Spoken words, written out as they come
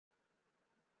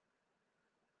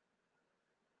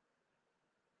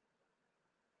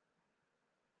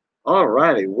All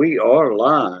righty, we are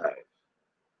live.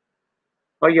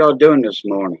 How y'all doing this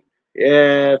morning?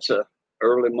 Yeah, it's a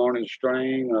early morning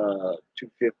strain,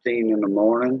 2:15 in the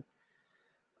morning.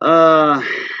 Uh,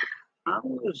 I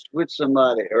was with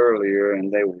somebody earlier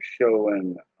and they were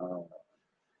showing a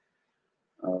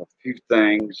few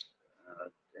things,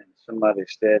 and somebody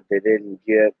said they didn't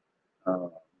get, uh,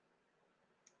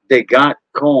 they got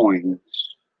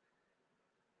coins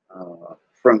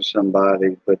from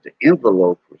somebody, but the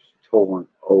envelope was torn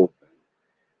open.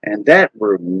 And that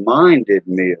reminded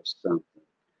me of something.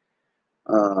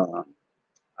 Uh,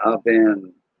 I've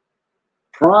been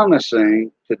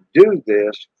promising to do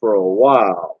this for a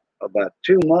while, about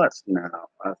 2 months now,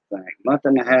 I think. Month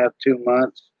and a half, 2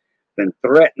 months. Been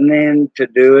threatening to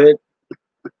do it.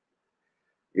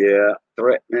 Yeah,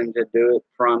 threatening to do it,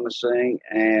 promising,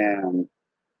 and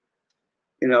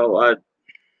I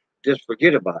just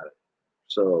forget about it.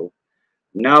 So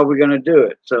now we're gonna do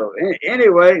it. So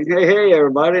anyway, hey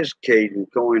everybody, it's Cajun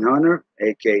Coin Hunter,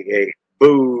 aka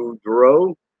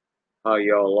Boudreaux. How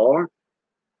y'all are?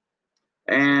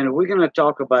 And we're gonna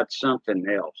talk about something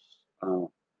else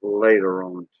later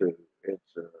on too.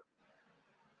 It's a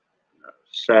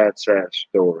sad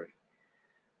story.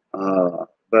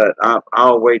 But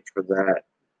I'll wait for that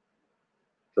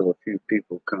till a few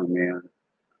people come in.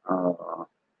 Uh,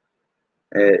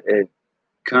 it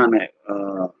kind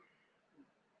of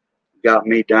got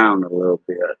me down a little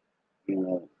bit, you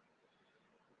know.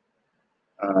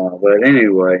 But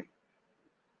anyway,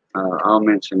 I'll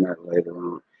mention that later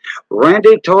on.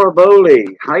 Randy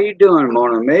Torboli, how you doing,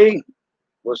 morning me?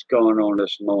 What's going on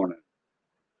this morning?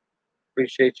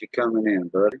 Appreciate you coming in,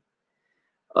 buddy.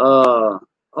 Uh,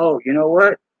 oh, you know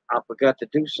what? I forgot to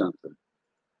do something.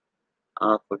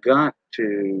 I forgot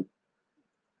to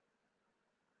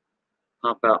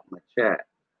pop out my chat.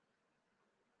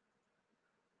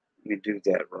 Let me do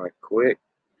that right quick.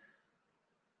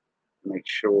 Make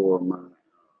sure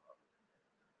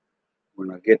when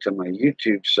I get to my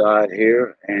YouTube side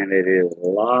here and it is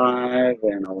live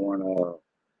and I want to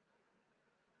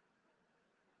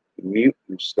mute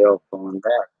myself on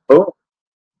that. Oh,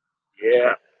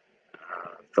 yeah,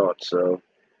 I thought so.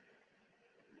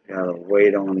 Gotta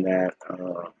wait on that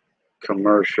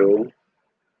commercial.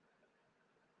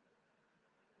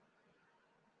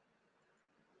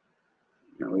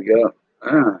 There we go.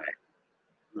 All right,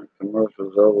 the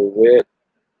commercial's over with.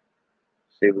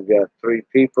 See, we got 3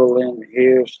 people in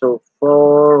here so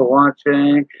far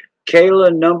watching.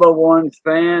 Kayla, number one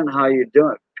fan. How you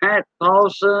doing? Pat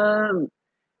Paulson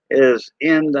is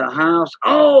in the house.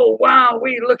 Oh, wow.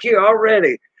 We look here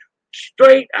already.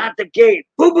 Straight out the gate.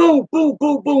 Boom, boom, boom,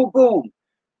 boom, boom, boom.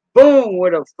 Boom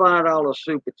with a $5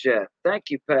 super chat. Thank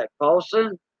you, Pat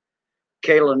Paulson.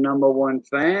 Kayla, number one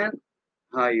fan.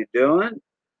 How you doing?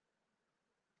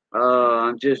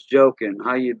 I'm just joking.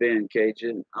 How you been,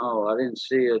 Cajun? Oh, I didn't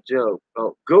see a joke.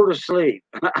 Oh, go to sleep.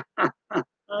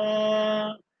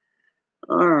 All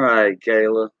right,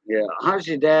 Kayla. Yeah, how's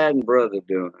your dad and brother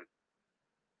doing?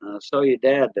 I saw your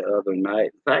dad the other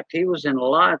night. In fact, he was in a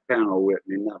live panel with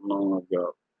me not long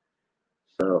ago.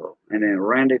 So, and then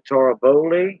Randy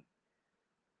Toraboli,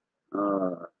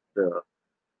 uh, the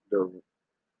the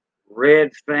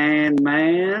Red Fan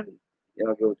Man.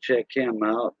 Y'all go check him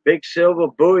out. Big Silver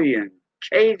Bullion.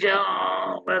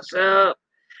 Cajun, what's up?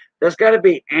 That's got to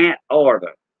be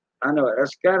Antarctica. I know it.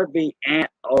 That's got to be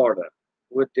Antarctica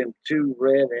with them two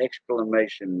red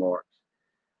exclamation marks.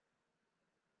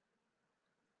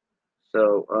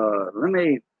 So let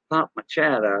me pop my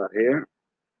chat out here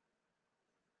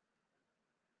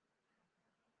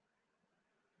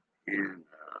and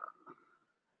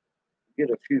get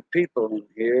a few people in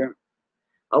here.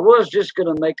 I was just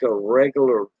going to make a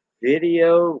regular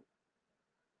video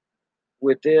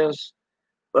with this,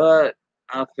 but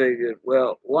I figured,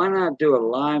 well, why not do a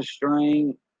live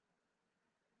stream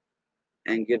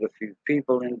and get a few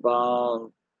people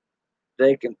involved?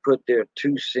 They can put their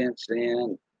 2 cents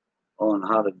in on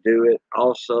how to do it.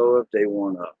 Also, if they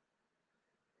want to,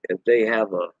 if they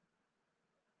have a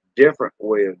different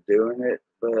way of doing it,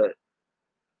 but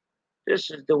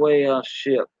this is the way I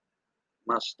ship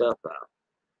my stuff out.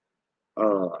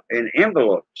 In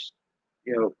envelopes,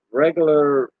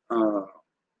 regular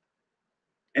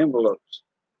envelopes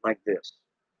like this,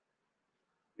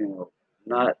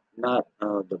 not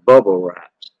the bubble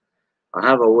wraps. I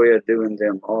have a way of doing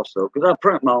them also because I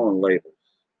print my own labels.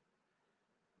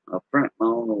 I print my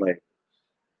own labels.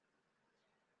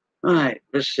 All right,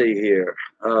 let's see here.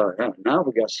 Now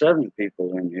we got 7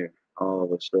 people in here all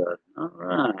of a sudden. All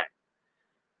right,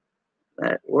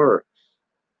 that works.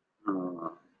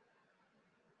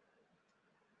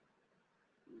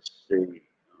 Let's see.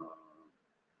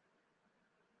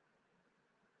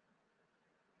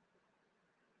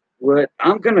 what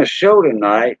I'm going to show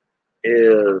tonight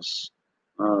is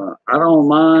I don't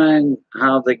mind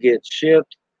how they get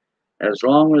shipped as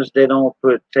long as they don't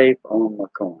put tape on my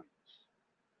coins.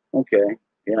 Okay,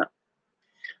 yeah.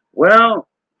 Well,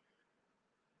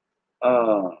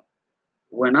 uh,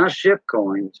 when I ship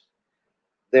coins,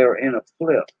 they're in a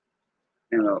flip,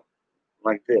 you know,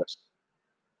 like this.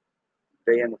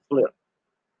 They in a flip,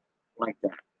 like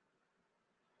that.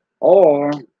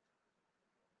 Or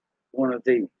one of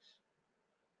these,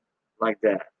 like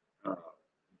that. Uh,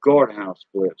 Guardhouse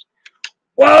flips.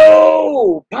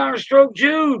 Whoa! Power Stroke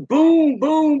Jude. Boom,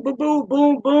 boom, boom, boom,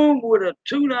 boom, boom, with a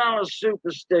 $2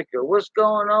 super sticker. What's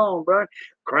going on, bro?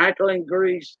 Crackling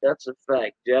grease. That's a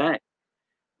fact, Jack.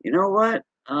 You know what?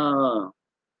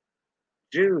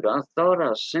 Jude, I thought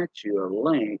I sent you a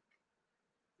link.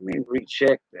 Let me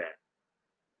recheck that.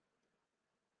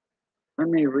 Let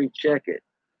me recheck it.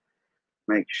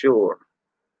 Make sure.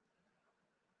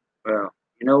 Well,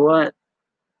 you know what?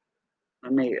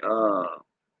 Let me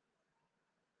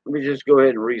just go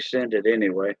ahead and resend it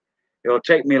anyway. It'll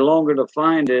take me longer to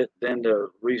find it than to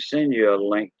resend you a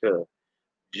link to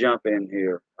jump in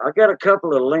here. I got a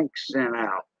couple of links sent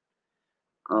out.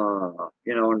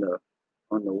 You know,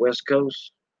 on the West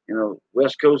Coast. You know,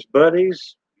 West Coast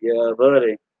buddies. Yeah,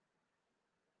 buddy.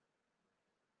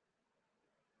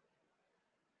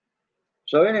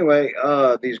 So anyway,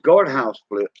 these guardhouse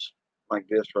flips like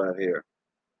this right here.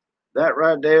 That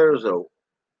right there is a,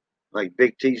 like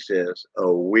Big T says,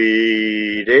 a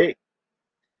weedy.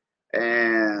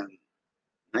 And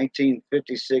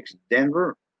 1956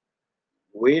 Denver,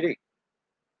 weedy.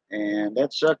 And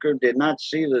that sucker did not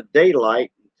see the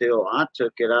daylight until I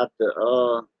took it out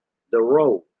the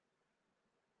road.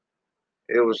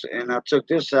 It was, and I took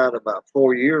this out about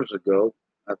 4 years ago,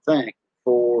 I think,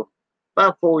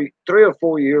 about 3 or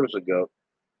 4 years ago.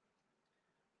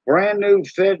 Brand new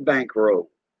Fed bankroll,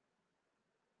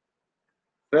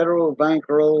 federal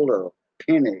bankroll of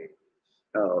penny,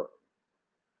 uh,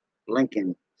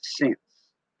 Lincoln cents.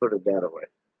 Put it that way.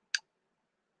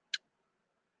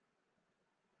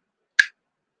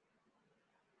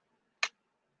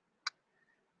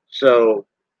 So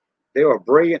they were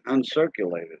brilliant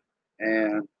uncirculated,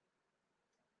 and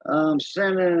I'm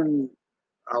sending.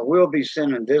 I will be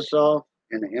sending this off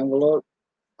in an envelope.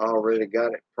 I already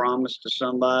got it promised to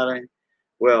somebody.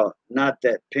 Well, not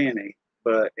that penny,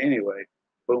 but anyway,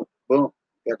 boom, boom,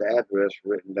 got the address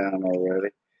written down already.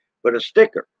 But a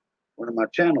sticker, one of my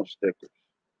channel stickers,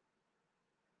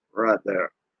 right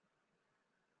there.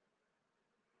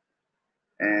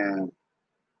 And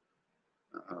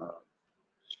uh,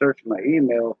 search my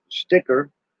email sticker,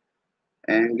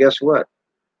 and guess what?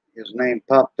 His name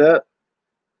popped up.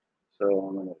 So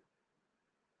I'm going to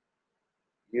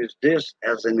use this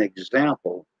as an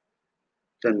example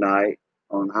tonight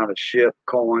on how to ship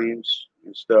coins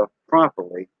and stuff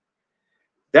properly.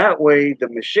 That way, the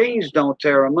machines don't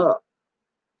tear them up.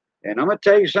 And I'm going to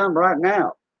tell you something right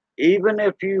now. Even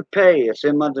if you pay, it's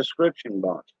in my description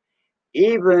box.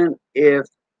 Even if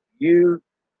you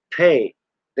pay,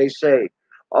 they say,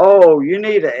 oh, you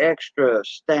need an extra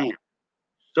stamp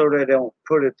so they don't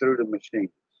put it through the machine.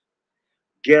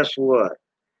 Guess what?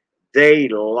 They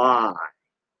lie.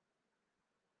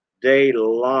 They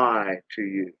lie to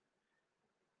you.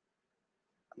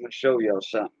 I'm going to show y'all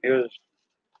something. Here's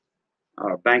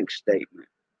our bank statement.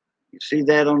 You see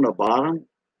that on the bottom?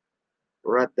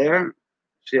 Right there?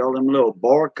 See all them little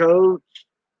barcodes?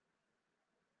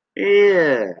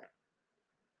 Yeah.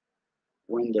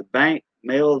 When the bank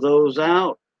mailed those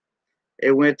out,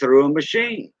 it went through a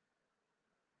machine.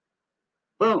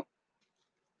 Boom.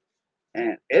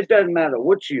 And it doesn't matter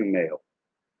what you mail.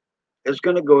 It's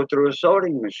going to go through a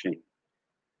sorting machine.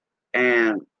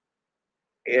 And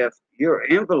if your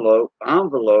envelope,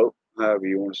 however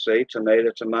you want to say,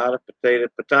 tomato, tomato, potato,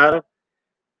 potato,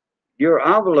 your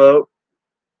envelope,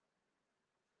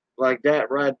 like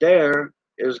that right there,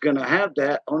 is going to have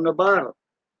that on the bottom.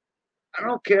 I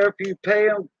don't care if you pay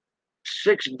them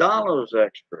 $6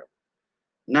 extra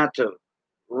not to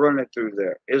run it through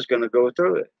there. It's going to go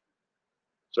through it.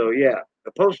 So yeah,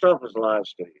 the post office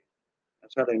lies to you.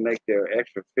 That's how they make their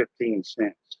extra 15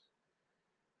 cents.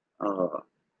 Uh,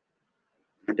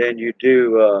 and then you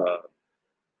do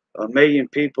 1 million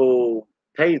people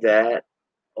pay that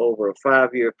over a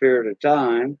 5-year period of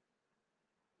time.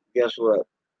 Guess what?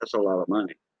 That's a lot of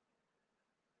money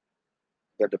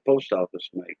that the post office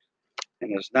makes.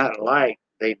 And it's not like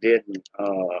they didn't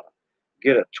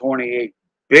get a $28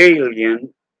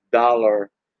 billion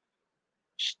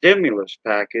stimulus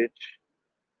package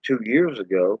 2 years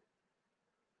ago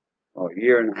or a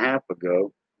year and a half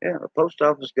ago. Yeah, the post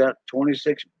office got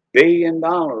billion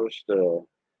to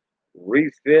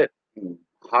refit and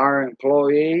hire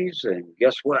employees, and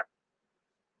guess what?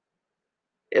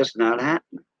 It's not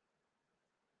happening.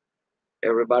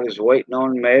 Everybody's waiting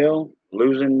on mail,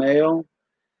 losing mail.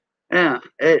 Yeah,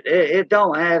 it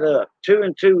don't add up. Two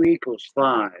and two equals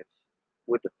five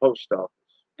with the post office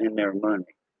and their money.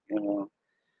 You know,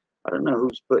 I don't know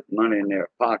who's putting money in their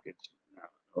pockets,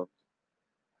 a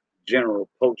general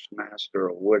postmaster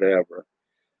or whatever.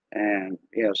 And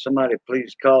somebody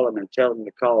please call them and tell them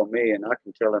to call me, and I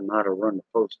can tell them how to run the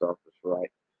post office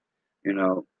right. You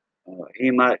know,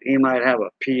 he might have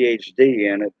a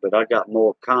PhD in it, but I got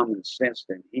more common sense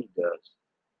than he does.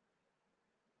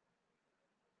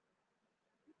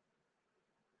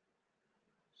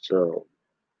 So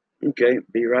okay,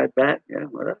 be right back. Yeah,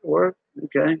 well, that'll work.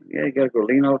 Okay, yeah, you gotta go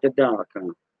lean off the dock,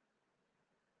 huh?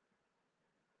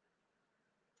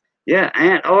 Yeah,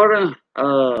 Aunt Orta.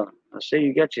 I see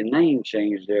you got your name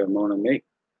changed there, Mona Meek.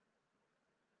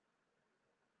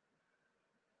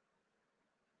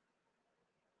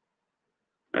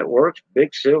 That works.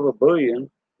 Big silver bullion.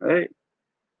 Hey,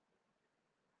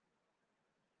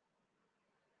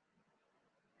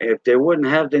 if they wouldn't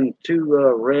have them two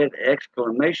red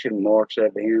exclamation marks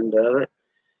at the end of it,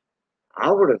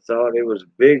 I would have thought it was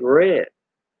Big Red.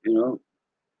 You know,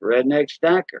 Redneck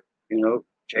Stacker.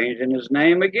 Changing his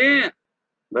name again.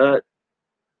 But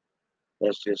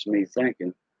that's just me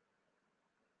thinking.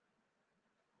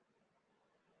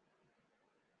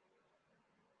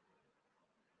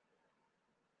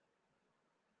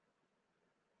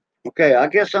 Okay, I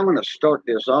guess I'm going to start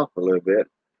this off a little bit.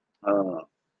 I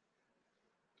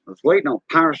was waiting on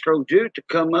Power Stroke Jude to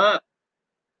come up.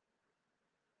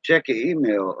 Check your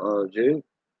email, Jude.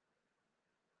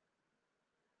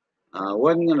 I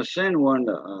wasn't going to send one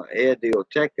to Ed the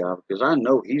Tech guy because I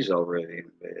know he's already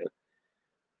in bed.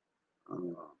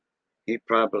 Uh, he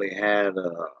probably had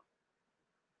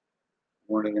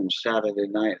one of them Saturday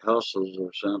night hustles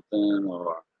or something,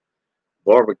 or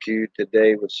barbecued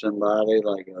today with somebody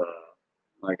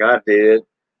like I did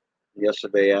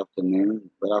yesterday afternoon.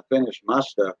 But I finished my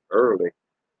stuff early.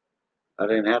 I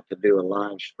didn't have to do a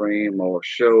live stream or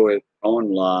show it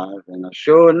on live, and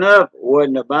sure enough,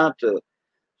 wasn't about to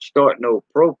start no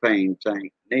propane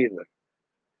tank neither.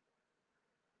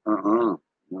 Uh-uh.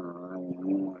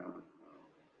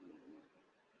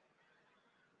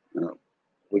 No.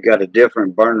 We got a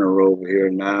different burner over here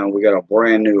now. We got a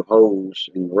brand new hose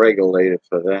and regulator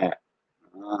for that.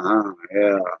 Uh-huh.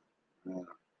 Yeah. Yeah.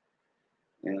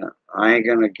 Yeah. I ain't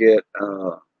gonna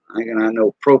have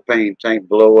no propane tank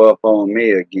blow up on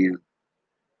me again.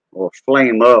 Or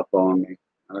flame up on me,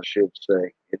 I should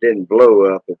say. It didn't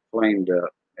blow up, it flamed up.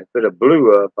 If it had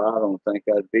blew up, I don't think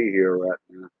I'd be here right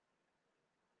now.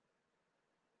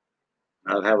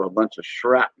 I'd have a bunch of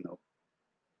shrapnel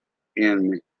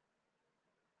in me.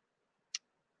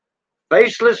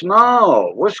 Faceless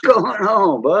Mall, what's going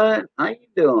on, bud? How you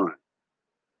doing?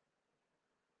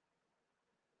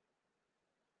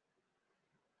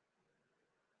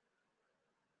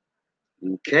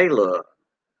 And Kayla,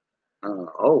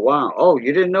 oh wow, oh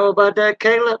you didn't know about that,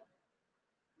 Kayla?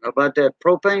 About that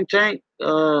propane tank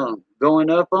going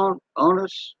up on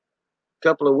us a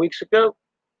couple of weeks ago?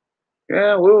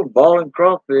 Yeah, we were balling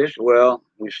crawfish. Well,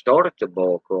 we started to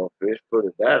ball crawfish, put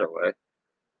it that way.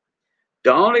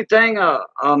 The only thing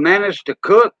I managed to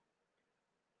cook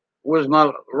was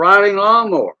my riding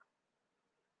lawnmower.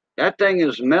 That thing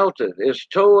is melted. It's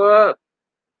tore up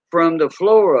from the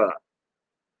floor up.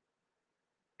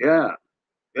 Yeah,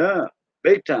 yeah,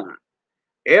 big time.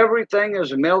 Everything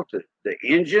is melted. The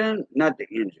engine, not the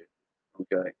engine.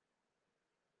 Okay,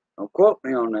 don't quote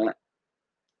me on that.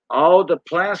 All the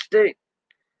plastic,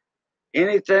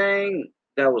 anything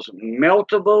that was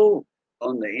meltable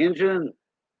on the engine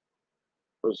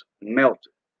was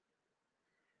melted.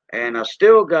 And I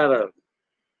still gotta.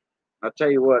 I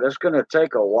tell you what, it's gonna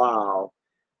take a while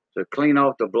to clean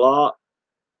off the block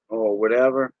or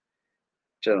whatever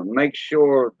to make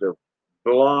sure the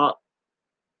block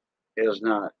is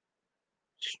not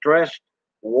stressed,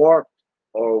 warped,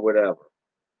 or whatever.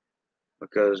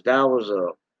 Because that was a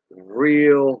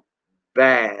real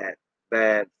bad,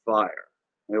 bad fire.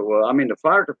 I mean, the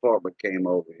fire department came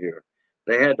over here.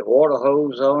 They had the water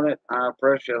hose on it, high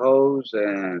pressure hose,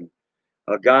 and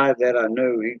a guy that I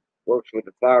knew, he works with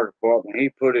the fire department. He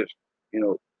put his,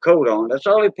 coat on. That's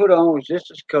all he put on was just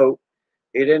his coat.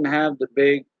 He didn't have the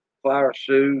big fire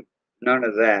suit, none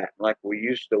of that, like we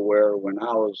used to wear when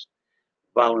I was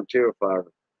volunteer fire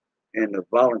in the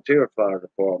volunteer fire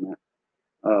department.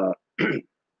 Uh,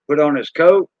 put on his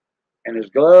coat and his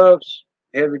gloves,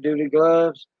 heavy duty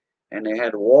gloves, and they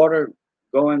had water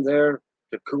going there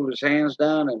to cool his hands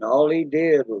down, and all he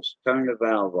did was turn the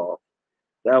valve off.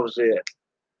 That was it.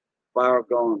 Fire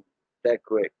gone that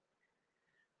quick.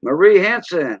 Marie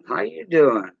Henson, how you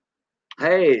doing?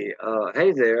 Hey,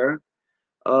 hey there.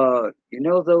 You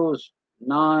know those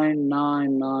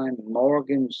 999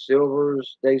 Morgan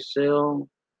silvers they sell?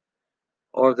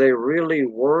 Are they really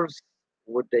worth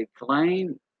what they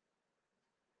claim?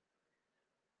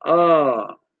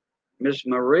 Uh, Miss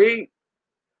Marie,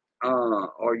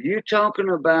 are you talking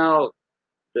about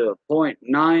the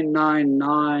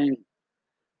 .999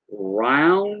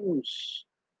 rounds?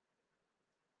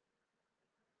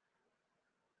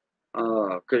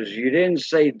 Because you didn't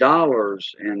say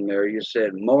dollars in there, you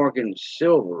said Morgan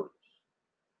silvers.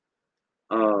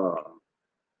 Uh,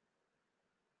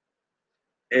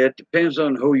 it depends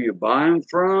on who you buy them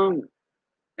from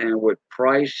and what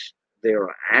price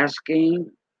they're asking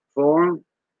for them.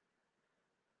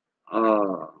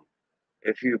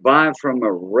 If you buy from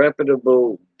a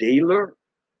reputable dealer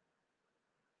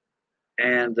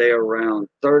and they're around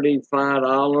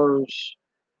 $35,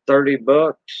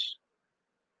 $30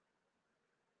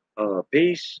 a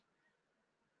piece,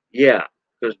 yeah,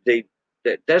 because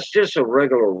that's just a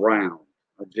regular round,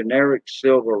 a generic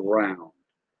silver round.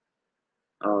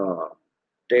 Uh,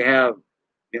 they have,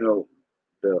 you know,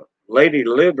 the Lady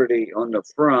Liberty on the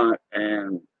front,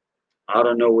 and I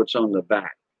don't know what's on the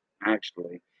back,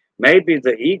 actually. Maybe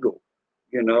the eagle,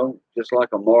 just like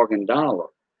a Morgan dollar.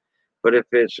 But if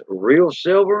it's real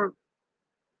silver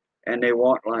and they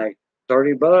want like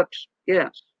 $30,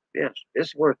 yes, yes,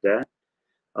 it's worth that.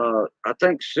 I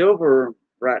think silver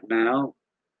right now,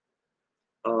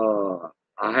 uh,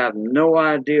 I have no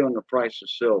idea on the price of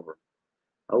silver.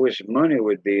 I wish Money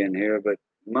would be in here, but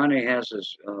Money has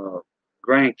his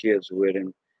grandkids with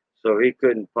him, so he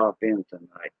couldn't pop in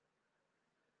tonight.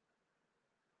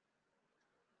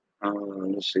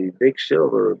 Let's see, Big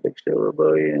Silver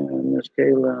Boy, and Miss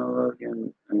Kayla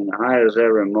looking, and Ida's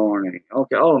every morning.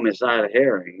 Okay, oh, Miss Ida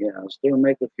Harry, yeah, I still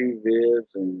make a few vids,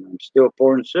 and I'm still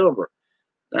pouring silver.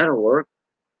 That'll work,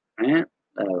 man.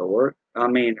 That'll work. I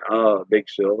mean, Big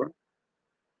Silver.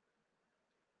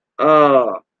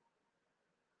 Uh,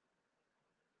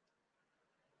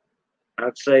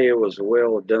 I'd say it was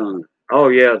well done. Oh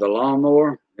yeah, the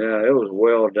lawnmower. Yeah, it was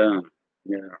well done.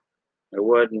 Yeah, it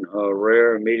wasn't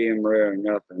rare, medium rare,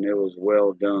 nothing. It was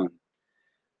well done.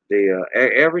 The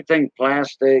everything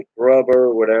plastic,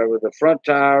 rubber, whatever. The front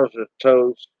tires are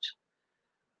toast.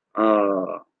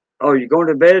 Oh, you going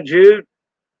to bed, Jude?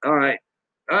 All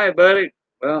right, buddy.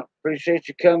 Well, appreciate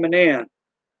you coming in.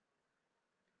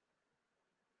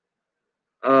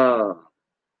 Uh,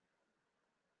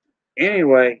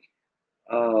 anyway,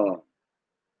 uh,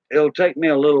 it'll take me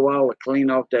a little while to clean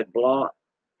off that block.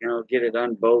 Get it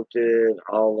unbolted,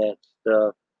 all that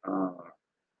stuff.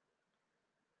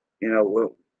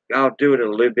 I'll do it a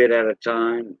little bit at a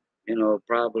time.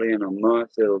 Probably in a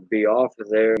month it'll be off of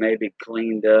there, maybe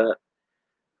cleaned up.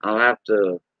 I'll have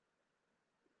to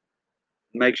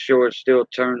make sure it still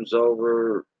turns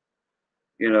over.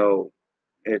 You know,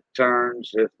 it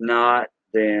turns. If not,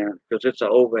 then because it's an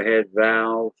overhead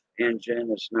valve engine,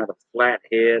 it's not a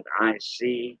flathead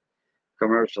IC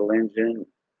commercial engine.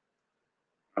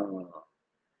 Uh,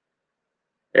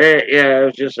 yeah, it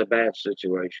was just a bad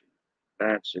situation.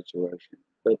 Bad situation.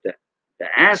 But the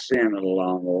ass end of the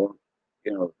lawnmower,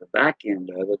 the back end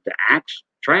of it, the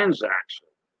transaxle,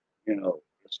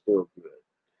 it's still good.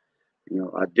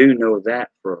 I do know that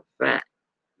for a fact.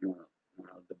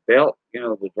 The belt,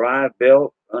 the drive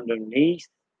belt underneath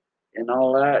and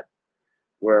all that,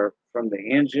 where from the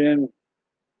engine,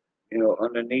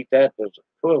 underneath that there's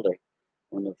a pulley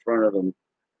on the front of the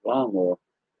lawnmower,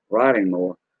 riding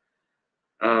mower.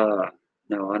 Uh,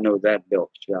 no, I know that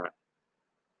belt shot.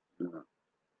 Uh,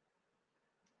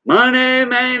 Money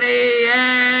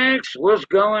Maniacs, what's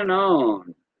going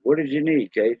on? What did you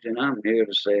need, Cajun? I'm here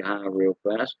to say hi real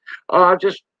fast. Oh, I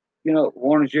just,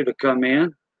 wanted you to come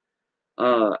in.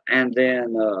 And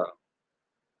then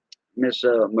Miss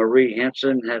Marie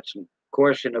Henson had some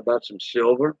question about some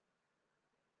silver.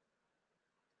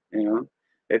 You know,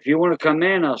 if you want to come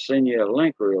in, I'll send you a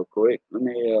link real quick. Let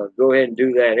me go ahead and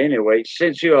do that anyway.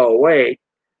 Since you're awake,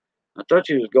 I thought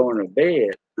you was going to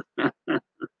bed.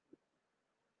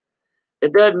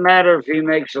 It doesn't matter if he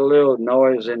makes a little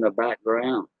noise in the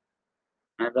background.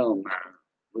 That don't matter.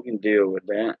 We can deal with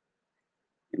that.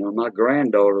 My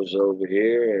granddaughter's over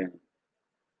here, and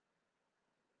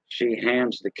she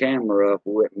hands the camera up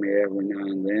with me every now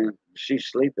and then. She's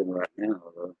sleeping right now,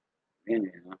 though.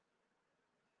 Anyhow.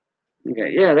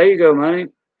 Okay, yeah, there you go, money.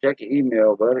 Check your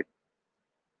email, buddy.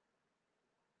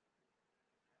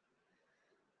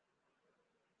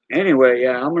 Anyway,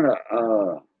 yeah, I'm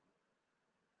gonna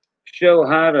show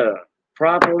how to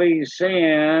properly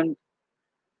send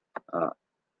uh,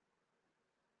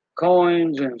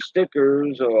 coins and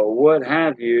stickers or what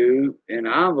have you in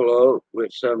an envelope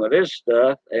with some of this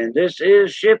stuff. And this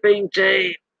is shipping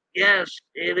tape. Yes,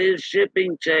 it is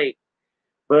shipping tape.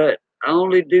 But I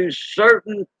only do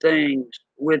certain things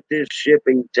with this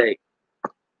shipping tape.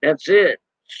 That's it.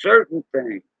 Certain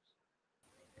things.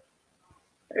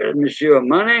 There's Monsieur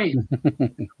Money.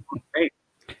 Hey.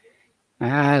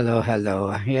 Hello,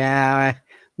 hello. Yeah,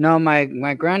 no, my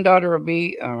granddaughter will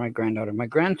be, my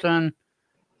grandson.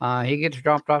 He gets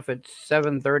dropped off at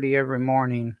 7:30 every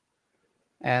morning,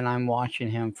 and I'm watching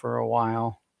him for a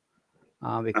while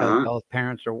because Uh-huh. both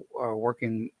parents are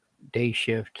working day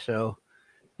shift. So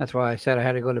that's why I said I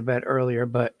had to go to bed earlier.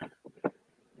 But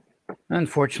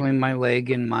unfortunately, my leg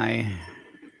and my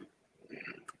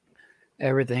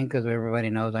everything, because everybody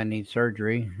knows I need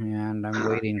surgery, and I'm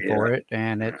waiting Yeah. for it,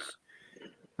 and it's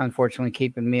unfortunately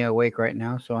keeping me awake right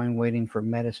now. So I'm waiting for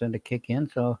medicine to kick in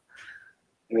so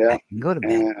I Yeah. can go to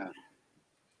bed. And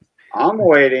I'm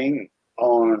waiting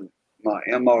on my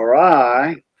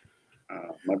MRI.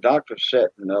 My doctor's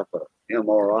setting up a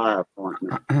MRI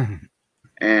appointment,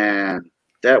 and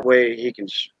that way he can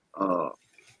uh,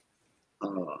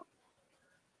 uh,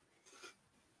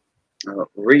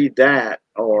 read that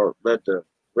or let the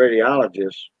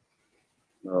radiologist,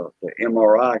 the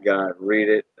MRI guy, read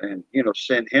it, and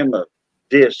send him a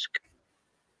disc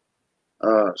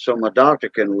so my doctor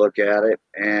can look at it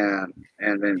and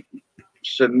then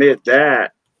submit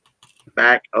that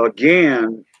back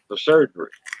again for surgery.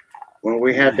 When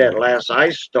we had that last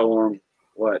ice storm,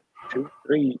 what,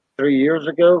 3 years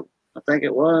ago, I think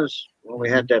it was, when we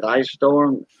Mhm. had that ice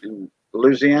storm in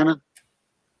Louisiana,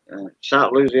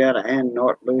 South Louisiana and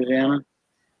North Louisiana.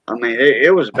 I mean,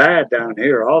 it was bad down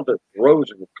here. All the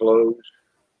roads were closed,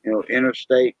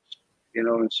 interstates,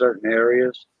 in certain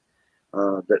areas.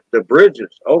 The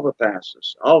bridges,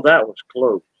 overpasses, all that was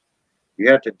closed. You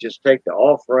had to just take the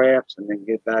off ramps and then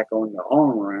get back on the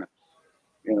on ramps,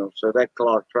 so that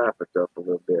clogged traffic up a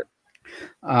little bit.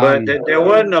 But Um, there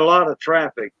wasn't a lot of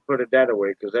traffic, put it that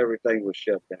way, because everything was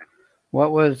shut down.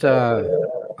 what was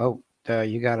oh,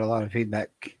 you got a lot of feedback.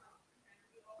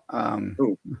 Um,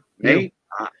 Who, you me? did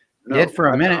No, for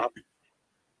a minute.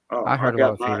 oh, I heard a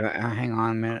lot of feedback. Hang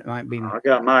on a minute. It might be. I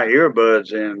got my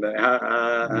earbuds in, but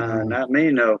Uh, not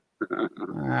me, no.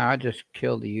 I just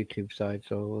killed the YouTube side,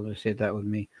 so we'll just see if that was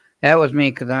me. That was me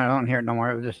because I don't hear it no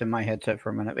more. It was just in my headset for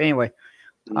a minute. But anyway,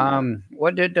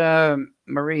 what did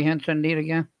Marie Henson need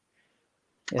again?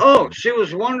 Oh, Yesterday. she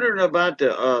was wondering about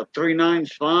the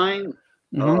 3/9 fine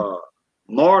Mm-hmm. uh,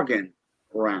 Morgan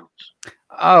rounds.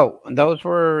 Oh, those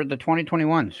were the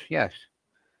 2021s. Yes.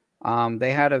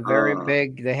 They had a very Uh,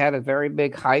 big. They had a very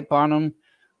big hype on them.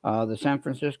 The San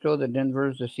Francisco, the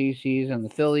Denvers, the CCs, and the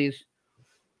Phillies,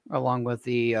 along with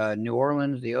the New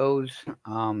Orleans, the O's.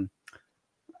 Uh,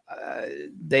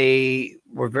 they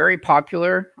were very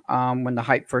popular when the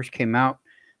hype first came out.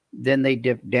 Then they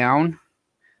dipped down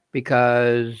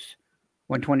because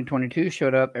when 2022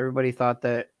 showed up, everybody thought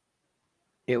that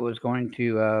it was going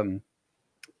to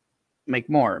make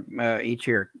more each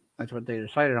year. That's what they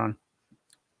decided on.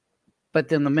 But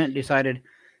then the Mint decided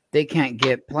they can't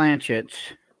get planchets,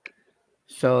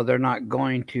 so they're not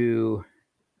going to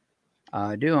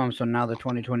do them. So now the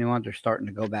 2021s are starting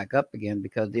to go back up again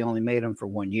because they only made them for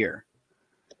 1 year.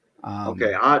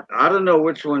 okay, Um, I don't know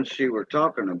which one she were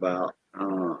talking about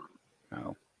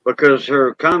so because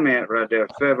her comment right there,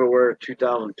 February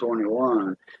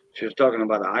 2021, she was talking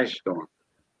about an ice storm.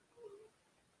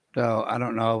 So I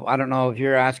don't know. I don't know if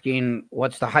you're asking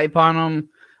what's the hype on them.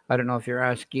 I don't know if you're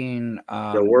asking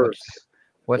The worth,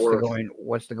 worth,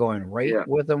 what's the going rate yeah.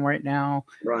 with them right now.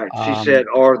 Right. She Um, said,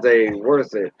 "Are they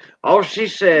worth it?" All she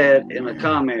said in the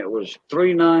comment was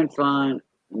 3/9 fine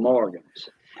Morgans,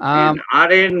 and um, I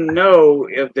didn't know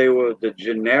if they were the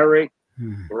generic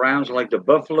rounds like the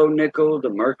Buffalo nickel, the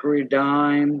Mercury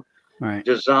dime right.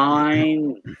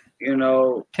 design,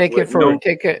 Take it with for no.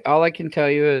 take it. All I can tell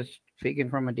you is speaking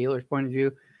from a dealer's point of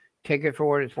view. Take it for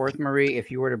what it's worth, Marie. If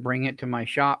you were to bring it to my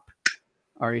shop,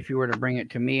 or if you were to bring it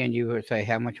to me, and you would say,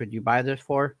 "How much would you buy this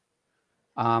for?"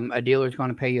 A dealer's going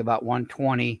to pay you about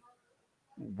 120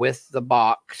 with the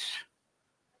box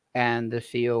and the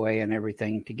COA and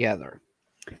everything together.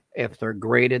 If they're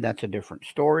graded, that's a different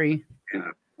story.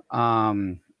 Yeah,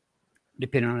 Um,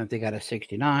 Depending on if they got a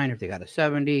 69, if they got a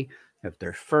 70, if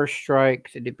they're first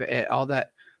strikes, all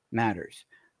that matters.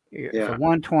 For yeah.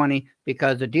 120,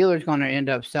 because the dealer's going to end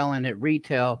up selling it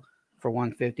retail for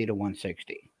 150 to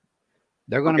 160.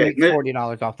 They're going to Okay, make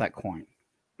 $40 off that coin.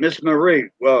 Miss Marie,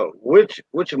 well, which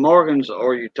Morgans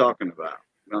are you talking about?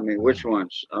 I mean, which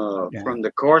ones? Yeah. From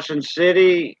the Carson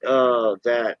City,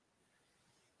 that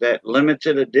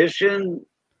limited edition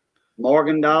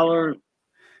Morgan Dollar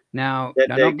Now, that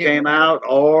now they don't get came out,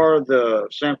 or the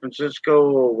San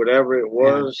Francisco or whatever it yeah,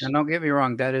 now was. don't get me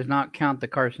wrong. That does not count the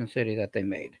Carson City that they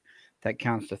made. That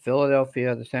counts the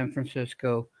Philadelphia, the San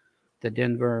Francisco, the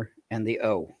Denver, and the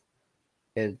O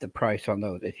is the price on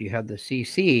those. If you have the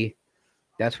CC,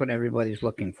 that's what everybody's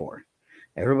looking for.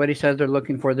 Everybody says they're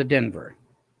looking for the Denver.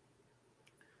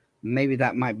 Maybe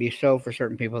that might be so for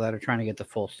certain people that are trying to get the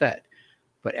full set,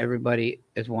 but everybody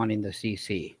is wanting the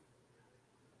CC.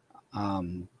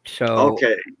 So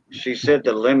Okay, she said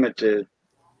the limited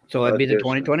so it'd be the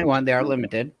edition. 2021. They are Okay.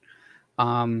 limited.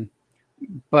 Um,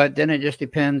 but then it just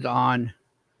depends on,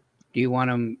 do you want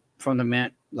them from the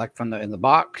mint, like from the in the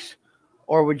box,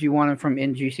 or would you want them from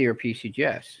NGC or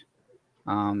PCGS?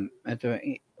 At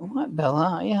the what,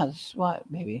 Bella? Yes, what,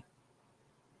 baby?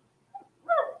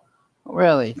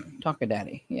 Really, talk to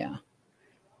daddy. Yeah.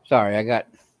 Sorry, I got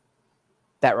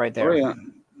that right Oh there. yeah.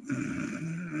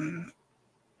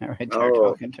 That right there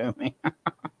Oh, talking to me.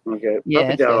 okay. Puppy Yes,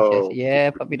 yes, yes. dog. Yeah,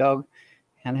 puppy dog.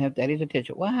 And have daddy's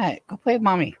attention. What? Go play with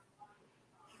mommy.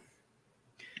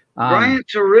 Um, Gran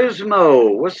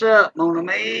Turismo. What's up, Mon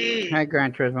ami? Hi,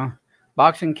 Gran Turismo.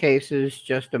 Boxing cases,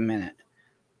 just a minute.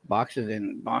 Boxes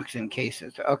in boxing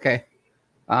cases. Okay.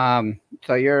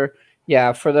 So you're,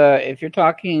 yeah, for the, if you're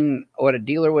talking what a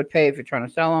dealer would pay if you're trying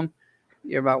to sell them,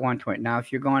 you're about 120. Now,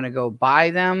 if you're going to go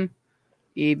buy them,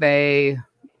 eBay,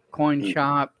 coin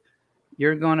shop,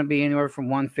 you're going to be anywhere from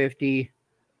 150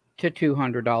 to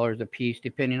 $200 a piece,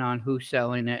 depending on who's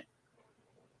selling it,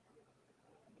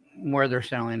 where they're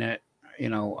selling it, you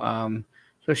know.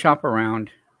 So shop around.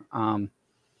 Um,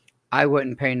 I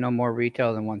wouldn't pay no more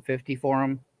retail than 150 for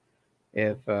them.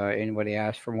 If anybody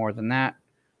asks for more than that,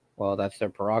 well, that's their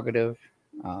prerogative.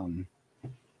 Um,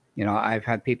 you know, I've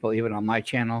had people even on my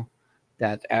channel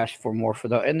that ask for more for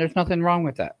the, and there's nothing wrong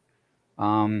with that.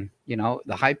 You know,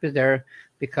 the hype is there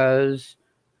because,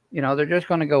 you know, they're just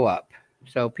going to go up.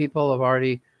 So people have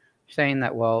already saying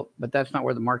that, well, but that's not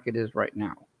where the market is right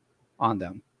now on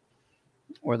them.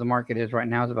 Where the market is right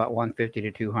now is about 150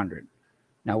 to 200.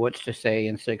 Now, what's to say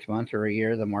in 6 months or a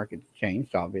year the market's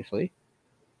changed, obviously.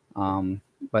 Um,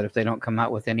 but if they don't come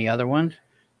out with any other ones,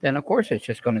 then of course it's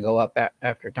just going to go up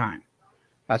after time.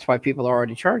 That's why people are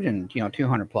already charging, you know,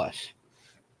 200 plus.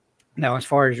 Now, as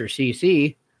far as your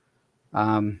CC,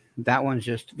 that one's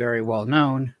just very well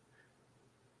known.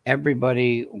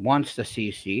 Everybody wants the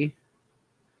CC.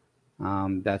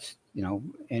 That's, you know,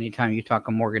 anytime you talk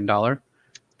a Morgan dollar,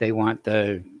 they want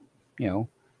the, you know,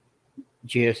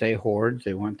 GSA hordes.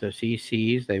 They want the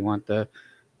CCs. They want the,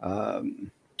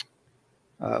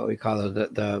 we call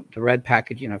it the red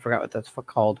package. You know, I forgot what that's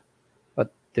called,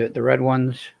 but the red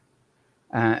ones,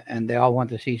 and they all want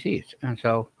the CCs. And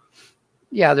so,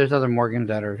 yeah, there's other Morgans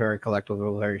that are very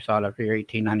collectible, very sought after. Your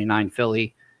 1899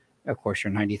 Philly, of course,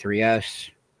 your 93S.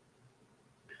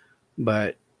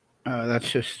 But that's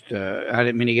just, I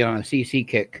didn't mean to get on a CC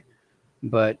kick,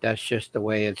 but that's just the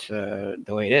way it's the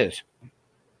way it is.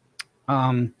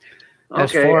 As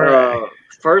Okay. for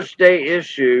First day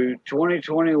issue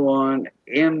 2021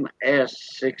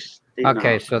 MS69.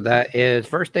 okay, so that is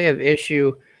first day of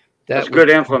issue. That's That would good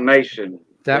information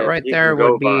that that right you can there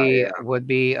go by. Yeah. would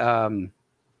be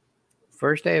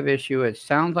first day of issue. It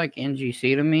sounds like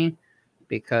NGC to me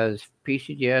because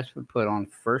PCGS would put on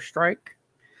first strike.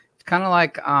 It's kind of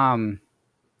like um,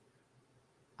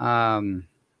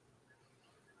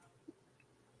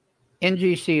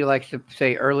 NGC likes to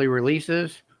say early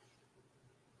releases.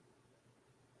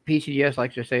 PCGS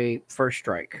likes to say first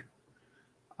strike.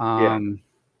 Yeah.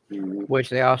 Mm-hmm. Which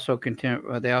they also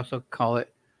they also call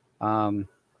it um,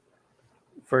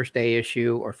 first day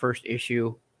issue or first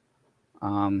issue,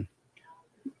 um,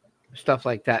 stuff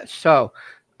like that. So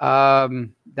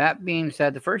that being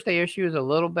said, the first day issue is a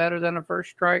little better than a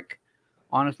first strike,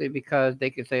 honestly, because they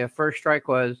could say a first strike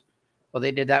was, well,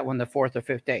 they did that one the fourth or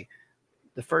fifth day.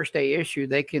 The first day issue,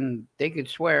 they could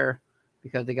swear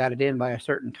because they got it in by a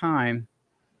certain time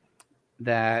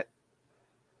that,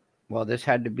 well, this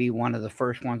had to be one of the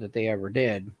first ones that they ever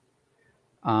did.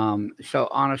 So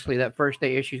honestly, that first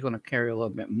day issue is going to carry a little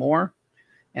bit more.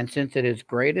 And since it is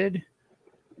graded,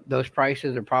 those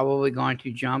prices are probably going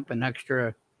to jump an extra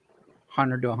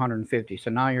 100 to 150. So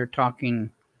now you're talking,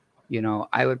 you know,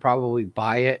 I would probably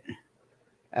buy it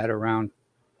at around,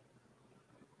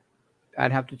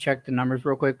 I'd have to check the numbers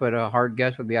real quick, but a hard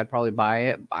guess would be I would buy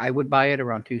it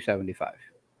around 275.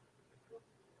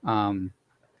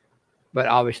 But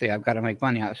obviously I've got to make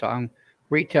money out. So I'm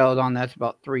Retail on that's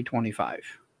about 325,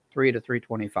 3 to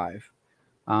 325.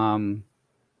 Um,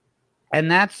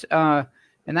 and that's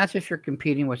if you're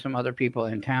competing with some other people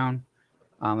in town.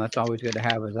 That's always good to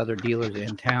have as other dealers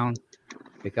in town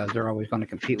because they're always going to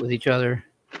compete with each other.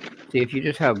 See, if you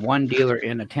just have one dealer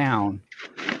in a town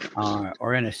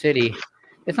or in a city,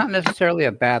 it's not necessarily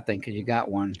a bad thing because you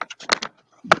got one,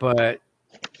 but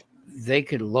they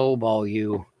could lowball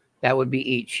you. That would be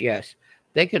each, yes.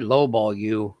 They could lowball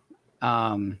you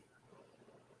um,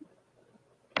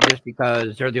 just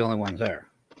because they're the only ones there.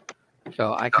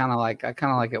 So I kind of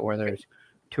like it where there's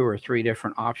 2 or 3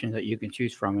 different options that you can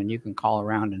choose from, and you can call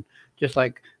around and just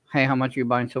like, hey, how much are you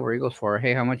buying Silver Eagles for?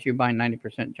 Hey, how much are you buying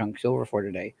 90% junk silver for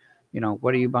today?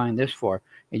 What are you buying this for?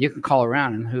 And you can call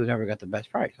around, and who's ever got the best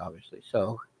price, obviously.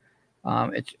 So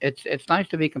it's nice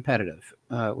to be competitive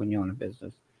when you own a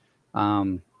business.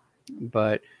 Um,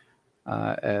 but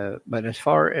but as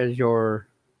far as your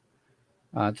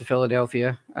to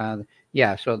Philadelphia, so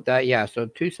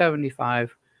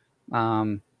 275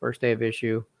 first day of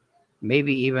issue,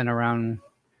 maybe even around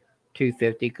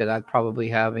 250 because I'd probably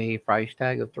have a price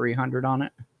tag of 300 on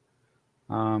it.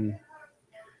 Um,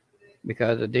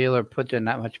 because the dealer puts in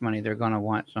that much money, they're going to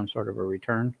want some sort of a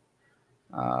return.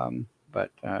 But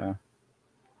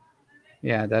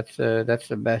yeah, that's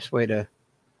the best way to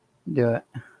do it.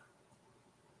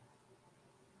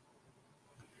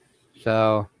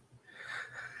 So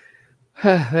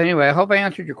anyway, I hope I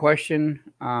answered your question.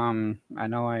 I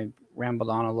know I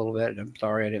rambled on a little bit. I'm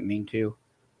sorry, I didn't mean to.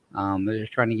 I'm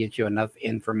just trying to get you enough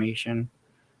information.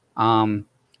 Um,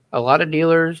 a lot of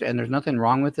dealers, and there's nothing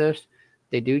wrong with this,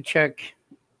 they do check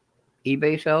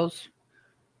eBay sales.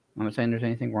 I'm not saying there's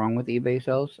anything wrong with eBay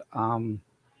sales.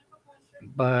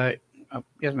 But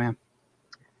yes, ma'am.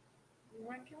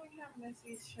 When can we have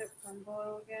Missy's ship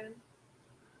gumbo again?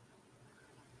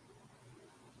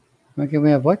 When can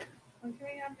we have what? When can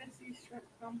we have Missy's shrimp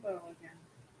gumbo again?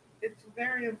 It's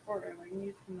very important. I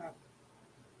need to know.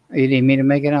 You need me to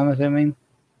make it, I'm assuming?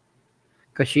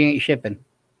 Because she ain't shipping.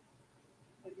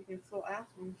 But you can still ask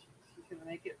when she's going to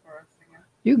make it for us again.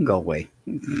 You can go away.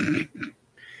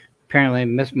 Apparently,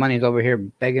 Miss Money's over here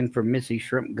begging for Missy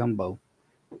shrimp gumbo.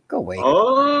 Go away.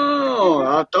 Oh,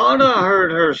 I thought I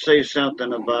heard her say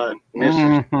something about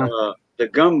Mrs. The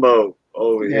gumbo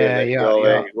over here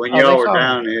that when y'all were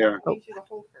down here.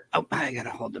 Oh, I gotta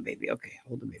hold the baby. Okay,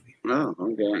 hold the baby. Oh,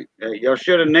 okay. Y'all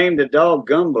should have named the dog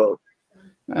Gumbo.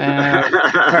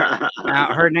 Her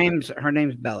name's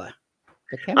Bella.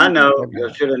 I know. You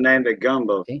should have named it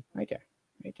Gumbo. See, right there.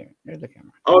 There's the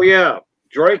camera. Oh yeah,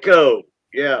 Draco.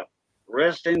 Yeah.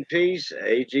 Rest in peace,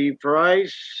 A.G.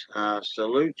 Price. I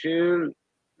salute you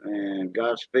and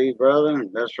Godspeed, brother.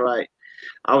 That's right.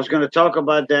 I was going to talk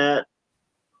about that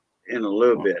in a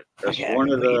little bit. That's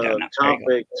one of the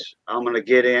topics I'm going to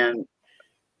get in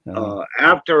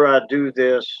after I do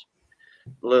this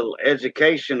little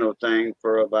educational thing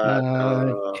for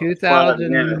about 5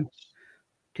 minutes.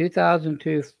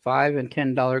 2002 $5 and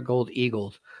 $10 gold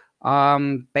eagles.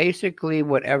 Basically,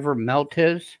 whatever melt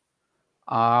is.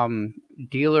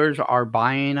 Dealers are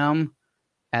buying them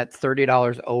at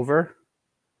 $30 over.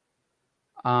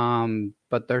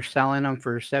 But they're selling them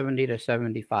for 70 to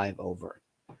 75 over.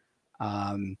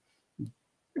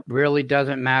 Really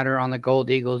doesn't matter on the gold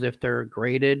eagles if they're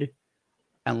graded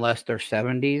unless they're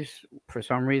 70s. For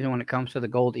some reason, when it comes to the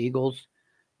gold eagles,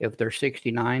 if they're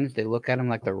 69s, they look at them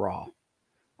like they're raw.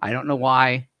 I don't know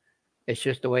why. It's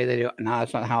just the way they do it. Now,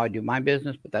 that's not how I do my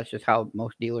business, but that's just how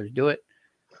most dealers do it.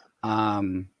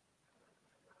 I'm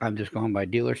just going by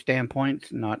dealer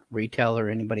standpoints, not retail or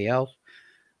anybody else.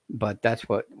 But that's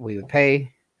what we would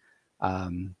pay. I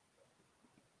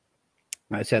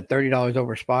said $30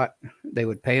 over spot. They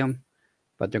would pay them,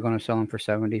 but they're going to sell them for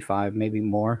 75, maybe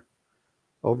more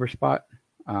over spot.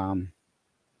 And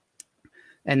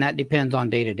that depends on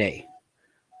day to day.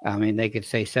 I mean, they could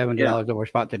say $70 over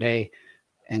spot today,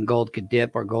 and gold could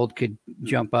dip or gold could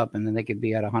jump up, and then they could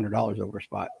be at $100 over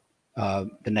spot the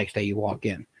next day you walk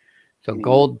in. So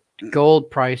gold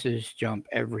prices jump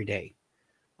every day.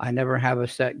 I never have a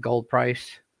set gold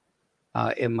price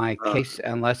in my case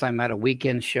unless I'm at a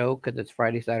weekend show because it's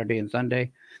Friday, Saturday, and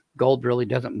Sunday. Gold really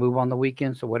doesn't move on the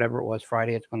weekend, so whatever it was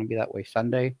Friday, it's going to be that way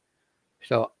Sunday.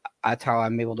 So that's how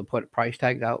I'm able to put price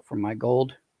tags out for my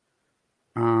gold.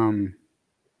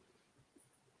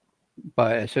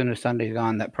 But as soon as Sunday's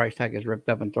gone, that price tag is ripped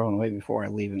up and thrown away before I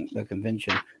leave the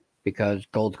convention because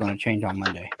gold's going to change on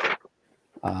Monday.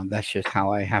 That's just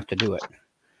how I have to do it.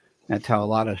 That's how a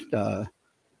lot of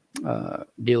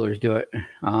dealers do it.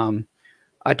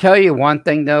 I tell you one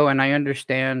thing, though, and I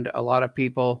understand a lot of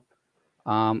people.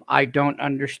 I don't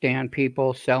understand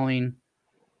people selling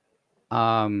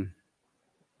Um,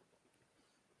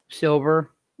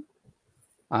 silver,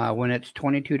 when it's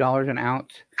 $22 an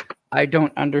ounce, I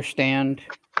don't understand.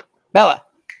 Bella,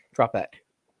 drop that.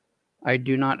 I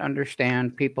do not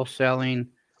understand people selling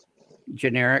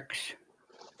generics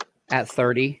at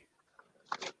 30.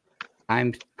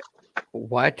 I'm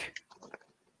what?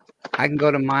 I can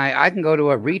go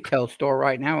to a retail store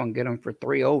right now and get them for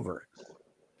 3 over.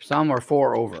 Some are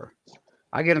 4 over.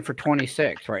 I get them for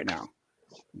 26 right now.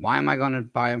 Why am I going to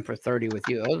buy them for 30 with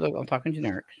you? Oh, I'm talking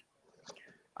generics.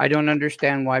 I don't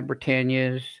understand why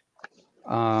Britannia's,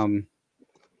 um,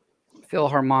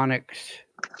 Philharmonics,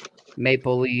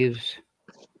 Maple Leaves,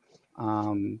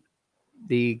 um,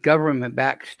 the government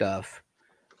backed stuff,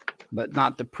 but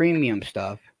not the premium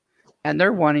stuff. And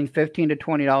they're wanting $15 to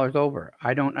 $20 over.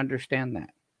 I don't understand that.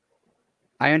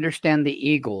 I understand the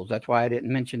Eagles. That's why I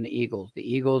didn't mention the Eagles. The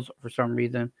Eagles, for some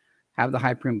reason, have the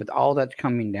high premium, but all that's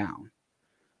coming down.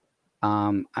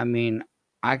 I mean,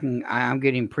 I'm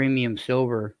getting premium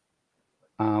silver.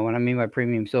 What I mean by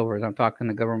premium silver is I'm talking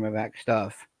the government backed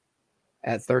stuff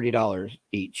at $30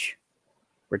 each.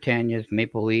 Britannia's,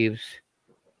 Maple Leaves.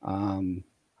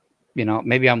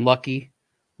 Maybe I'm lucky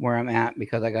where I'm at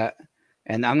because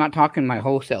and I'm not talking my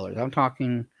wholesalers. I'm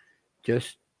talking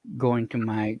just going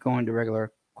to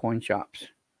regular coin shops.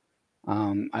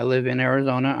 I live in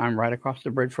Arizona. I'm right across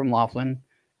the bridge from Laughlin.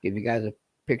 Give you guys a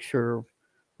picture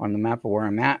on the map of where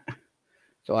I'm at.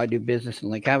 So I do business in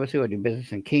Lake Havasu. I do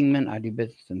business in Kingman. I do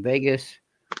business in Vegas.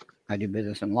 I do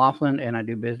business in Laughlin, and I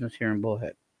do business here in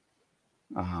Bullhead.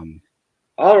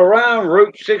 All around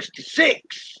Route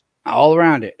 66. All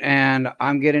around it, and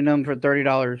I'm getting them for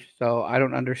 $30. So I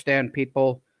don't understand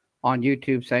people on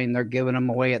YouTube saying they're giving them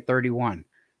away at 31.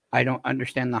 I don't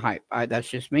understand the hype. That's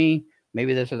just me.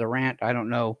 Maybe this is a rant. I don't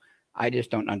know. I just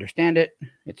don't understand it.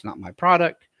 It's not my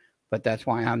product, but that's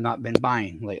why I've not been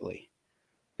buying lately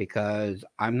because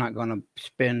I'm not going to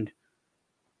spend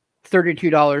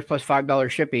 $32 plus $5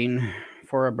 shipping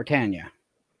for a Britannia.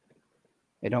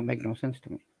 It don't make no sense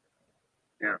to me.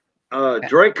 Yeah.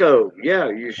 Draco. Yeah,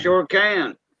 you sure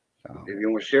can. So, if you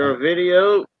want to share a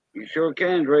video, you sure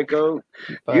can, Draco.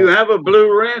 You have a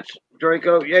blue wrench,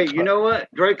 Draco. Yeah, you know what,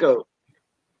 Draco?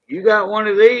 You got one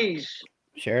of these.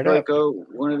 Share it Draco, up.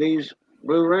 one of these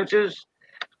blue wrenches.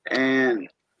 And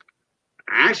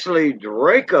actually,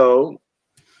 Draco,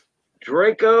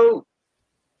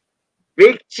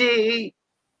 Big T,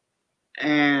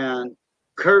 and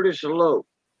Curtis Lowe.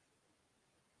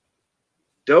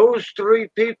 Those 3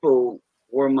 people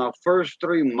were my first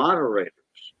 3 moderators.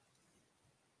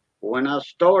 When I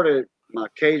started my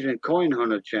Cajun Coin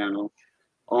Hunter channel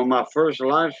on my first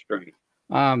live stream.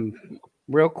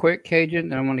 Real quick,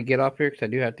 Cajun, and I'm going to get off here because I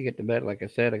do have to get to bed. Like I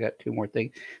said, I got 2 more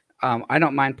things. I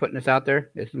don't mind putting this out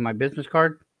there. This is my business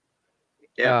card.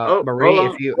 Yeah. Marie,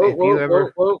 if you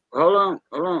ever hold on.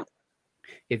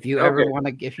 If you ever want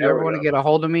to get a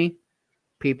hold of me,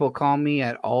 people call me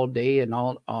at all day and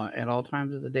at all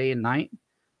times of the day and night.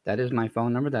 That is my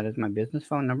phone number. That is my business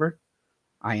phone number.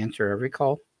 I answer every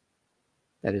call.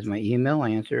 That is my email. I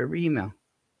answer every email.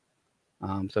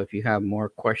 So if you have more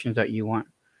questions that you want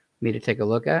me to take a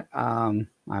look at, I'm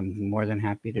more than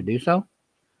happy to do so.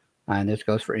 And this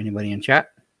goes for anybody in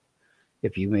chat.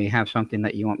 If you may have something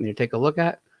that you want me to take a look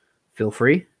at, feel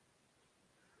free.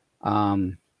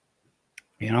 My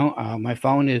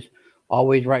phone is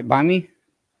always right by me.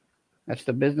 That's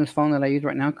the business phone that I use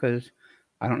right now because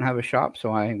I don't have a shop,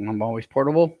 so I'm always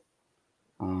portable.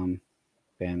 And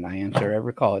I answer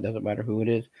every call. It doesn't matter who it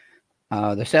is.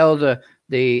 The sales,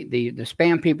 the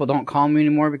spam people don't call me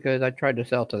anymore because I tried to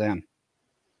sell to them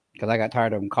because I got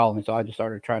tired of them calling. So I just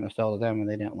started trying to sell to them and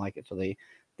they didn't like it. So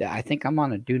I think I'm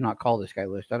on a do not call this guy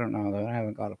list. I don't know. I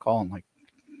haven't got a call in like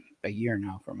a year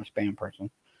now from a spam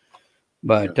person.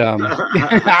 But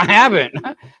I haven't.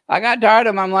 I got tired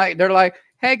of them. I'm like, they're like,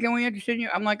 hey, can we interested in you?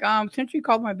 I'm like, since you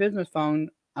called my business phone,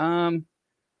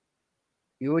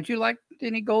 would you like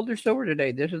any gold or silver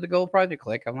today? This is the gold project.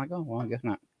 Click. I'm like, oh well, I guess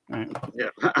not. All right. Yeah.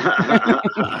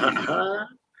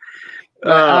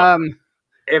 But,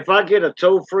 if I get a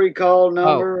toll-free call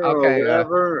number or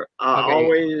whatever, I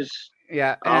always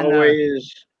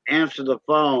answer the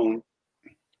phone.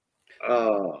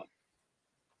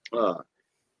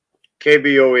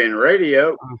 KBON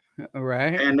radio.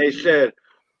 Right. And they said,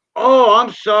 "Oh,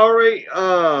 I'm sorry.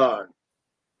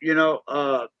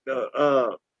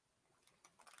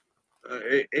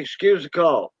 Excuse the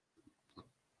call."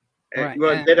 Right.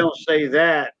 Well, they don't say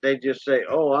that. They just say,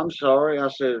 "Oh, I'm sorry." I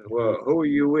said, "Well, who are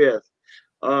you with?"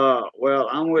 Well,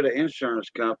 I'm with an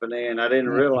insurance company, and I didn't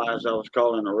realize I was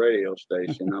calling a radio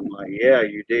station. I'm like, "Yeah,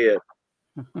 you did."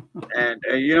 And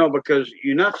because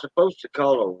you're not supposed to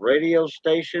call a radio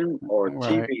station or a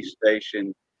Right, TV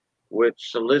station with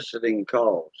soliciting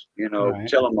calls, right,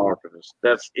 telemarketers.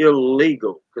 That's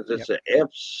illegal because yep, it's a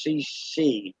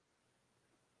FCC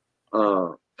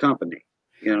company,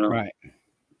 you know. right.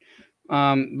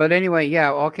 But anyway,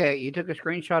 yeah, okay. You took a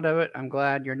screenshot of it. I'm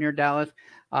glad you're near Dallas.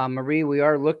 Marie, we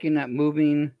are looking at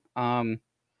moving.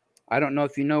 I don't know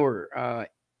if you know where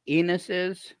Enos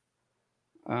is,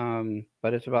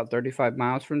 but it's about 35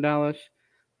 miles from Dallas.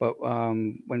 But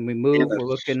when we In move, a,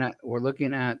 we're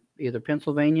looking at either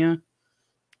Pennsylvania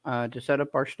to set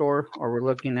up our store, or we're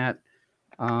looking at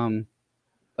um,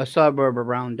 a suburb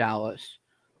around Dallas.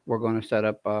 We're going to set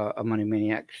up a Money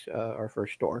Maniacs, our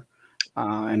first store,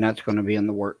 and that's going to be in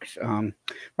the works.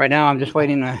 Right now, I'm just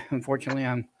waiting. Unfortunately,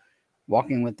 I'm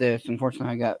walking with this.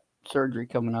 Unfortunately, I got surgery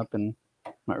coming up, and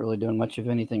I'm not really doing much of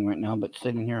anything right now, but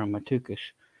sitting here on my tuchus,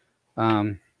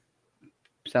 um,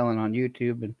 selling on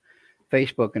YouTube and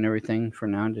Facebook and everything for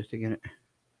now, just to get it.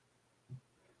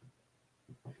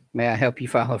 May I help you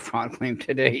file a fraud claim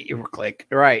today? You were click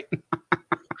right.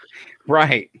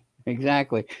 Right.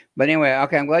 Exactly. But anyway,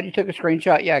 okay, I'm glad you took a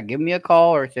screenshot. Yeah, give me a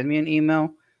call or send me an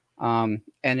email. And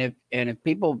if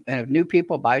new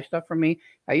people buy stuff from me,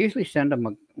 I usually send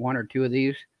them one or two of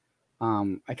these.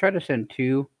 I try to send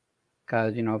two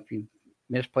because if you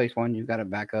misplace one, you've got to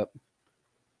back up.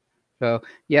 So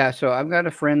yeah, so I've got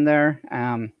a friend there.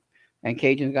 And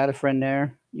Cajun's got a friend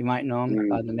there. You might know him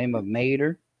by the name of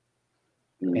Mater.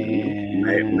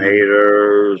 And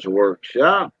Mater's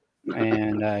Workshop.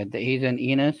 he's in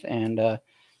Enos, and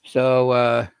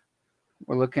so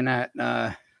we're looking at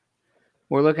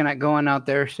going out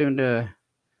there soon to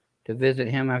visit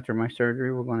him after my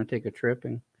surgery. We're going to take a trip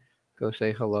and go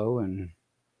say hello, and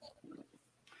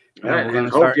we're going And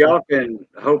to start.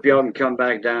 hope y'all can come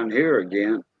back down here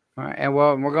again. All right, and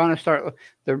well, we're going to start.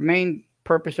 The main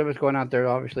purpose of us going out there,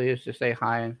 obviously, is to say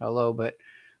hi and hello, but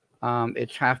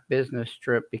it's half business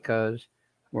trip because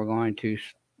we're going to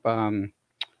um,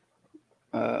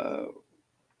 uh,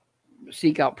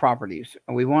 seek out properties.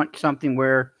 We want something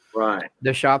where Right.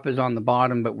 the shop is on the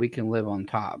bottom, but we can live on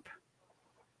top.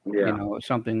 Yeah.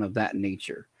 Something of that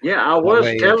nature. Yeah, I That was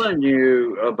way, it's telling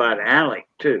you about Alec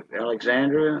too,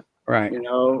 Alexandria, right,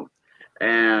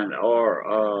 and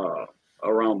or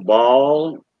around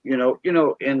Ball, in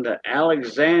the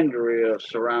Alexandria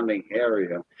surrounding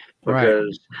area, right,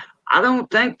 because I don't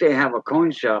think they have a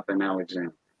coin shop in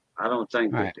Alexandria. I don't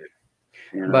think they right.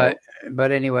 do,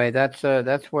 But anyway, that's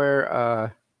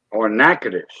where or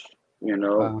Natchitoches, you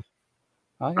know. uh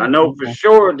I I gotta know change for my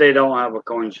sure they don't have a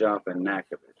coin shop in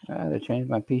Natchitoches.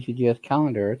 PCGS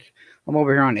calendar. I'm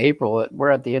over here on April. We're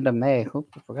at the end of May.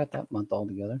 Oops, I forgot that month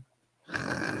altogether.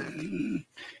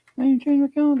 I didn't change my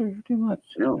calendar too much.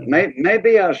 Anyway.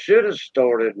 Maybe I should have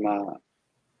started my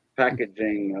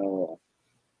packaging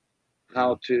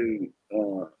how to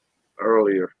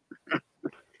earlier.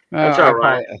 That's I all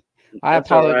right. apologize. I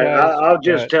That's all right. apologize, I'll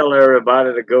just but tell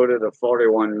everybody to go to the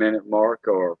 41-minute mark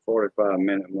or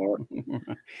 45-minute mark.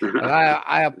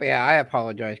 I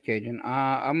apologize, Cajun.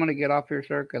 I'm gonna get off here,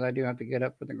 sir, because I do have to get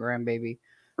up for the grandbaby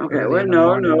Okay, early well, in the no,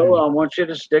 morning. no. And I want you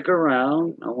to stick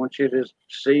around. I want you to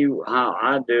see how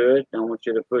I do it. I want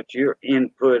you to put your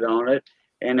input on it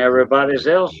and everybody's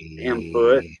else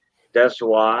input. okay. That's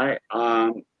why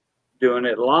I'm doing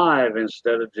it live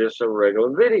instead of just a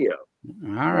regular video. All You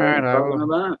know what right, I'm talking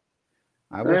about?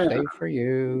 I will Yeah. save for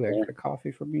you Okay. extra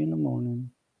coffee for me in the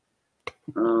morning.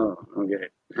 Oh, okay.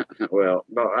 Well,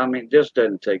 no, I mean, this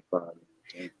doesn't take 5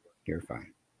 minutes. You're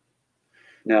fine.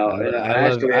 No,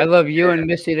 I love you and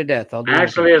Missy to death. I'll do anything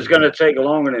actually, for it's going you. to take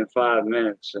longer than 5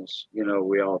 minutes since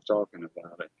we all talking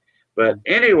about it. But Mm.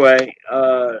 anyway,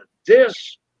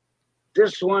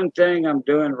 this one thing I'm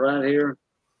doing right here.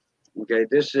 Okay,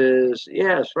 it's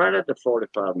right at the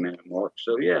 45-minute mark.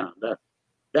 So yeah,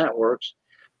 that works.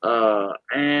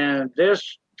 And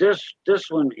this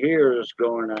one here is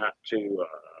going out to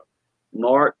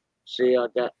Mark. See, I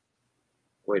got.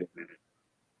 Wait a minute.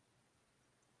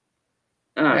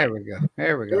 All right. There we go.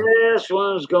 There we go. This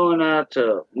one's going out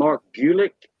to Mark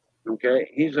Gulick. Okay,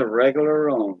 he's a regular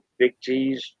on Big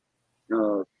T's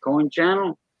coin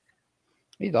channel,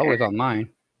 He's always on mine.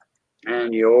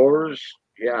 and yours.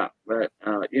 Yeah, but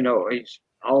he's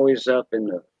always up in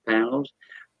the panels.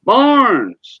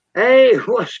 Barnes, hey,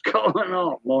 what's going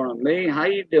on, morning me? How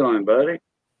you doing, buddy?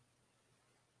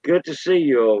 Good to see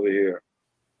you over here.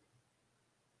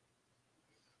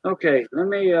 Okay, let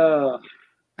me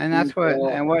And that's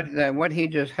what he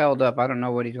just held up. I don't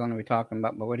know what he's going to be talking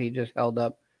about, but what he just held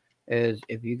up is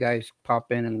if you guys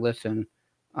pop in and listen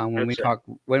when that's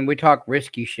we talk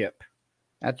risky ship.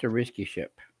 That's a risky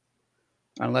ship.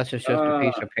 Unless it's just a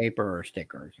piece Uh, of paper or a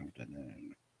sticker or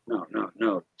something.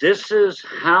 no. This is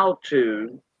how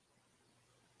to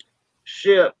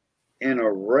ship in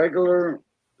a regular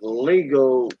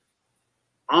legal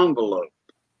envelope.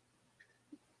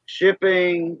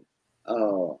 Shipping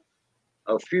uh,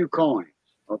 a few coins.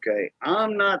 Okay,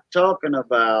 I'm not talking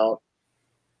about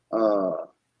uh,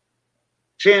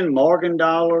 10 Morgan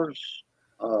dollars,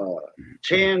 uh,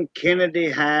 10 Kennedy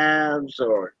halves,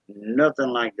 or nothing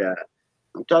like that.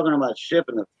 I'm talking about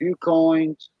shipping a few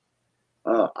coins.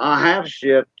 I have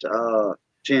shipped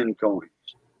 10 coins,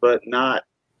 but not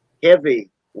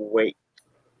heavyweight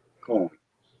coins.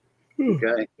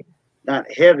 Okay,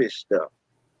 not heavy stuff.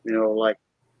 You know, like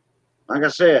I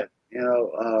said,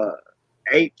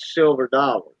 8 silver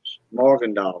dollars,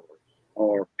 Morgan dollars,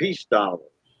 or peace dollars,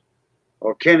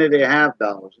 or Kennedy half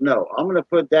dollars. No, I'm going to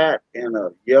put that in a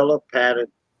yellow padded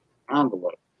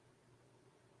envelope.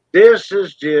 This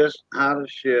is just how to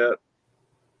ship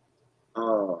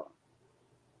uh,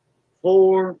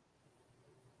 4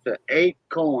 to 8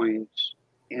 coins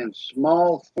in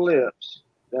small flips.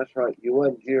 That's right. You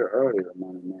wasn't here earlier,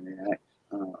 Money Maniac.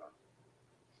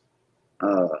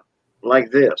 Uh,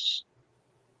 like this,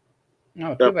 No,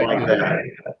 too stuff bad like you.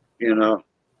 that. You know,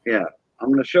 yeah. I'm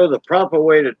going to show the proper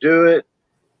way to do it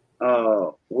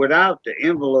without the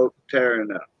envelope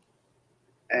tearing up.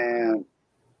 And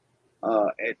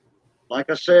it, like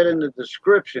I said in the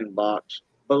description box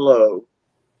below,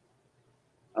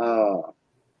 uh,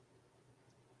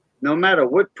 no matter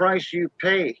what price you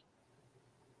pay,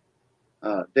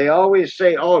 they always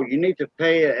say, "Oh, you need to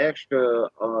pay an extra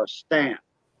stamp,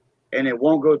 and it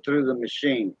won't go through the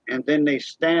machine." And then they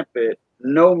stamp it,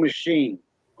 "No machine,"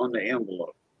 on the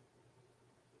envelope.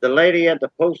 The lady at the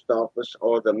post office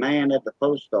or the man at the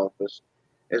post office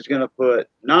is going to put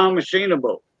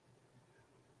non-machinable.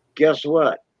 Guess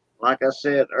what? Like I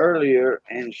said earlier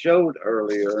and showed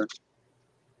earlier,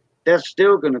 that's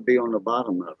still going to be on the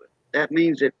bottom of it. That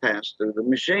means it passed through the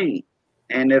machine.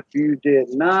 And if you did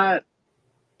not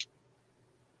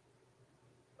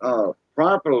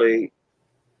properly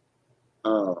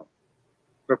uh,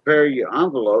 prepare your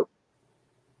envelope,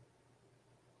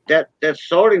 that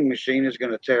sorting machine is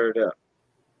going to tear it up.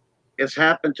 It's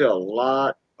happened to a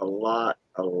lot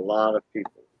of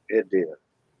people. It did.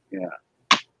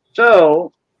 Yeah.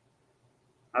 So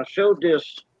I showed this.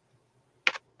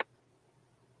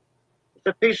 It's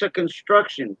a piece of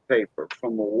construction paper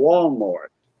from a Walmart.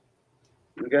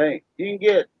 Okay, you can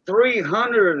get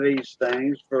 300 of these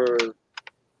things for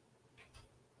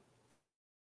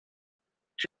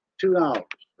 $2.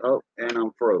 Oh, and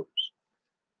I'm froze.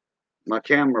 My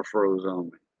camera froze on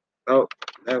me. Oh,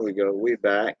 there we go. We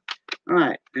back. All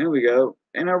right, here we go.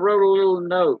 And I wrote a little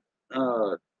note.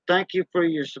 Thank you for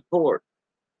your support,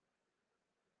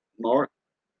 Mark.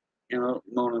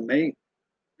 Mon me,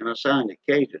 and I signed it,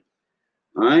 Cajun.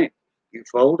 All right, you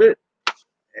fold it,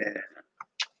 and,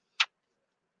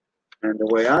 and the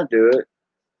way I do it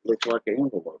looks like an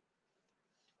envelope,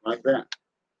 like that.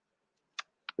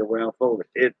 The way I fold it,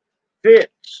 it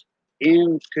fits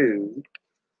into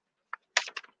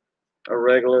a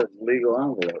regular legal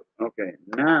envelope. Okay,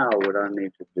 now what I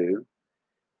need to do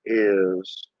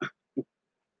is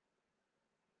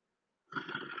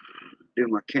do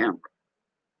my camera.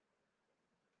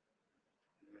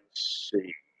 Let's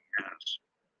see. That's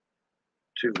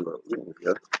too low. There we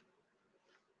go.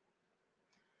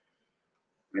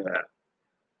 Yeah.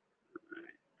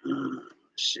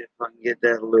 Let's see if I can get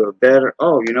that a little better.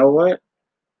 Oh, you know what?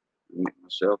 Make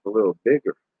myself a little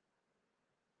bigger.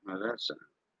 Now that's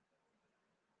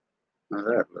now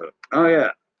that look. Oh yeah.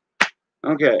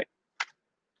 Okay.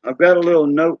 I've got a little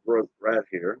note right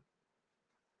here.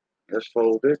 It's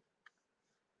folded.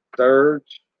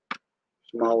 Thirds,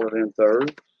 smaller than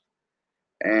thirds.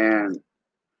 And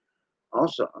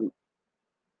also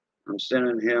I'm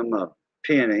sending him a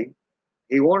penny.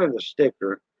 He wanted a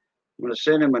sticker. I'm going to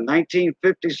send him a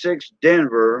 1956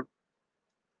 Denver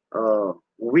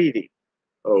Wheatie.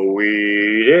 A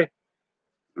Wheatie.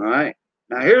 All right.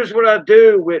 Now here's what I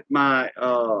do with my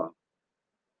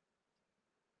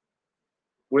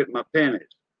pennies,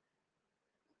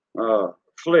 uh,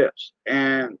 flips,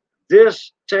 and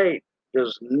this tape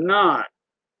does not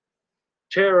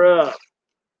tear up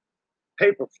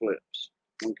paper flips.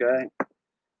 Okay.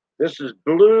 This is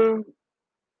blue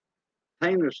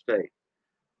painter's tape.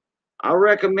 I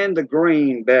recommend the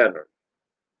green better.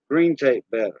 Green tape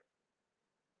better.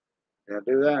 I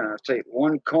do that. I take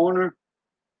one corner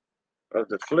of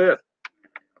the flip.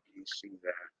 You see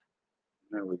that?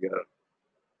 There we go.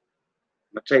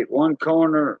 I take one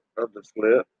corner of the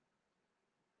flip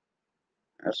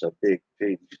That's a big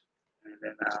piece. And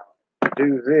then I'll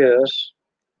do this.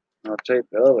 I'll take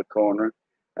the other corner.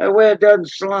 That way it doesn't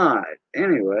slide.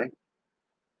 Anyway.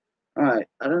 Alright,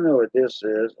 I don't know what this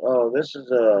is. Oh, this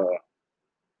is a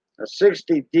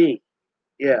 60D.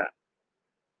 Yeah.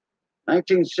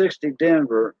 1960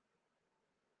 Denver.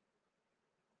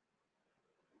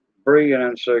 Bree and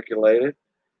uncirculated.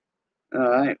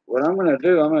 Alright, what I'm going to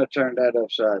do, I'm going to turn that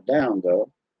upside down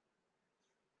though.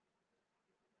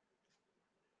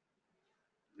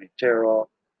 Let me tear off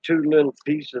 2 little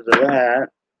pieces of that.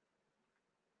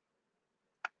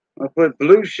 I'll put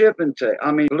blue shipping tape,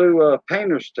 blue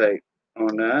painter's tape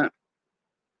on that.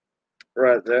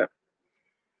 Right there.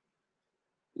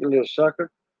 You little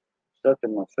sucker. Stuck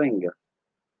in my finger.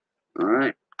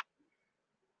 Alright.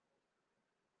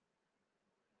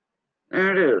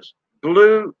 There it is.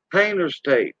 Blue painter's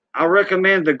tape. I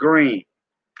recommend the green.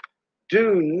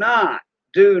 Do not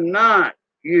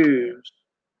use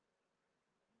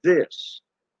this.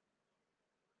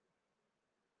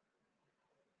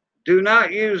 Do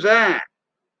not use that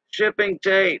shipping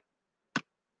tape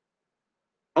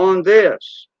on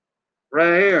this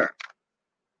right here.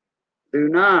 Do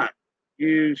not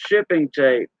use shipping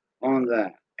tape on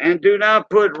that. And do not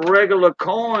put regular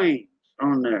coins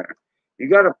on there. You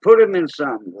got to put them in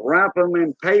something. Wrap them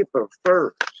in paper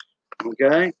first.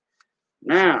 Okay?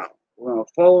 Now, we're going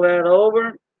to fold that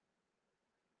over.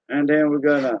 And then we're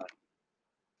going to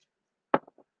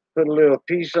put a little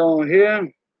piece on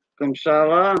here. Comme ça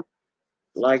là.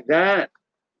 Like that.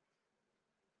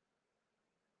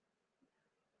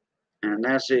 And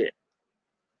that's it.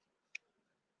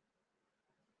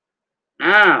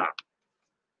 Now,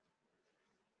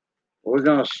 we're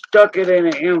going to stuck it in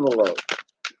an envelope.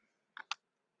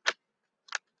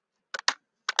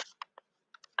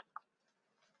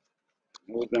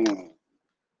 We're going to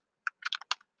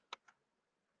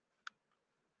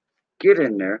get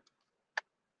in there.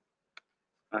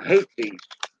 I hate these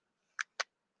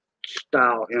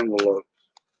style envelopes.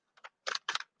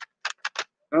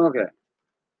 Okay.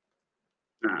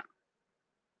 Now,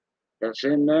 that's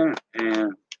in there,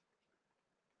 and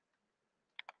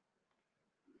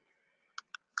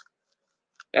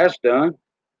that's done.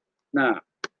 Now,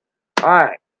 all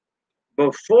right.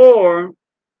 Before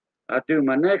I do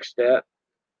my next step,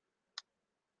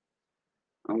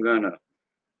 I'm going to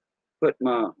put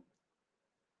my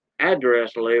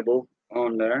address label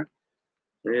on there.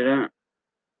 See that?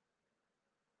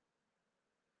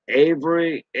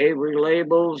 Avery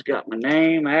labels, got my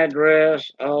name,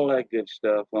 address, all that good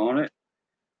stuff on it.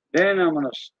 Then I'm going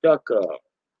to stuck a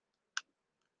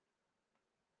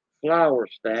flower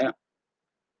stamp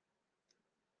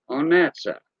on that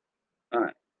side. All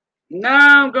right.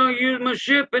 Now I'm going to use my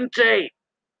shipping tape.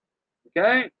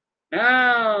 Okay?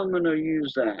 Now I'm going to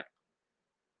use that.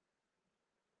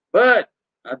 But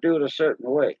I do it a certain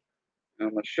way. I'm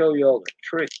going to show you all the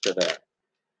tricks to that.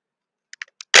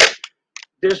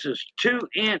 This is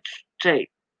 2-inch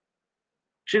tape.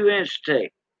 2-inch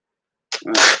tape.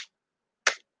 All right.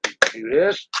 Do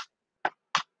this.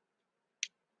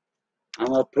 I'm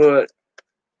going to put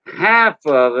half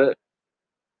of it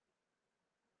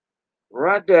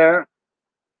right there.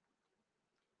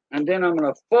 And then I'm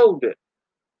going to fold it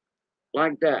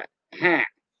like that. Half.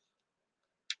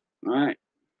 All right.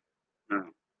 Now,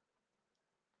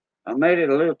 I made it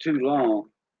a little too long.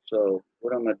 So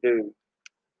what I'm going to do,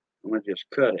 I'm going to just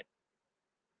cut it.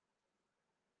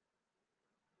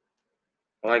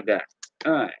 Like that.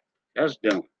 All right. That's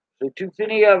done. So tu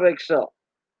finis avec ça.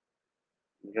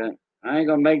 Okay. I ain't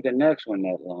going to make the next one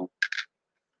that long.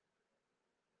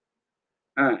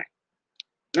 All right.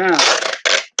 Now,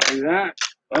 do that.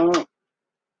 I'm going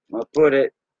to put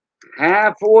it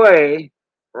halfway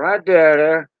right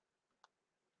there.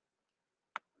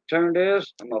 Turn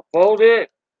this. I'm going to fold it.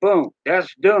 Boom.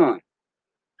 That's done.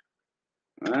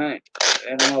 All right.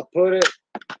 And I'm going to put it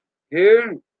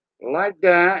here like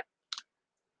that.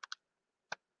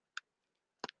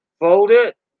 Fold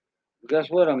it. Guess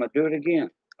what? I'm going to do it again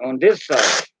on this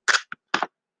side.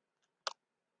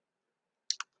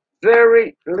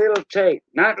 Very little tape.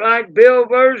 Not like Bill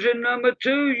version number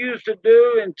 2 used to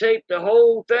do and tape the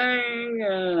whole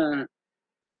thing.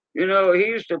 You know, he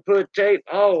used to put tape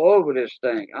all over this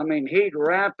thing. I mean, he'd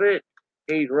wrap it.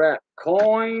 He'd wrap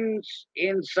coins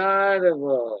inside of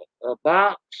a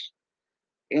box,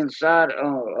 inside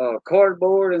a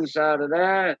cardboard inside of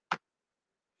that.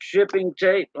 Shipping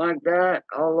tape like that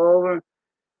all over.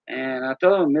 And I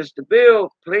told him, Mr. Bill,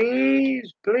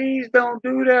 please don't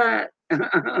do that.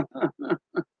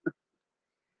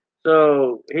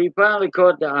 So he finally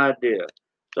caught the idea.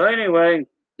 So anyway,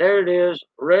 there it is,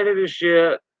 ready to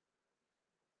ship.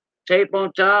 tape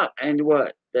on top, and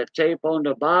what? The tape on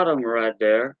the bottom right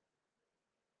there.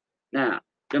 Now,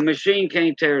 the machine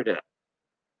can't tear it up.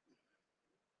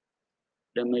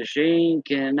 The machine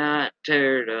cannot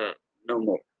tear it up no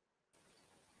more.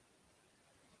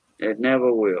 It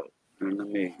never will. And let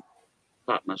me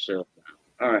pop myself down.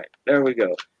 All right, there we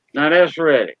go. Now that's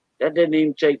ready. That didn't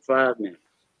even take 5 minutes.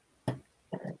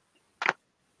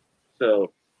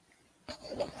 So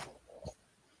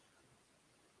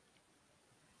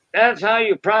that's how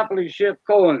you properly ship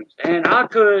coins. And I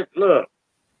could look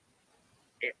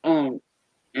on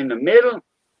in the middle.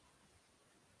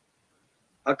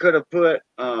 I could have put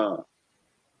 4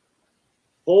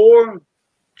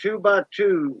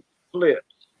 2x2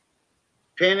 flips,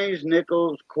 pennies,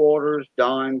 nickels, quarters,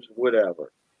 dimes,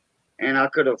 whatever. And I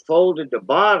could have folded the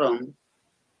bottom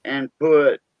and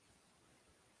put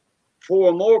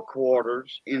 4 more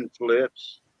quarters in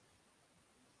flips,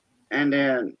 and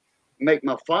then make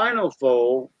my final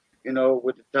fold,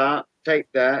 with the top, take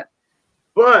that.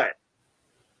 But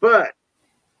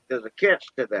there's a catch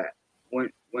to that. When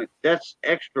that's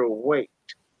extra weight,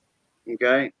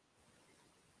 okay?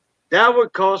 That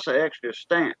would cost an extra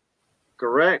stamp,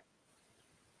 correct?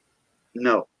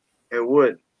 No, it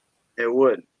wouldn't. It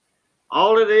wouldn't.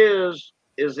 All it is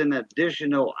an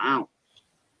additional ounce.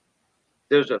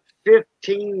 There's a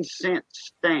 15-cent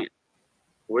stamp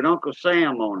with Uncle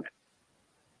Sam on it.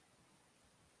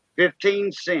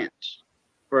 15 cents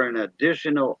for an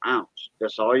additional ounce.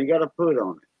 That's all you got to put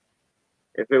on it.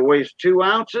 If it weighs 2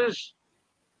 ounces,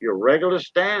 your regular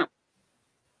stamp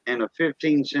and a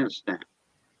 15-cent stamp.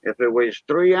 If it weighs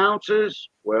 3 ounces,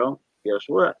 well, guess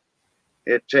what?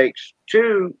 It takes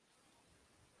 2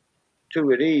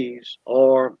 of these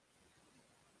or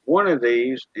 1 of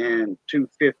these and 2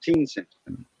 15-cent stamps.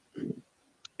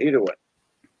 Either way.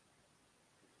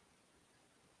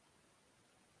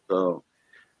 So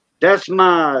that's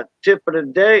my tip of the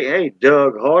day. Hey,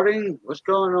 Doug Harding, what's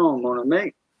going on, mon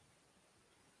ami?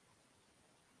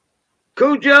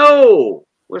 Cujo,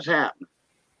 what's happening?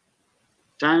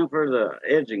 Time for the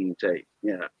edging tape.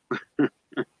 Yeah.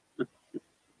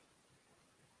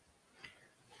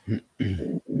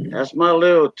 That's my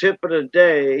little tip of the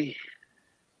day.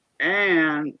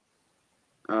 And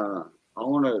I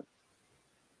want to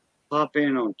pop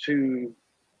in on two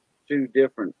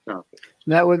different topics.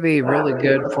 That would be really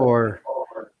good for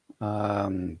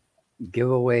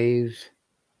giveaways,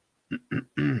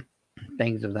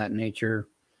 things of that nature.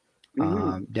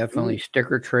 Definitely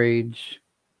sticker trades.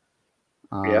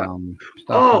 Yeah.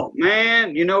 Oh,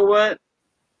 man, you know what?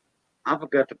 I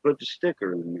forgot to put the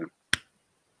sticker in there.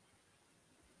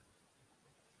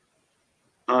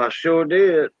 I sure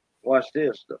did. Watch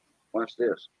this, though. Watch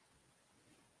this.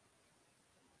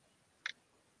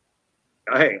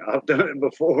 Hey, I've done it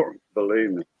before,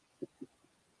 believe me.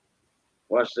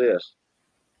 Watch this.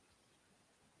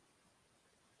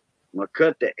 I'm going to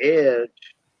cut the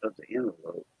edge of the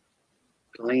envelope.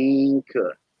 Clean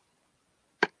cut.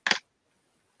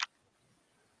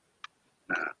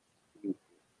 Nah.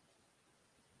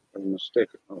 Where's my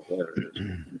sticker? Oh, there it is.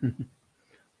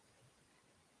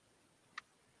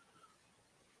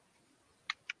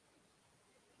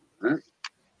 Huh?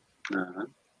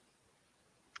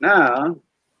 Now,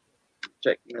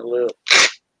 take me a little.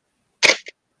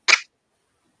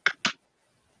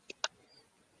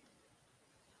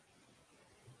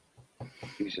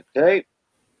 Piece of tape.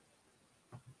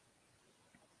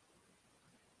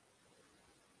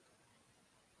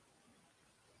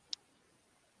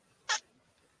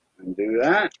 And do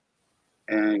that.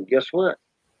 And guess what?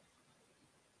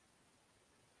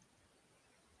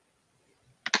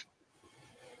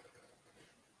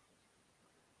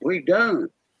 We done.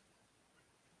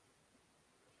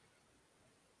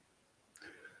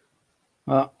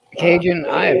 Well, Cajun,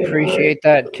 I appreciate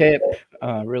that tip.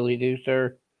 Really do,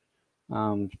 sir.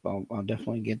 I'll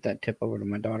definitely get that tip over to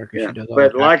my daughter because she does all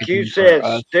but the like you said,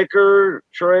 sticker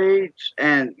trades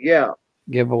and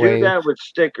giveaways. Do that with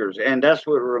stickers, and that's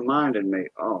what reminded me.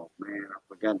 Oh man, I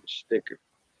forgot the sticker.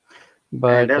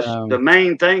 But and that's the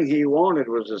main thing he wanted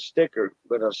was a sticker.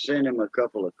 But I sent him a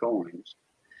couple of coins.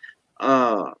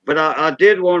 But I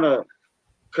did want to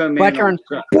come in. Turn.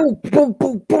 Boom, boom,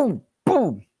 boom, boom,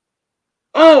 boom.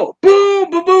 Oh, boom,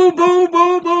 boom, boom, boom,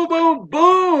 boom, boom, boom,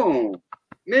 boom.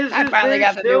 Mrs. I finally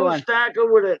got the new one.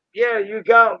 Stacker with it. Yeah, you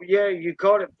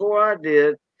caught it before I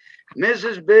did.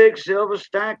 Mrs. Big Silver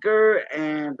Stacker,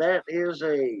 and that is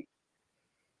a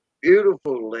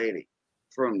beautiful lady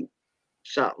from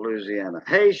South Louisiana.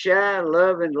 Hey, Shy,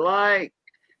 love and like.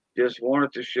 Just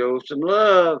wanted to show some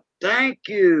love. Thank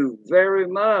you very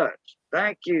much.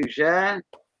 Thank you, Shy.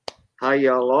 How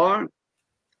y'all are?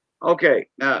 Okay,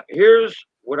 now here's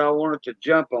what I wanted to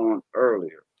jump on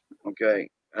earlier. Okay,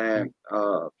 and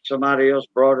somebody else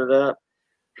brought it up.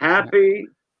 Yeah, Happy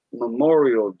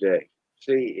Memorial Day.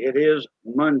 See, it is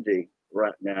Monday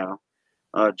right now,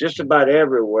 just about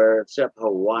everywhere except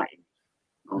Hawaii.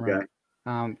 Okay.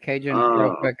 right. Cajun,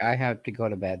 real Uh, quick, I have to go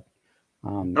to bed.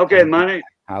 okay, money.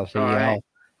 I'll All see right. y'all.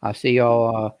 I'll see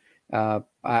y'all.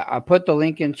 I put the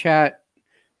link in chat.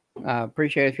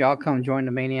 Appreciate if y'all come join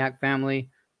the Maniac family.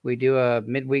 We do a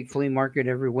midweek flea market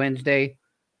every Wednesday.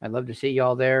 I'd love to see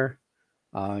y'all there.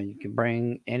 You can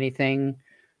bring anything,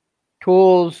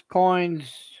 tools,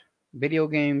 coins, video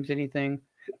games, anything,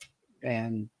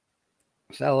 and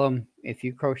sell them. If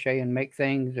you crochet and make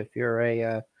things, if you're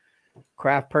a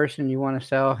craft person you want to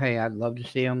sell, hey, I'd love to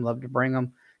see them, love to bring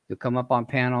them. You'll come up on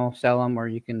panel, sell them, or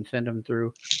you can send them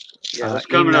through Yeah, that's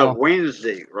coming up email.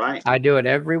 Wednesday, right? I do it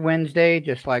every Wednesday,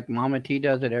 just like Mama T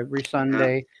does it every Uh,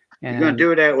 Sunday. you're gonna And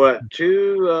do it at what?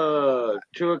 2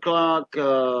 o'clock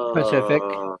Pacific,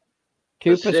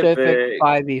 2 Pacific, Pacific.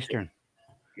 5 Eastern.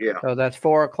 Yeah, So that's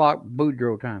 4 o'clock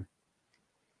Boudreaux time.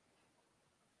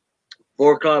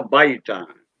 4 o'clock Bayou time.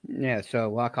 Yeah, so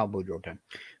well, I call Boudreaux time.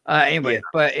 Yeah,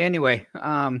 Anyway,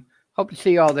 hope to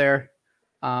see y'all there.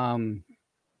 Um,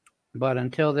 but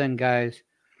until then, guys,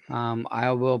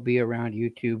 I will be around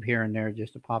YouTube here and there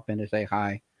just to pop in to say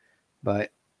hi.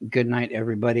 But good night,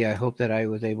 everybody. I hope that I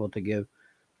was able to give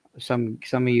some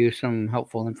of you some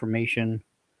helpful information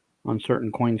on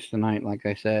certain coins tonight. Like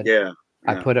I said, yeah,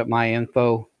 I yeah, put up my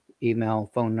info,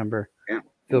 email, phone number. yeah.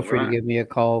 Feel All free to right. give me a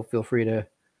call. Feel free to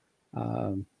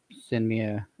um, send me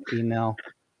a email.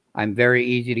 I'm very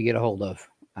easy to get a hold of.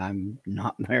 I'm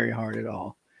not very hard at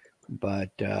all.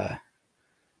 But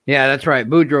yeah, that's right.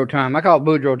 Boudreaux time. I call it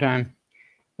Boudreaux time.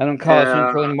 I don't call it Yeah,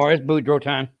 Central anymore. It's Boudreaux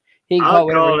time. He can I'll call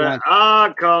it whatever he call it. wants.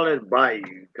 I'll call it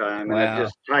Bayou time, and I Well,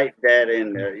 just type that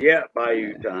in there. Yeah,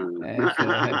 Bayou time.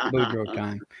 it's Boudreaux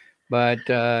time. But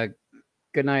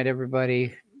good night,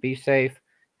 everybody. Be safe.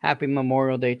 Happy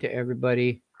Memorial Day to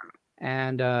everybody.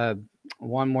 And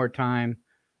one more time,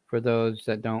 for those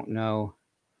that don't know,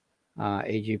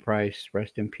 A.G. Price,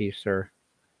 rest in peace, sir.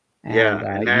 And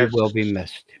Yeah, and you will be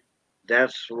missed.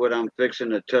 that's what I'm fixing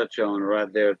to touch on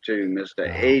right there too. Mr.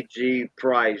 Uh, A.G.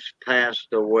 Price passed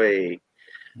away.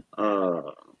 Uh,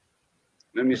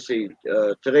 Let me see.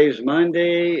 Today's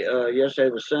Monday.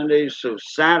 Yesterday was Sunday, so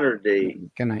Saturday,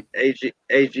 good night.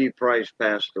 AG Price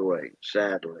passed away.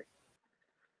 Sadly.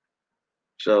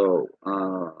 So,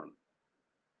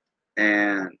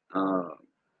 and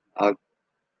I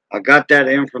I got that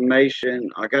information.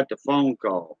 I got the phone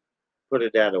call. Put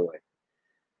it that way.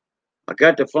 I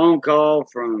got the phone call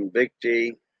from Big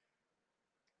T,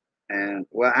 and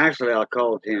well, actually, I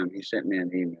called him. He sent me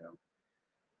an email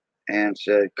and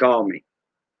said, "Call me."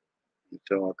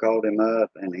 So I called him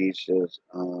up, and he says,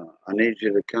 "I need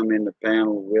you to come in the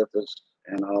panel with us,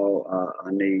 and all.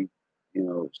 I need,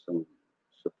 some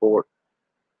support,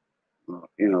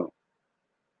 you know."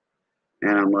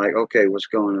 And I'm like, "Okay, what's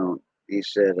going on?" He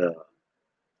said,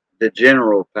 "The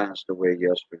general passed away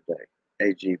yesterday,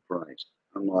 A.G. Price."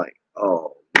 I'm like,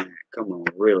 "Oh man, come on,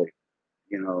 really?"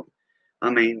 You know, I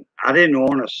mean, I didn't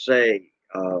want to say,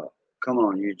 "Come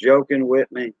on, you joking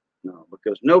with me?" No,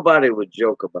 because nobody would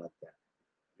joke about that,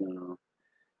 you know.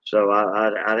 So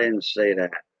I didn't say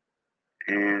that.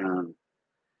 And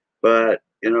but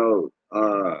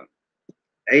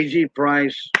AG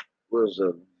Price was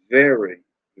a very,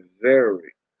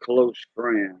 very close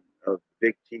friend of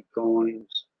Big T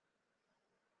Coins,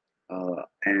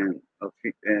 and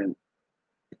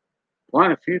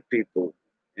quite a few people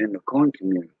in the coin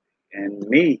community, and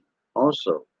me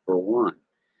also for one.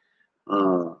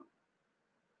 Uh,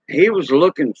 he was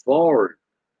looking forward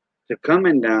to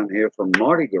coming down here for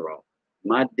Mardi Gras,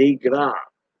 Mardi Gras.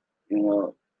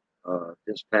 You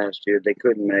this past year they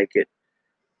couldn't make it,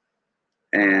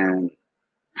 and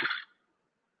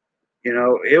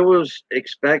it was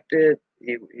expected.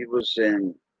 He was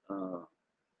in uh,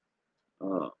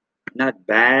 uh, not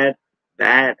bad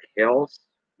health,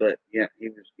 but yeah, he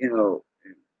was.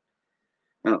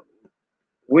 Uh,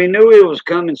 we knew it was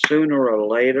coming sooner or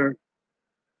later,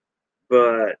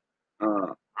 but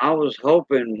I was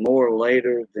hoping more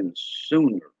later than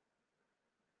sooner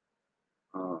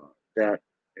uh, that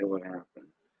it would happen.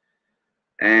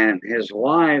 And his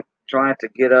wife tried to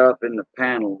get up in the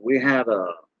panel. We had a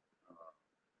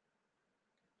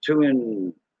two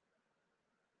in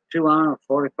 2 hour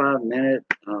 45 minute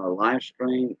live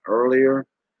stream earlier.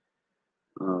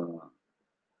 Uh,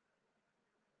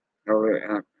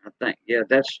 I think, yeah,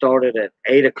 that started at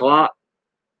 8 o'clock.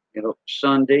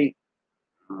 Sunday,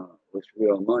 which we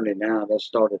are Monday now. That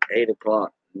started at 8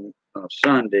 o'clock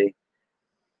Sunday,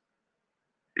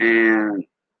 and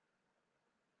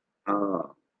uh,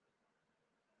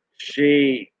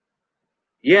 she,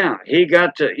 yeah, he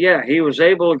got to, yeah, he was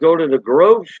able to go to the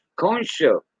Grove Coin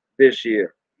Show this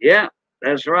year. Yeah,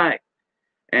 that's right.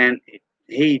 And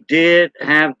he did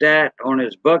have that on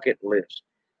his bucket list.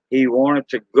 He wanted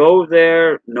to go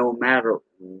there no matter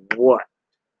what.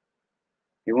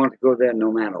 He wanted to go there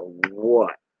no matter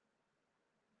what.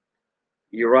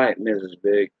 You're right, Mrs.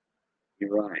 Big.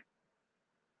 You're right.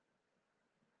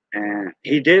 And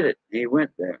he did it. He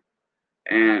went there.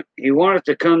 And he wanted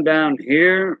to come down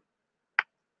here.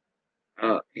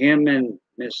 Him and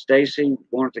Miss Stacy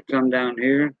wanted to come down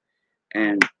here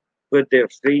and put their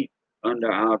feet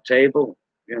under our table,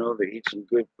 to eat some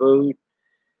good food.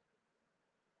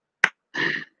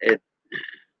 It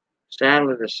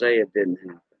sadly to say it didn't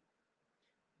happen.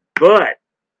 But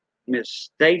Miss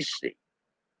Stacy,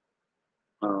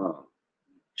 uh,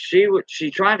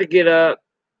 she tried to get up,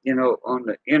 on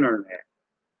the internet,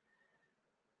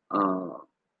 uh,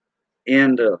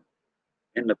 in the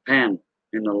panel,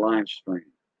 in the live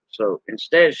stream. So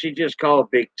instead, she just called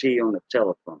Big T on the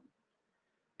telephone,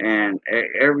 and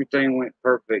everything went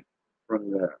perfect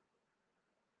from there.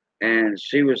 And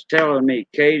she was telling me,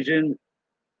 Cajun,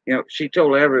 she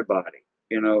told everybody,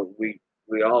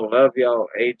 we all love y'all.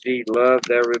 AG loved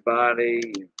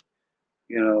everybody.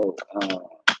 You know,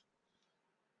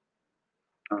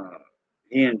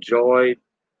 he enjoyed,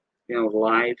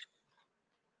 life,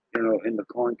 in the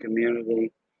corn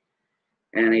community.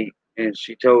 And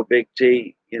she told Big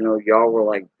T, y'all were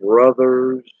like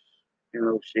brothers.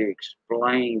 She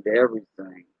explained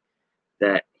everything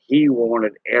that he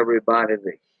wanted everybody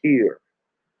to hear.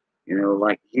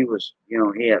 Like he was,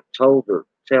 he had told her,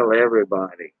 tell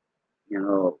everybody,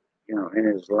 in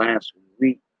his last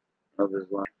week of his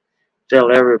life,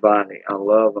 tell everybody I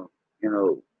love them.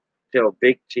 Tell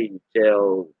Big T,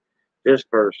 tell this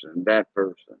person, that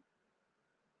person.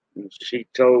 And she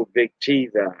told Big T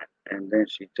that, and then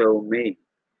she told me,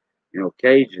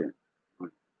 Cajun.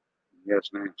 Yes,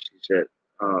 ma'am. She said,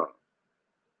 uh,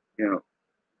 you know,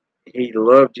 he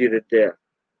loved you to death.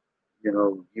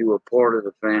 You were part of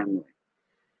the family,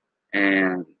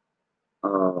 and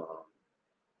uh,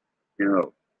 you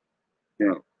know, you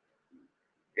know,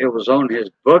 it was on his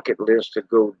bucket list to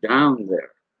go down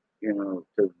there,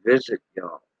 to visit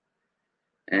y'all.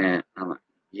 And I'm like,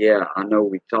 yeah, I know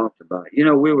we talked about it.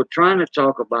 We were trying to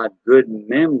talk about good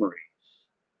memories,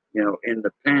 in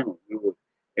the panel.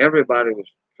 Everybody was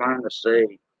trying to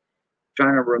say,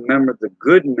 trying to remember the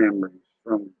good memories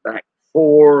from back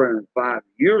 4 and 5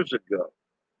 years ago.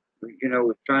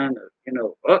 We're trying to,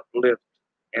 uplift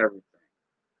everything.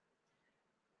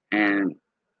 And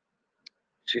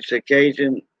she said,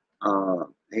 Cajun,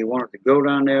 he wanted to go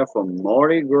down there for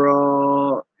Mardi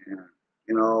Gras. And,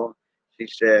 she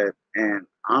said, and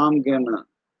I'm going to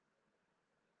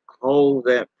hold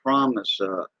that promise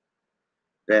up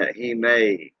that he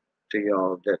made to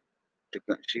y'all.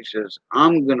 She says,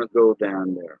 I'm going to go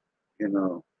down there,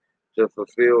 to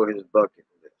fulfill his bucket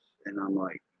list. And I'm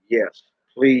like, yes,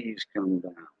 please come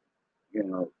down.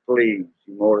 Please,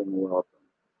 you're more than welcome.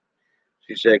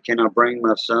 She said, can I bring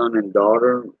my son and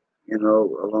daughter,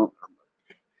 along?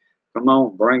 Come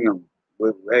on, bring them.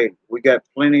 Hey, we got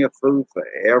plenty of food for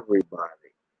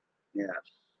everybody. Yes.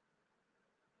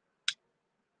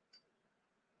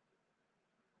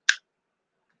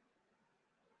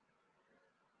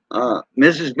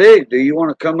 Mrs. Big, do you want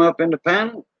to come up in the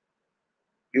panel?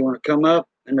 You want to come up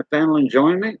in the panel and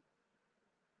join me?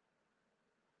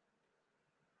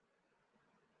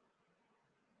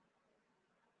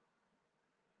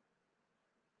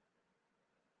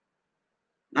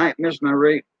 Night, Miss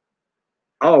Marie.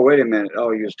 Oh, wait a minute.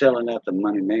 Oh, you was telling that to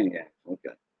Money Maniac. Okay.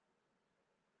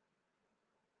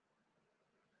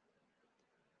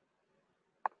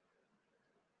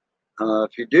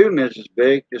 If you do, Mrs.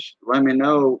 Big, just let me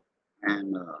know.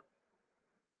 And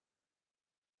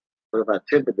what about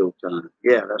Thibodeau time?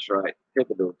 Yeah, that's right.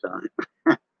 Thibodeau time.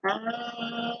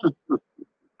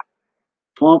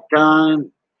 Swamp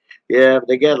time. Yeah,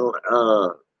 they got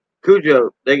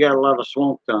Cujo. They got a lot of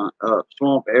swamp time,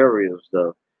 swamp areas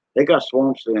though. They got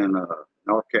swamps in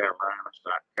North Carolina,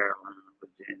 South Carolina,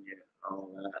 Virginia,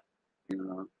 all that. You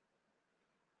know.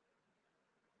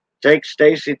 Take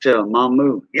Stacy to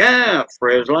Mamu. Yeah,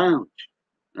 Fred's Lounge.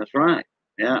 That's right.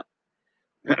 Yeah.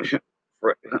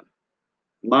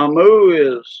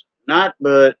 Mamu is not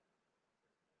but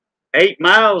 8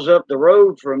 miles up the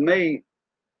road from me.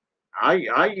 I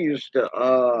used to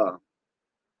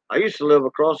live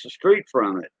across the street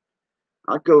from it.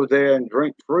 I go there and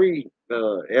drink free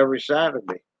every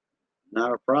Saturday.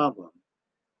 Not a problem.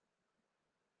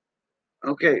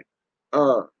 Okay.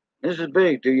 Uh, Mrs.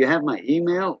 Big, do you have my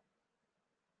email?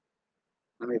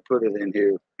 Let me put it in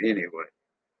here anyway.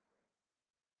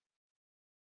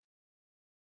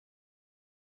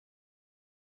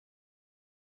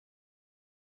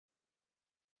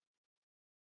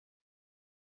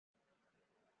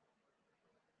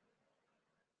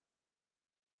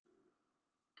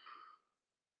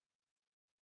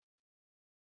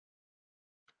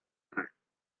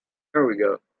 Here we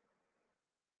go.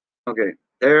 Okay.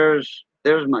 There's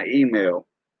my email,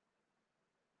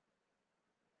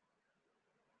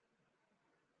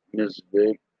 Mrs.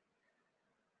 Big.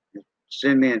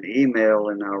 Send me an email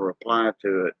and I'll reply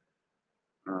to it.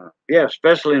 Yeah,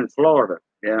 especially in Florida.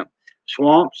 Yeah,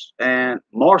 swamps and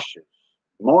marshes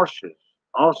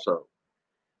also,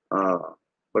 uh,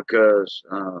 because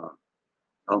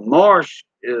a marsh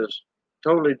is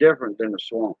totally different than a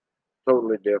swamp.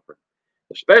 Totally different,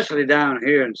 especially down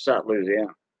here in South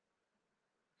Louisiana,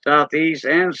 Southeast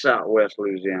and Southwest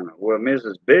Louisiana, where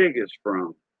Mrs. Big is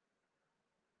from.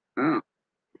 Oh,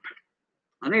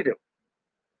 I need to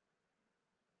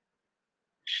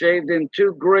shave them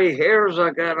two gray hairs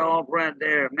I got off right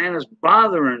there. Man, it's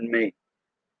bothering me.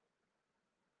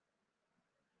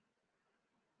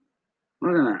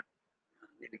 Look at that. I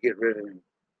need to get rid of them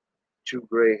two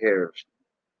gray hairs.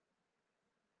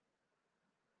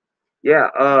 Yeah,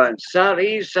 in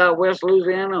southeast, southwest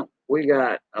Louisiana, we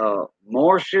got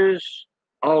marshes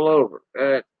all over.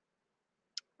 A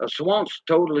swamp's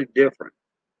totally different.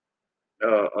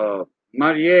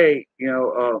 Marais,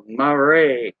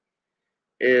 marais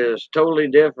is totally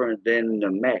different than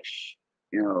the mesh,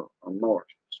 a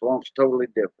marsh. Swamp's totally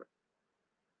different.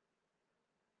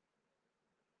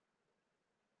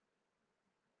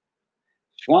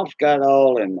 Swamp's got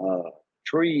all them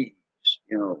trees,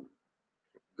 you know,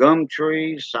 gum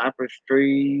trees, cypress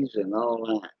trees, and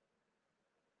all that.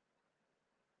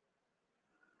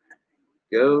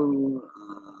 Go,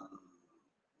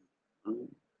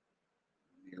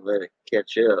 you let it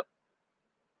catch up.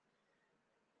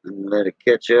 And let it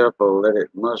catch up or let it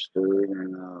muster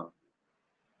and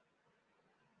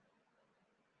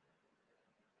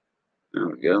there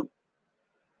we go.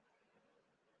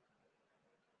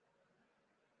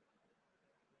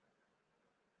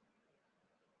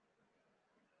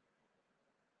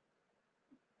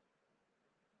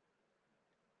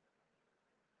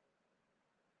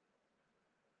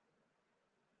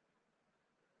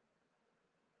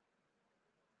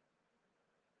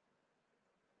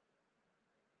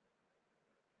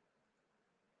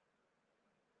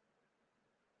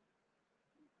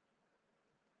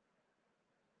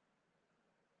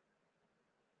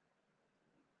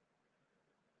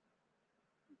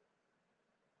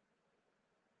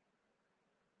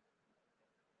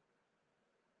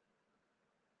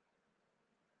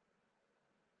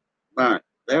 All right,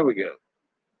 there we go.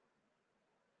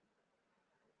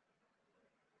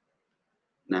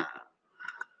 Now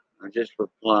I just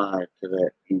replied to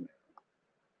that email.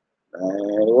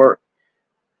 That'll work.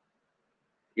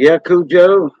 Yeah,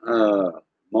 Cujo.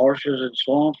 Marshes and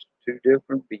swamps, two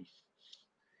different beasts.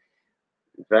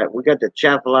 In fact, we got the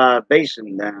Chapelai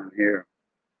Basin down here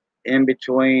in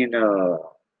between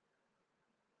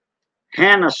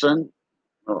Hannison,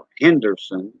 or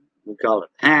Henderson. We call it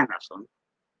Hannison,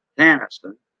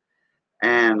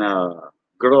 and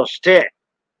Grostet.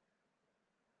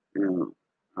 You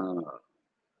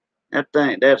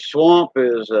that swamp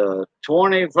is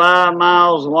 25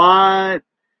 miles wide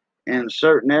in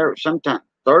certain areas, sometimes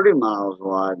 30 miles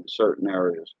wide in certain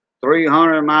areas,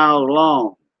 300 miles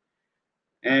long,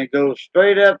 and it goes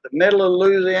straight up the middle of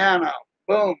Louisiana,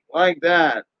 boom, like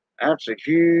that. That's a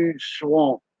huge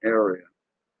swamp area.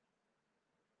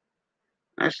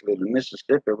 Actually, the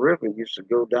Mississippi River used to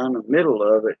go down the middle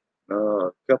of it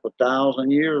a couple thousand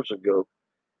years ago.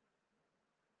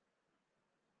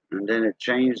 And then it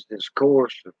changed its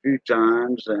course a few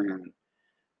times,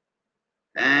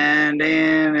 and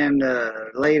then in the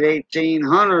late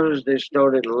 1800s, they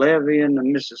started leveeing the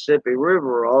Mississippi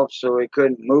River off so it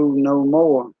couldn't move no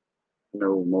more.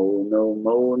 No more, no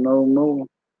more, no more.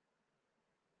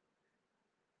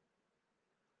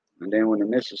 And then when the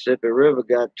Mississippi River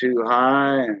got too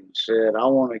high and said, I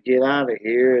want to get out of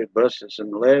here, it busted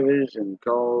some levees and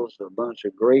caused a bunch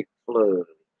of great floods.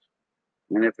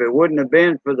 And if it wouldn't have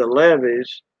been for the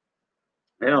levees,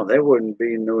 hell, there wouldn't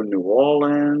be no New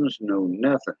Orleans, no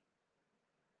nothing.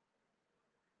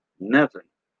 Nothing.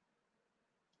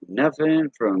 Nothing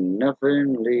from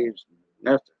nothing leaves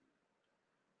nothing.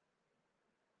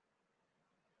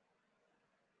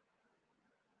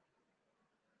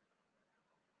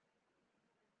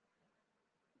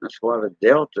 That's why the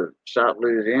Delta, South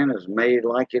Louisiana, is made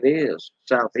like it is.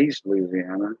 Southeast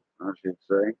Louisiana, I should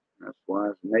say. That's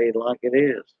why it's made like it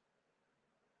is.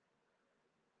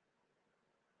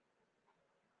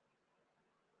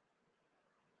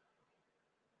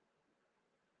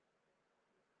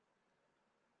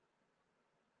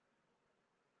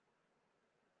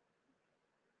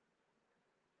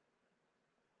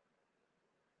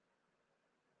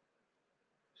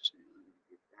 See, let me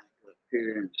get back up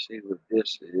here and see what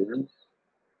this is.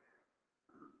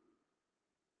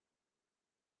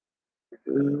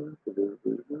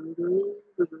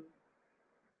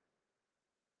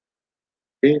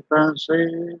 If I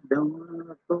said don't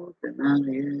wanna go tonight,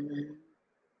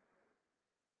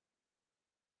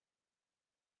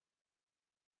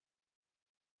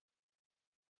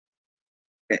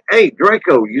 yeah. Hey,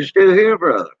 Draco, you still here,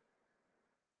 brother?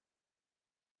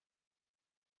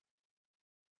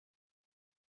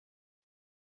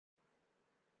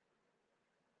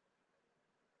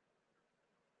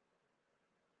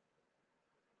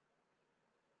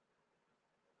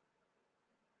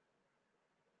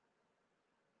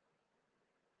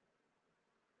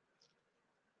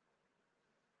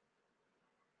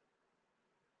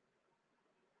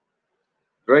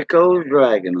 Draco's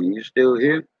Dragon, are you still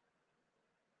here?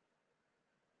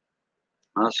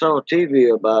 I saw a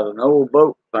TV about an old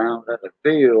boat found at a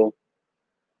field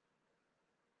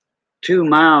 2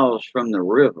 miles from the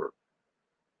river.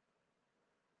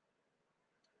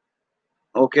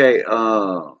 Okay,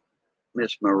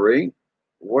 Miss Marie,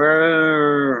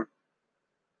 where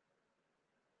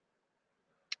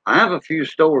I have a few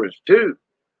stories too,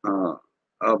 uh,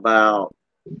 about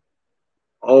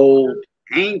old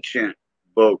ancient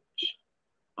boats,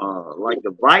 like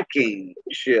the Viking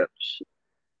ships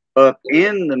up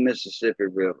in the Mississippi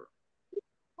River,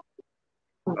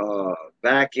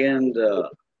 back in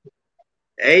the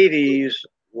 80s,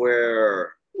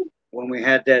 where when we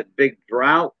had that big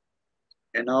drought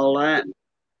and all that,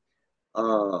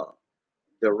 uh,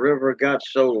 the river got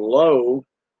so low,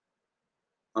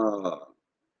 uh,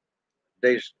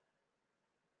 they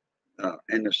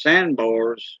in the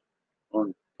sandbars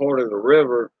on part of the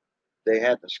river, they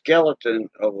had the skeleton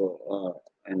of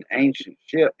an ancient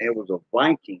ship. It was a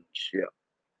Viking ship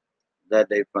that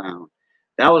they found.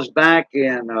 That was back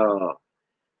in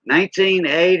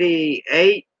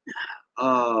 1988,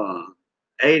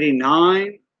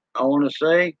 89, I want to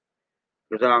say,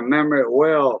 because I remember it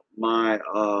well.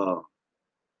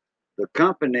 The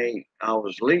company I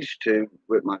was leased to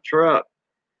with my truck,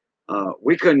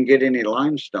 we couldn't get any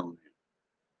limestone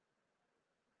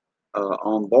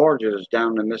on barges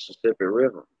down the Mississippi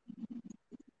River.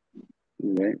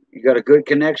 Okay. You got a good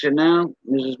connection now,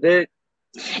 Mrs. Dick?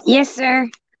 Yes, sir.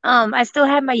 I still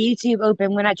had my YouTube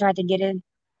open when I tried to get in.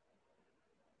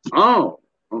 Oh,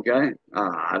 okay.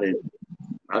 I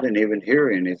didn't even hear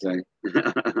anything.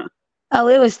 Oh,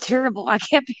 it was terrible. I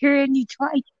kept hearing you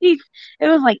twice. It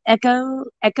was like echo,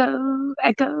 echo,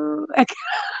 echo, echo.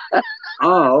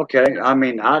 Oh, okay. I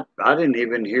mean, I didn't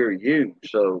even hear you,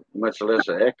 so much less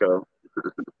an echo.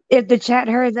 If the chat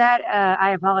heard that,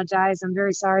 I apologize. I'm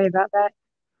very sorry about that.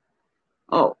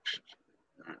 Oh,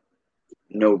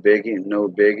 no biggie, no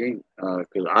biggie.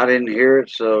 Because I didn't hear it,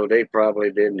 so they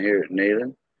probably didn't hear it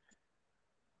neither.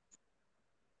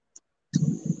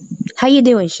 How you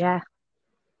doing, Sha?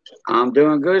 I'm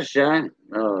doing good, Shy.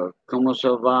 Como se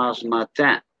va ce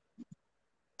matin?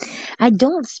 I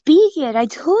don't speak it. I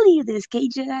told you this,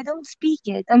 Cajun. I don't speak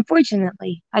it.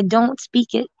 Unfortunately, I don't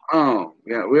speak it. Oh,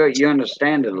 yeah. Well, you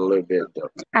understand it a little bit,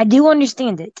 though. I do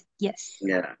understand it. Yes.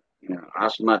 Yeah. You know,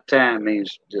 ce matin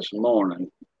means this morning.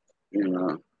 You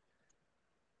know,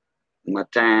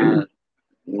 matin,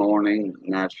 morning,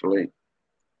 naturally.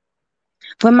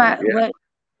 When But my yeah.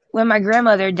 when my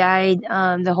grandmother died,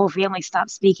 the whole family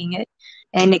stopped speaking it,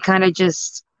 and it kind of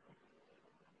just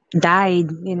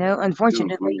died. Oh,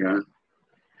 Unfortunately. okay.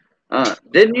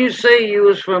 Didn't you say you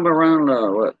was from around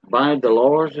what, by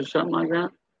Dolores or something like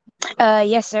that?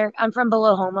 Yes, sir. I'm from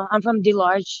below Homa. I'm from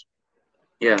DeLarge.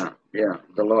 Yeah, yeah.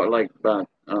 Dolores, like about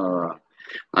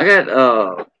I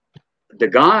got the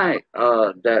guy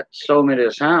that sold me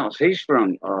this house. He's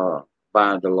from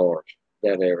by Dolores,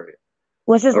 that area.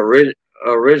 What's his?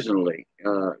 Originally,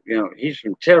 he's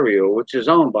from Terrio, which is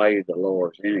owned by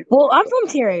Dolores anyway. Well, I'm from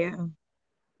Terrio.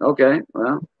 Okay,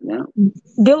 well, yeah.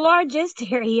 DeLarge is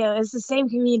Terrio. It's the same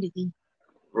community.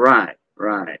 Right,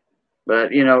 right.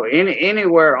 But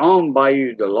anywhere owned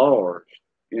by Dolores,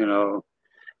 you know,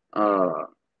 uh,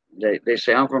 they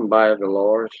say I'm from Bayou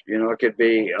Dolores. It could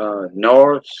be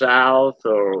north, south,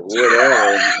 or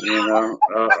whatever.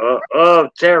 Of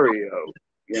Terrio.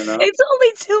 you know. It's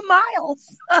only 2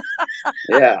 miles.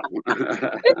 Yeah.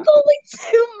 It's only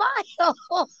 2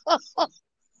 miles.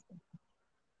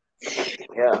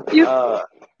 Yeah. You,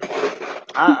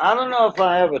 I don't know if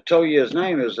I ever told you his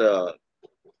name is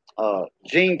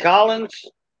Gene Collins.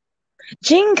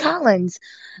 Gene Collins.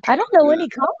 I don't know Yeah. any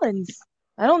Collins.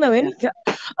 I don't know Yeah. any.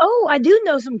 Oh, I do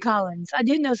know some Collins. I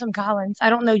do know some Collins. I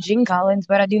don't know Gene Collins,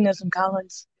 but I do know some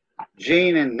Collins.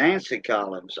 Gene and Nancy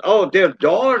Collins. Oh, their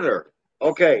daughter.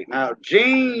 Okay, now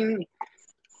Gene,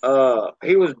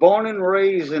 he was born and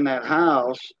raised in that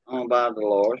house owned by the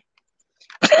Lord.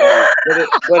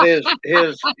 But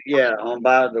his yeah, owned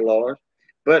by the Lord.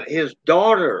 But his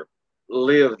daughter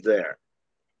lived there,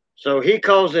 so he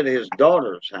calls it his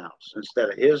daughter's house instead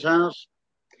of his house.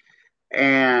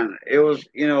 And it was,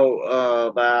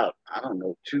 about, I don't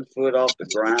know, 2 foot off the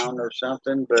ground or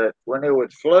something. But when it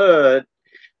would flood,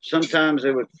 sometimes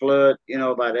it would flood,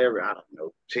 about every, I don't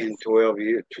know, 10, 12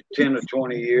 years, 10 or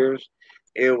 20 years.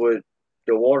 It would,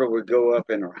 the water would go up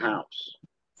in her house.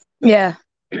 Yeah.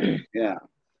 Yeah.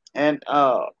 And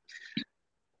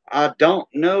I don't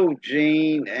know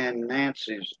Jean and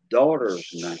Nancy's daughter's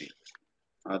name.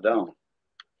 I don't.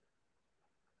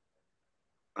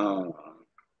 Uh,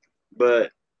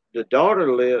 but the daughter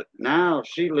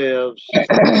she lives,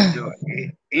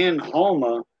 in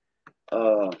Houma,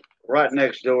 right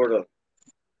next door to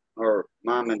her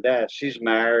mom and dad. She's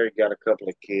married, got a couple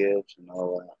of kids and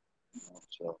all that.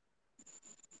 So,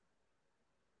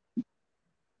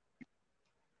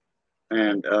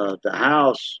 and the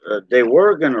house, they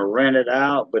were going to rent it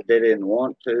out, but they didn't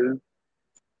want to.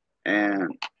 And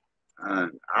I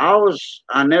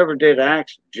never did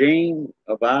ask Gene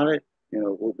about it.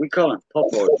 We call him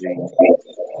Papa Gene.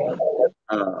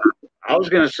 Uh, I was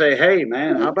going to say, hey,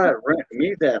 man, how about rent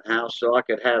me that house so I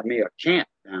could have me a camp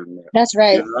down there? That's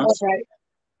right. You know? That's right.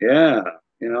 Yeah,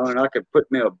 and I could put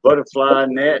me a butterfly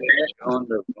net on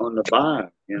the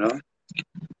barn.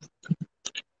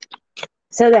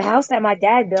 So the house that my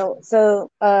dad built. So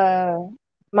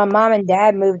my mom and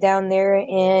dad moved down there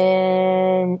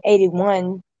in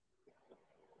 81,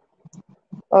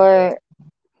 or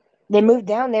they moved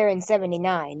down there in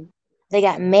 79. They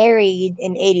got married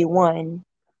in 81.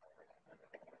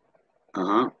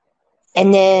 Uh-huh.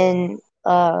 And then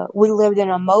we lived in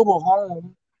a mobile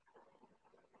home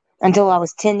until I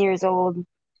was 10 years old.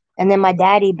 And then my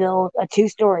daddy built a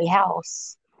 2-story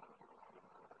house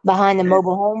behind the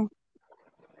mobile home.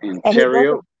 In And he built it.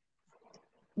 Terrio?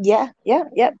 Yeah, yeah,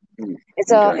 yep. Mm,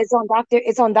 It's okay.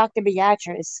 it's on Dr.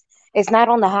 Beatrice. It's not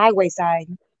on the highway side.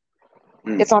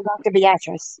 Mm, It's on Dr.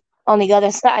 Beatrice on the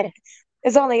other side.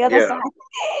 It's on the other yeah. side.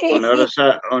 On the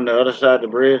other side of the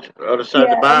bridge, other side of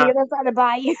the Yeah, on the bar, other side of the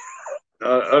bayou.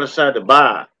 other side of the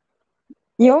bar.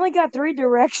 You only got 3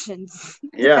 directions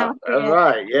Yeah, down that's there.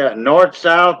 right. Yeah, north,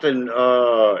 south, and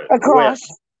Across.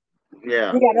 west.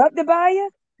 Yeah, You got up the bayou,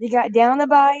 you got down the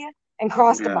bayou, and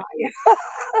cross the yeah. bayou.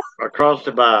 Across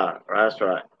the bar. That's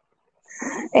right.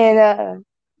 And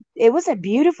it was a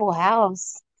beautiful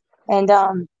house. And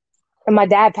my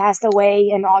dad passed away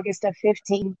in August of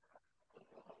 15.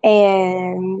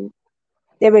 And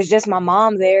there was just my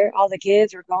mom there. All the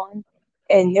kids were gone.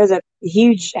 And it was a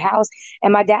huge house.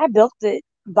 And my dad built it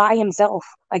by himself.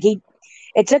 Like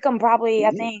it took him probably,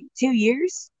 I Mhm. think, 2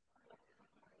 years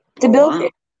to Oh build wow.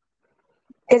 it.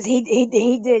 Because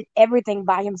he did everything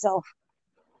by himself.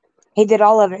 He did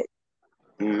all of it.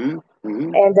 Mm-hmm.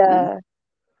 Mm-hmm. And Mm-hmm.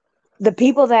 the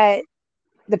people that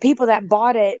the people that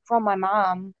bought it from my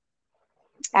mom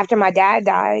after my dad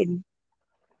died,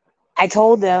 I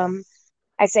told them,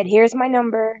 I said, here's my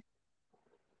number.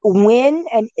 When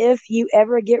and if you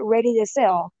ever get ready to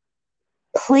sell,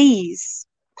 please,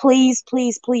 please,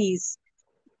 please, please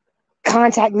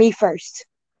contact me first.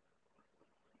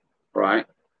 Right.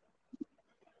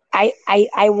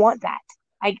 I want that.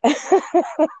 I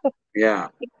Yeah.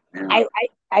 Yeah. I, I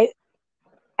I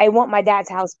I want my dad's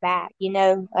house back,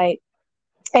 like,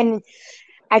 and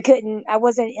I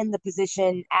wasn't in the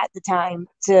position at the time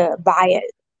to buy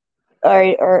it,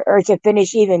 or to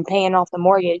finish even paying off the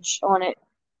mortgage on it.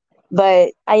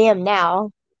 But I am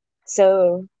now.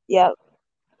 So, yeah,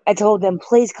 I told them,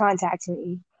 please contact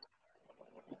me.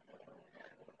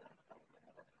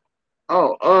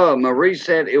 Oh, Marie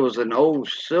said it was an old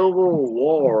Civil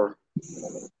War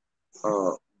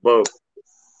uh boat,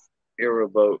 era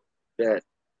boat that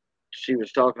she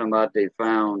was talking about. They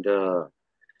found on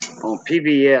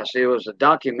PBS. It was a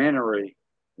documentary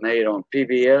made on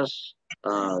PBS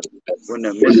when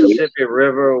the Mississippi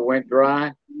River went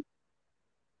dry,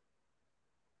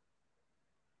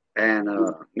 and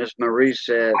Miss Marie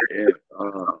said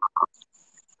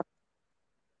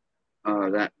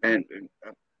that, and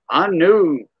I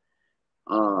knew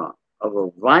of a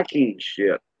Viking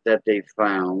ship that they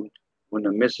found when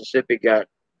the Mississippi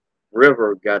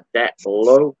River got that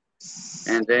low.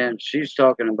 And then she's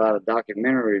talking about a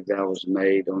documentary that was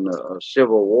made on a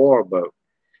Civil War boat.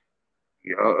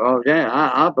 Oh yeah,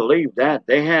 I believe that.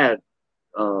 They had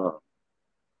uh,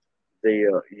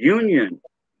 the Union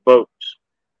boats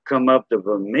come up the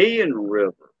Vermilion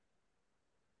River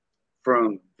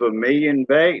from Vermilion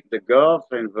Bay, the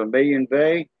Gulf and Vermilion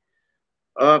Bay,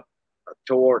 up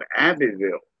toward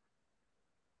Abbeville,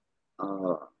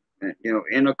 uh,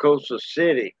 Intercoastal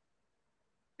City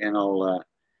and all that.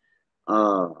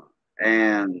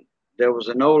 And there was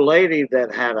an old lady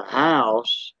that had a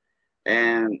house,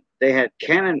 and they had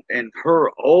cannon in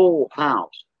her old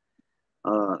house.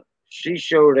 Uh, she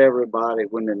showed everybody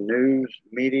when the news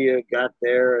media got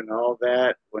there and all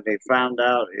that, when they found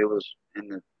out it was in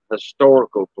the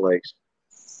historical place,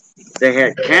 they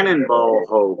had cannonball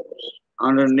holes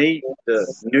underneath the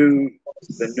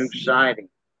new siding.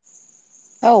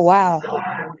 Oh, wow.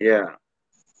 Yeah.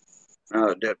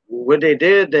 What they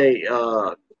did,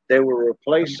 they were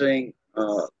replacing,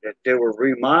 they were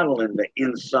remodeling the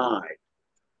inside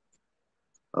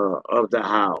of the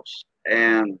house,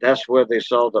 and that's where they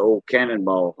saw the old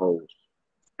cannonball holes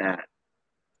at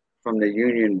from the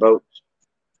Union boats.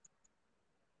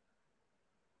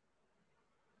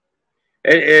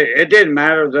 It didn't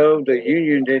matter though. The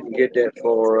Union didn't get that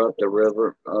far up the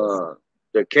river.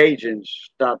 The Cajuns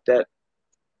stopped that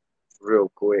real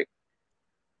quick.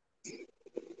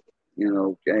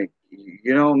 You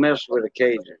don't mess with a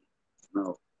Cajun.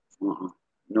 No,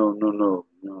 no.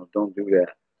 Don't do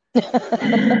that.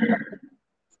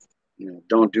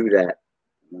 Don't do that.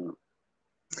 No.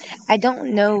 I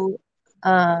don't know.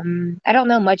 I don't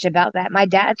know much about that. My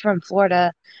dad's from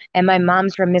Florida and my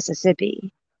mom's from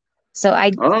Mississippi. So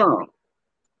Oh,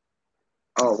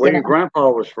 where yeah. your grandpa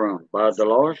was from? By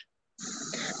Dolores?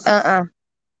 Uh-uh.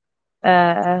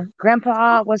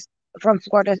 Grandpa was from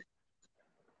Florida.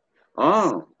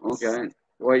 Oh, okay.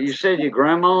 Well, you said your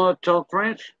grandma taught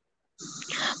French?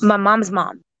 My mom's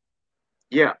mom.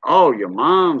 Yeah. Oh, your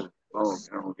mom's. Oh,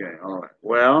 okay. All right.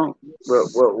 Well,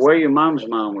 where your mom's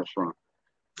mom was from?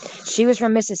 She was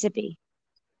from Mississippi.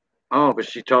 Oh, but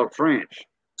she taught French.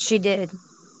 She did.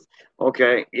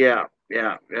 Okay. Yeah.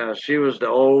 She was the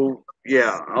old.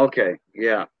 Yeah. Okay.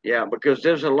 Yeah. Because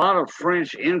there's a lot of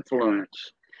French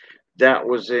influence that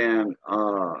was in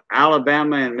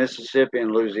Alabama and Mississippi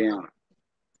and Louisiana.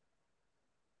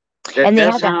 And they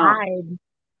That's had to how. hide.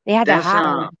 They had to That's hide.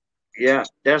 how. Yeah.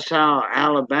 That's how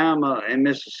Alabama and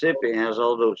Mississippi has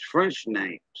all those French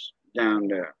names down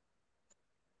there,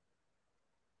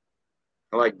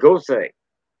 like Gothay.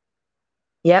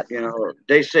 Yep.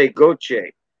 They say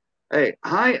Goche. Hey,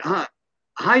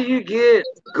 how you get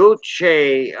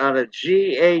Goche out of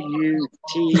Gauth?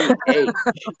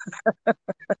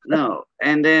 No,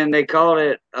 and then they call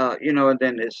it, and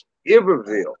then it's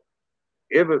Iberville.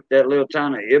 That little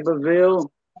town of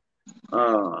Iberville,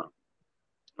 uh,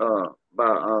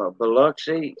 by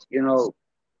Biloxi,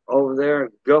 over there,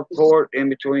 Gulfport, in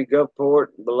between Gulfport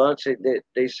and Biloxi,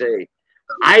 they say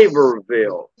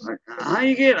Iberville. How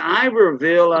you get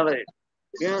Iberville out of?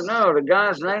 No, the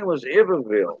guy's name was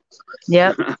Iberville.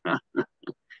 Yep.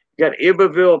 Got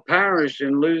Iberville Parish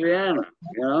in Louisiana,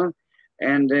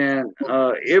 and then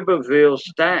Iberville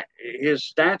his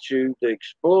statue, the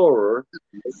explorer,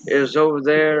 is over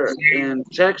there in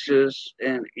Texas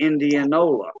and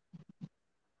Indianola,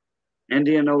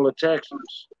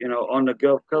 Texas, on the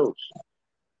Gulf Coast.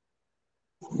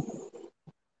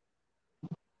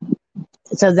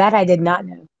 So that I did not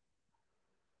know.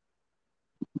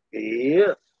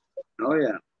 Yeah. Oh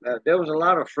yeah. There was a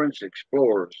lot of French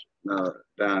explorers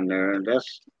down there, and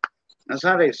that's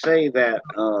how they say that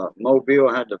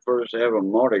Mobile had the first ever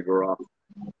Mardi Gras.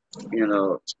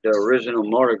 The original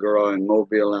Mardi Gras in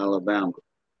Mobile, Alabama.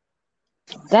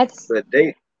 But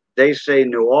they say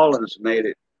New Orleans made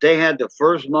it. They had the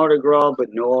first Mardi Gras, but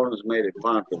New Orleans made it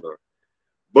popular.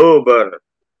 Bull butter.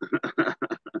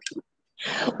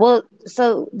 Well,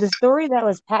 so the story that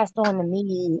was passed on to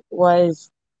me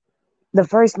was the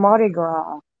first Mardi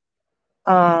Gras.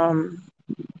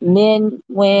 Men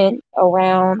went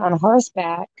around on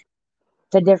horseback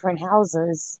to different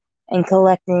houses and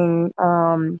collecting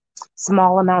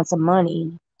small amounts of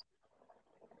money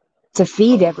to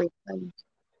feed everyone.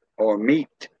 Or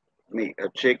meat, a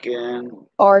chicken.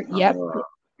 Or yep.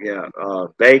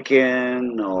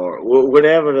 Bacon or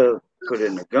whatever to put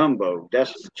in the gumbo.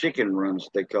 That's chicken runs,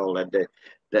 they call that.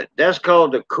 That's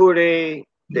called the Courte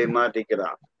de Mardi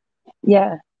Gras.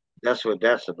 Yeah. That's what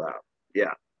that's about.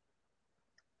 Yeah.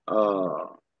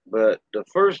 but the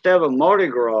first ever Mardi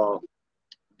Gras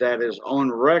that is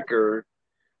on record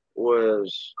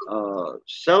was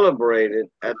celebrated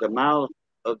at the mouth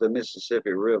of the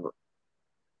Mississippi River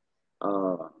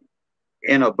uh,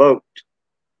 in a boat.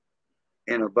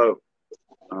 In a boat.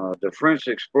 The French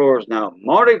explorers. Now,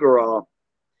 Mardi Gras,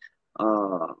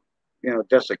 uh,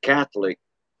 that's a Catholic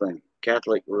thing,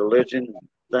 Catholic religion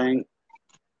thing,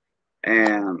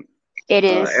 and It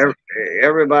is.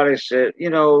 everybody said,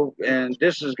 and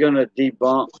this is going to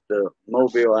debunk the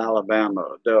Mobile,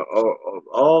 Alabama.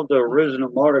 All the original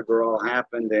Mardi Gras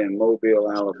happened in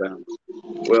Mobile, Alabama.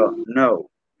 Well, no,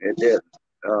 it didn't.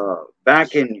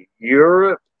 Back in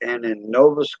Europe and in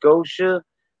Nova Scotia,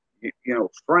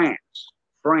 France,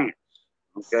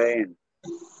 okay, and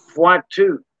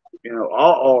Poitou,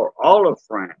 all of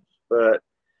France, but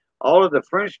all of the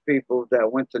French people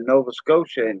that went to Nova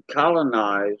Scotia and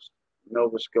colonized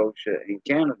Nova Scotia and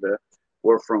Canada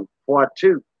were from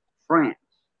Poitou, France,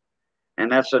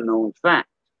 and that's a known fact.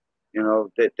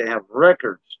 That they have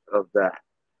records of that,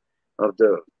 of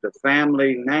the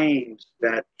family names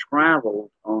that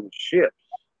traveled on ships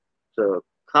to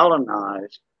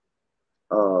colonize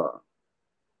uh,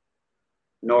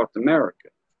 North America,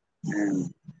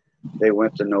 and they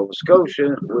went to Nova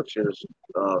Scotia, which is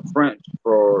French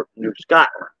for New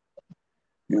Scotland.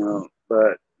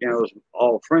 But it was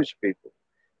all French people.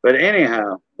 But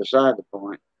anyhow, beside the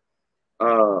point,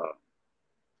 uh,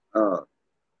 uh,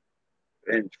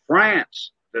 in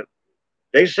France,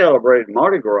 they celebrated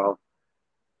Mardi Gras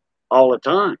all the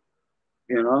time.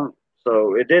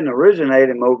 So it didn't originate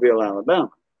in Mobile,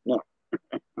 Alabama. No.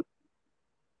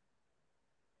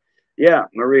 Yeah,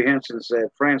 Marie Henson said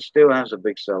France still has a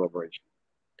big celebration.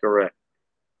 Correct.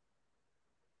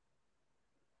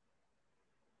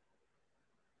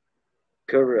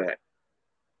 Correct.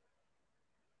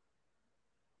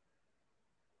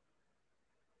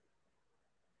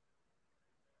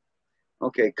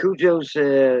 Okay, Cujo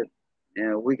said,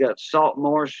 we got salt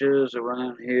marshes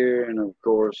around here, and of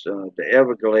course, the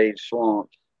Everglades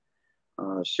swamps,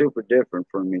 super different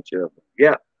from each other.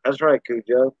 Yeah, that's right,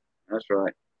 Cujo. That's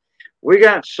right. We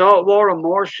got saltwater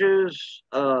marshes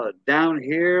down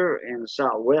here in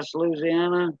southwest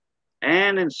Louisiana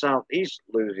and in southeast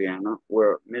Louisiana,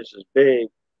 where Mrs. Big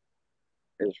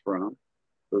is from,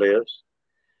 lives,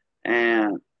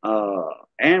 and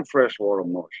freshwater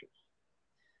marshes.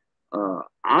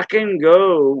 I can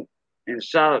go in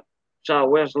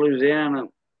southwest Louisiana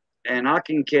and I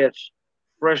can catch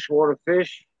freshwater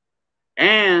fish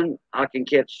and I can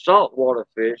catch saltwater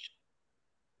fish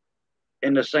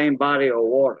in the same body of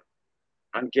water.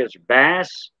 I can catch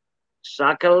bass,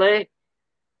 sac-a-lait,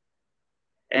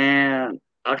 and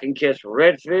I can catch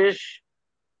redfish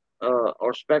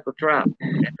or speckled trout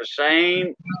in the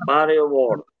same body of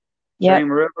water, Yep.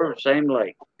 same river, same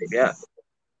lake. Yeah.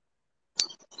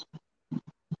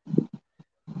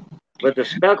 But the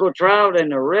speckled trout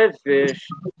and the redfish,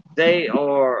 they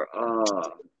are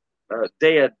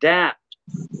they adapt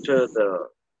to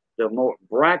the more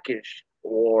brackish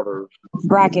waters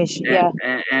Brackish. Yeah.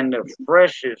 and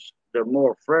the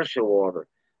more fresher water.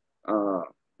 Uh,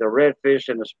 the redfish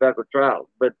and the speckled trout.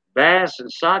 But bass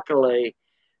and sac-a-lait,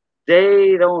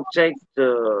 they don't take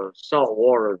the salt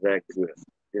water that good.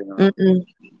 Mm-mm.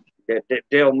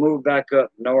 They'll move back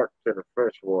up north to the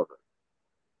fresh water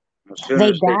as soon They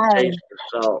as they die. taste the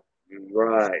salt.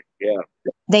 Right? Yeah.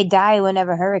 They die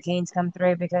whenever hurricanes come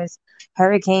through because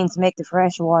hurricanes make the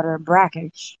fresh water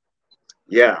brackish,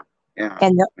 Yeah. Yeah.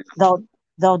 and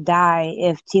they'll die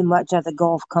if too much of the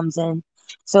Gulf comes in.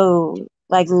 So,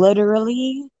 like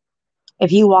literally,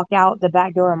 if you walked out the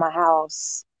back door of my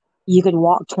house, you could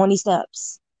walk 20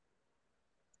 steps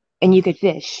and you could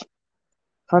fish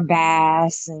for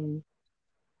bass, and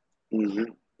Mm-hmm.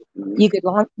 Mm-hmm. you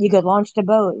could launch the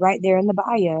boat right there in the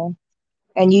bayou,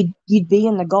 and you'd be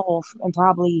in the Gulf in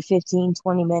probably 15,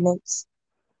 20 minutes,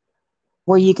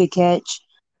 where you could catch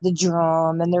the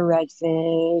drum and the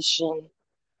redfish. And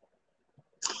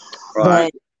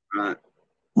Right. but Right.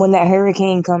 when that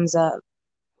hurricane comes up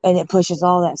and it pushes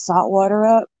all that salt water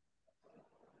up,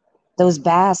 those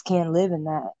bass can't live in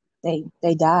that.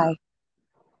 They die.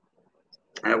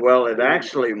 And well, it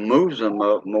actually moves them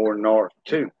up more north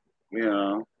too. You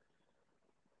know.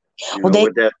 Well,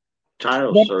 With that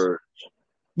tidal they surge.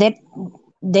 they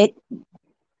they,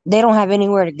 they don't have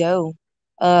anywhere to go,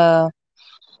 uh,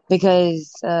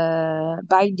 because by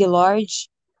and large,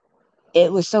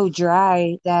 it was so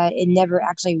dry that it never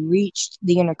actually reached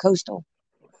the intercoastal.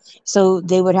 So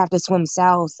they would have to swim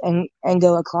south and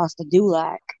go across the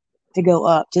Dulac to go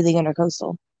up to the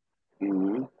intercoastal.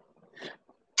 Mm-hmm.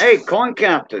 Hey, Coin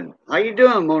Captain, how you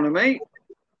doing, morning mate?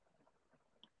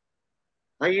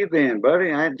 How you been,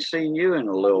 buddy? I hadn't seen you in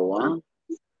a little while.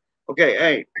 Okay,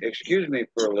 hey, excuse me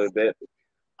for a little bit.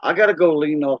 I gotta go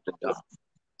lean off the dock.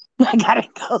 I gotta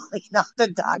go lean off the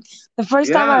dock. The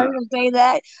first time I Yeah. heard him say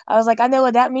that, I was like, I know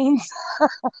what that means.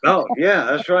 Oh, yeah,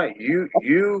 that's right. You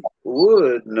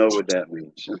would know what that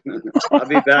means. I'll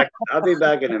be back. I'll be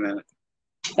back in a minute.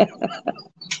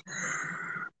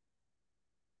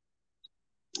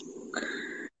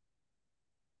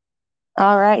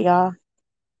 All right, y'all.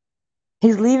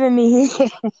 He's leaving me here.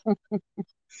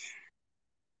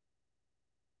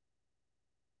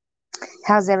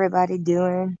 How's everybody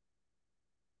doing?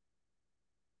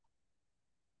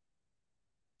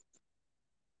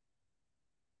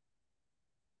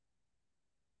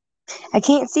 I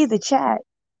can't see the chat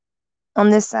on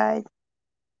this side,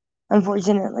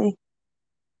 unfortunately.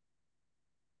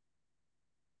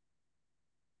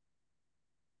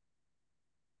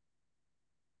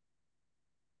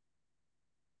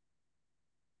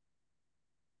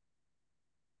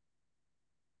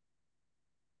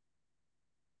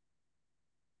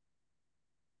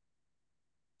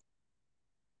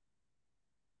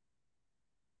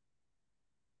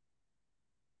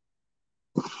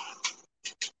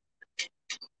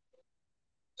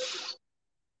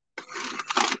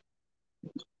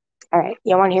 All right,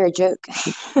 y'all want to hear a joke?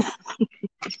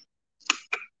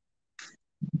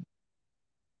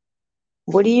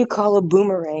 What do you call a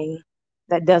boomerang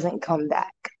that doesn't come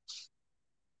back?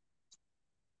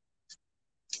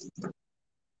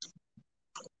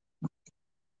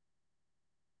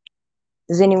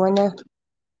 Does anyone know?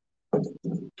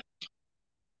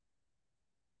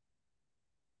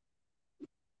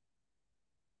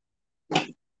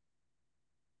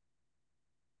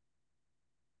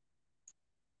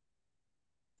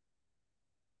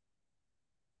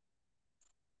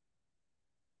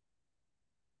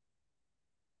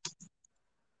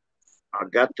 I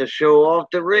got to show off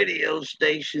the radio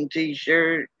station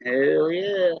T-shirt. Hell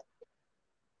yeah.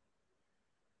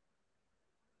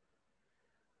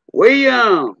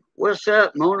 William, what's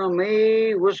up, mon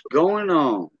ami? What's going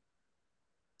on?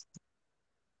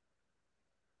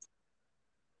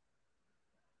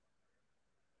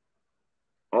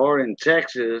 Or in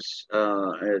Texas,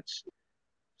 it's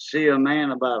see a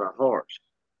man about a horse.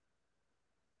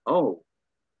 Oh,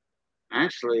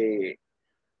 actually,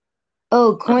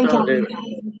 Oh, I coin thought that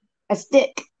counting. A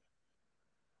stick.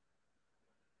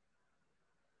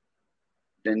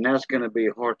 then that's going to be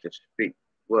hard to speak.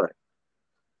 What?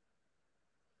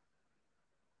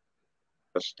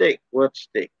 A stick? What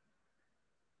stick?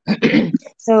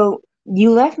 So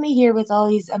you left me here with all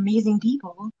these amazing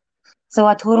people. So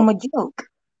I told Oh, him a joke.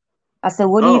 I said, oh,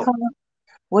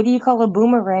 what do you call a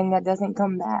boomerang that doesn't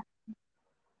come back?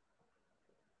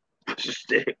 a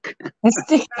stick. A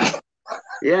stick.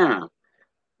 Yeah,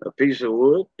 a piece of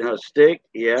wood, a stick.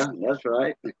 Yeah, that's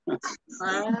right.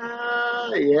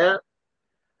 Yeah.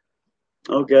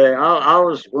 Okay, I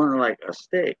was wondering like a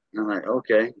stick. I'm like,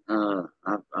 okay,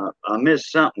 I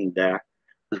missed something there.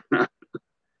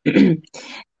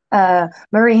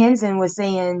 Murray Henson was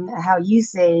saying how you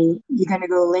say you're gonna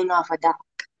go lean off a dock.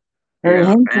 Murray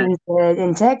Yeah, and Henson said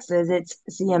in Texas it's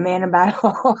see a man about a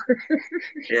horse.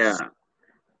 yeah.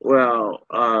 Well,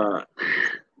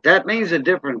 that means a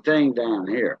different thing down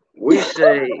here. We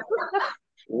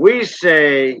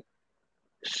say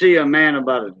see a man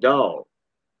about a dog,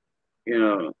 you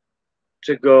know,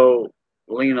 to go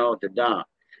lean off the dock.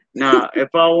 Now,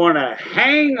 if I want to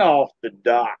hang off the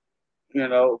dock,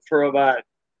 for about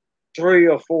 3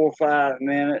 or 4 or 5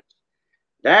 minutes,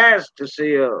 that's to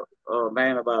see a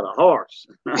man about a horse.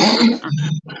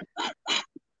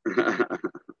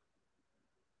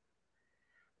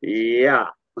 Yeah.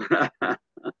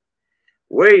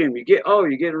 William, you're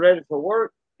getting ready for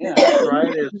work? Yeah, that's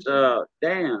right. It's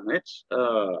damn, it's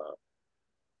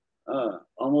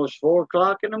almost 4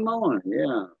 o'clock in the morning.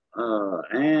 Yeah.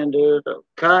 And there's a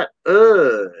cut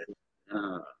in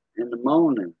the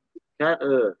morning. Cut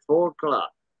 4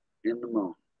 o'clock in the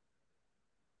morning.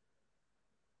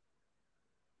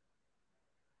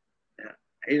 Yeah.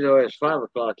 He's always 5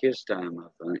 o'clock his time, I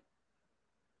think.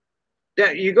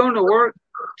 Yeah, you going to work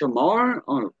tomorrow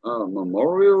on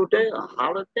Memorial Day, a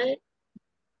holiday?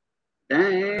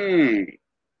 Dang.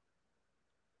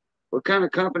 What kind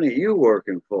of company are you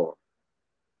working for?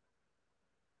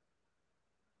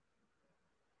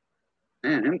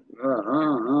 Man,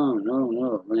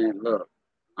 no, man. Look,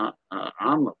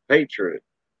 I'm a patriot.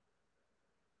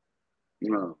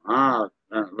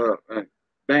 Look, there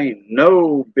ain't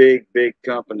no big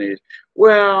companies.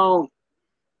 Well,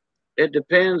 it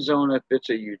depends on if it's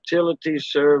a utility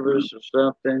service or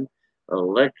something,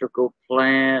 electrical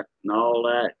plant and all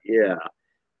that. Yeah,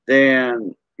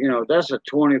 then, that's a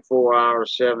 24-hour,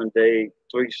 7-day,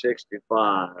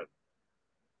 365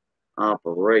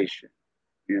 operation,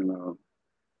 you know.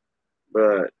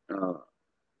 But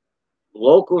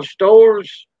local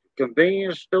stores,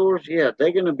 convenience stores, yeah,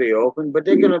 they're going to be open, but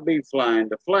they're going to be flying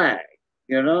the flag,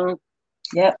 you know?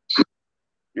 Yep.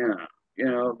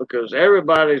 Yeah, because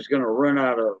everybody's going to run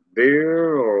out of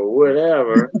beer or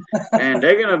whatever, and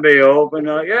they're going to be open.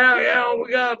 Like, yeah,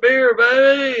 we got beer,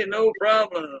 baby, no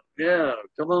problem. Yeah,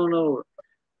 come on over.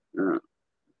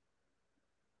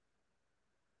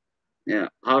 Yeah,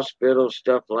 hospitals,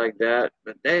 stuff like that.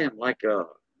 But damn,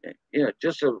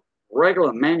 just a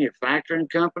regular manufacturing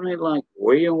company like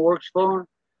William works for,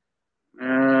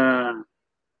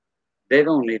 they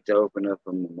don't need to open up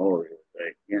a Memorial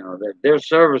Day. Their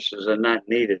services are not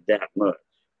needed that much.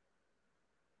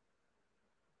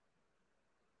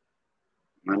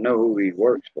 I know who he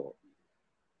works for.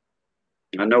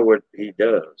 I know what he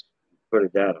does. Put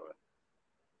it that way.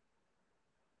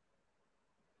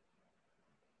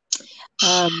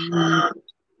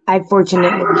 I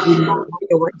fortunately do not have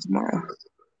to work tomorrow.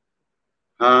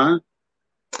 Huh?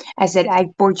 I said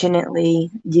I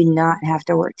fortunately do not have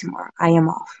to work tomorrow. I am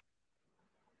off.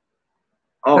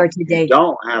 Oh, Or you today.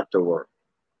 don't have to work.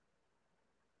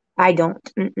 I don't.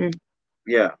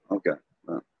 Yeah, okay.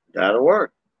 Well, that'll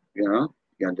work. You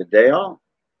got the day off.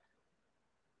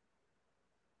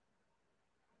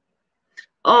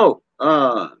 Oh,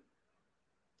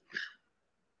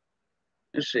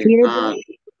 let's see. Peter,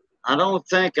 I don't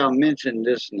think I mentioned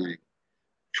this name.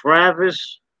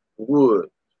 Travis Wood.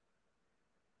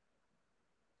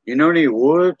 You know any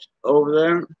Woods over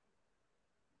there?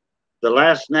 The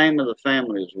last name of the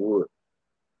family is Wood.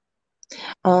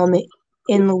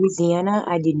 in Louisiana,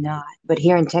 I did not, but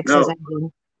here in Texas, I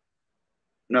do.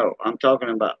 No, I'm talking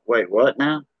about. Wait, what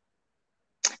now?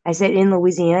 I said in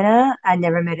Louisiana, I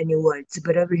never met any Woods,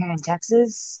 but over here in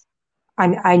Texas,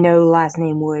 I know last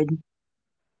name Wood.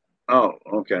 Oh,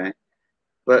 okay.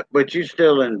 But you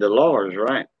still in Dolores,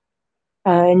 right?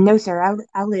 No, sir.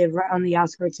 I live right on the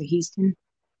outskirts of Houston.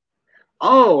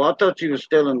 Oh, I thought you were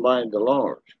still in by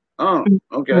Dolores. Oh,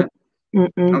 okay.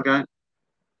 Okay.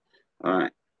 All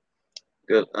right.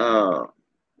 Good.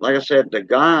 Like I said, the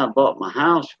guy I bought my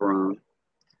house from,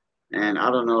 and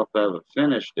I don't know if I ever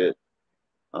finished it,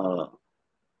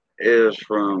 is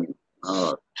from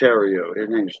Terrio. His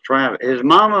name's Travis. His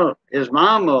mama,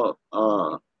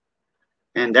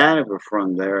 and daddy were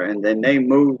from there, and then they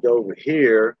moved over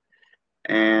here.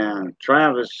 And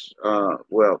Travis,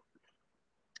 well,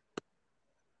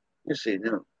 let's see.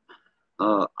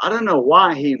 I don't know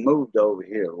why he moved over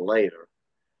here later,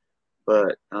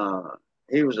 but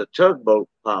he was a tugboat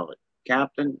pilot,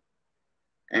 captain,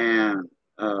 and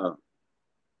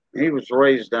he was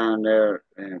raised down there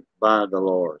and by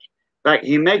Dolores. In fact,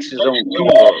 he makes his own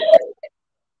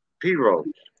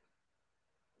pirogues.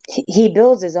 He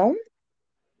builds his own?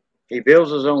 He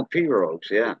builds his own pirogues,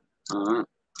 yeah. Uh-huh.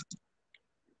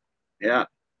 Yeah.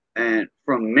 And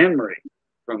from memory.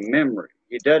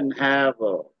 He doesn't have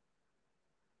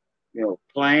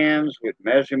plans with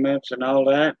measurements and all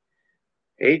that.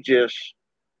 He just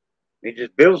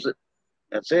builds it.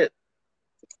 That's it.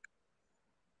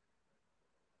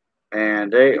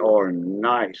 And they are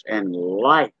nice and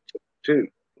light too.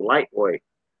 Lightweight.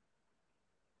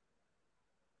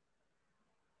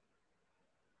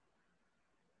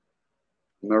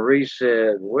 Marie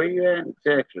said, "Where you at in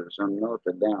Texas?" I'm north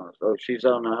of Dallas. Oh, she's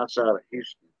on the outside of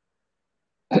Houston.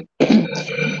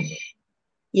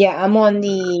 Yeah, I'm on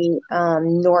the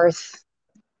north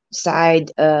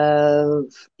side of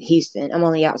Houston. I'm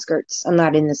on the outskirts. I'm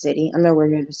not in the city. I'm nowhere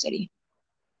near the city.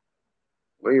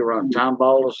 Where you on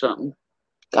Tomball or something?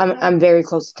 I'm very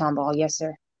close to Tomball. Yes,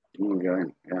 sir.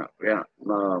 Okay. Yeah.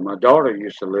 My daughter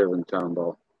used to live in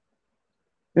Tomball.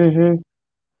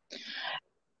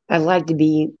 I'd like to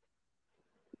be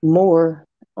more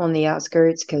on the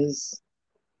outskirts because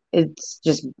it's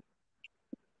just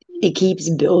it keeps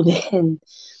building.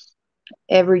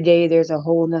 Every day there's a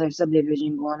whole nother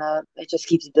subdivision going up. It just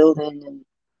keeps building and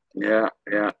Yeah.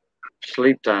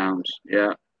 Sleep times.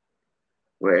 Yeah.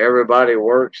 Where everybody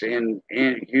works in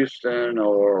Houston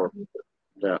or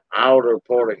the outer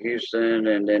part of Houston,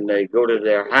 and then they go to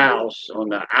their house on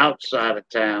the outside of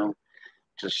town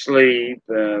to sleep,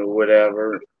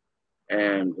 whatever.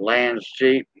 And land's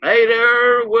cheap. Hey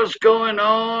there, what's going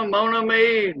on, mon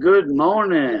ami? Good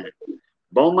morning.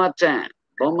 Bon matin.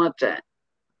 Bon matin.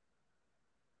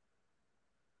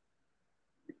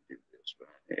 Do this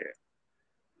right here.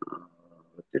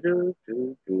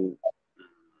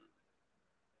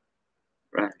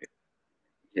 Right.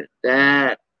 Get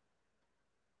that.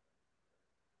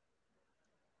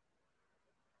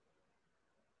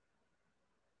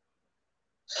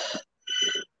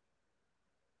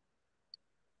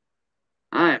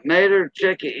 right, Mater,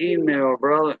 check your email,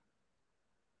 brother.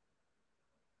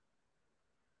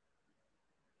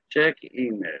 Check your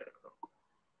email.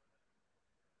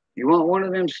 You want one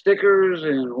of them stickers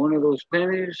and one of those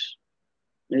pennies,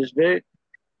 Miss Dick?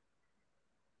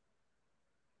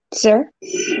 Sir?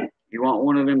 You want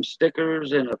one of them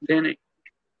stickers and a penny?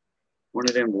 One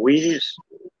of them Wheaties?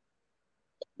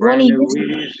 Brand new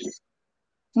Wheaties?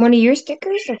 One of your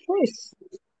stickers, of course.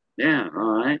 Yeah,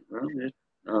 all right. Well, just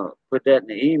put that in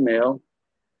the email.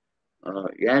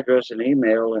 Your address and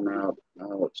email, and I'll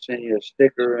send you a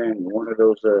sticker and one of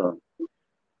those,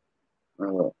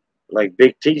 like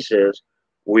Big T says,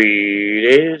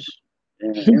 Wheaties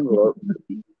in an envelope.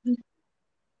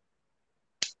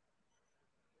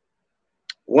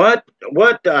 What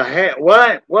the hell?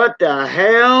 What the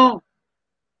hell?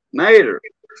 Mater,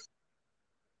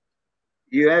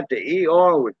 you at the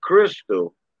ER with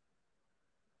Crystal.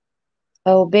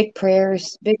 Oh, big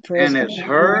prayers. Big prayers. And it's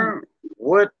her?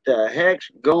 What the heck's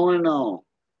going on?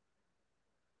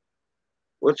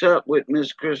 What's up with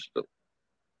Miss Crystal?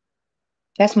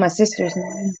 That's my sister's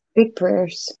name. Big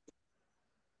prayers.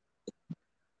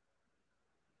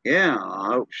 Yeah,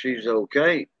 I hope she's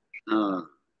okay.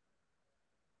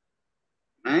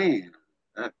 Man,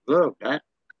 look, that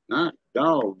not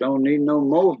dog don't need no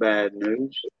more bad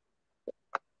news.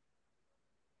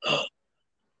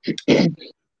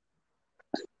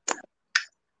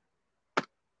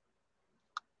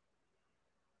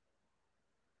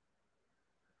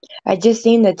 I just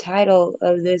seen the title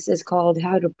of this is called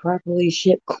How to Properly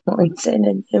Ship Coins in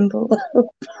an Envelope.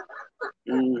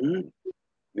 Mm-hmm.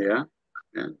 Yeah.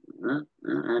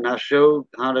 And I showed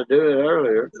how to do it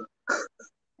earlier.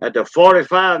 At the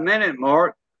 45-minute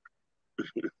mark,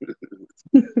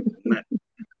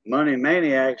 Money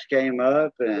Maniacs came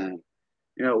up, and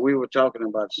we were talking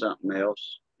about something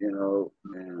else, and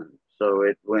so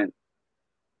it went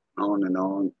on and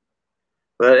on.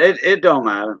 But it don't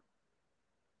matter.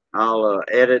 I'll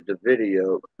edit the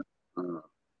video.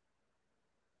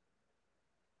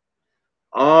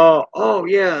 Oh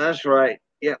yeah, that's right.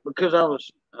 Yeah, because I was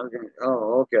okay.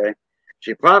 Oh, okay.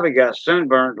 She probably got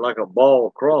sunburned like a ball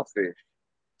of crawfish.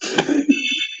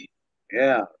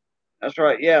 Yeah, that's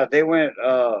right. Yeah, they went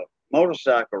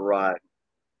motorcycle riding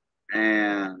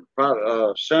and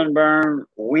probably sunburn,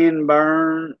 wind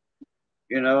burn.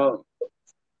 You know,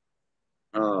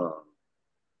 uh,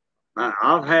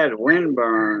 I've had wind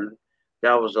burn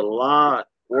that was a lot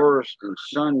worse than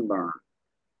sunburn.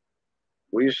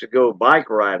 We used to go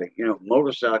bike riding,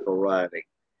 motorcycle riding.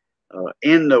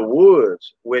 In the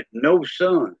woods with no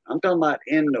sun. I'm talking about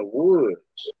in the woods.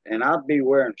 And I'd be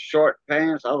wearing short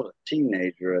pants. I was a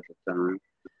teenager at the time.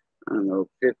 I don't know,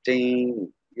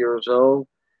 15 years old.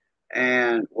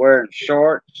 And wearing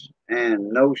shorts and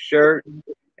no shirt.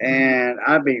 And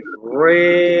I'd be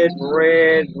red,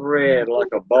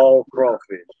 like a ball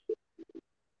crawfish.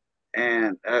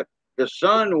 And the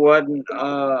sun wasn't,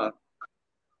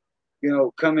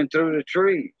 coming through the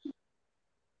trees.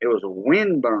 It was a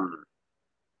wind burn.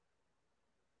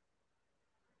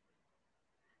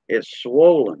 It's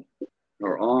swollen.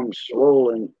 Her arm's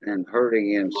swollen and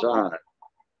hurting inside.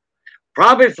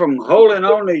 Probably from holding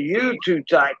on to you too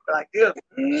tight, like this.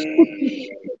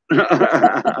 I'm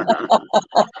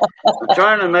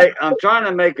trying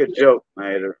to make a joke,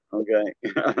 Mater. Okay.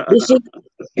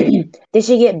 Did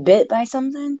she get bit by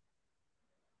something?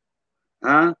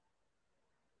 Huh?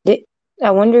 I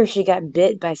wonder if she got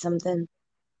bit by something.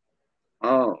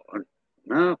 Oh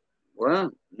no. Well,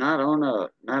 not on a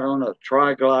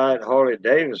Tri-Glide Harley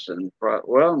Davidson.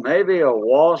 Well, maybe a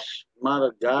wasp might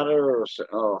have got her, or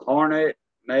a hornet,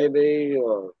 maybe,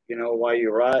 or while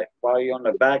you're on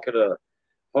the back of the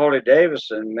Harley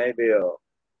Davidson, maybe a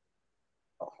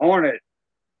hornet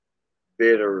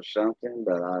bit her or something.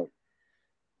 But I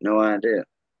no idea.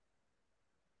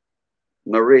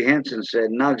 Marie Henson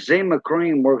said Noxzema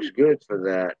cream works good for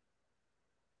that.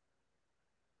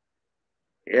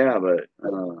 Yeah, but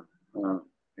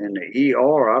in the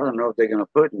ER, I don't know if they're going to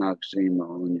put Noxzema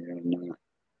on you or not.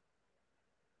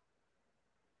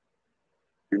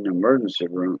 In the emergency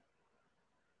room.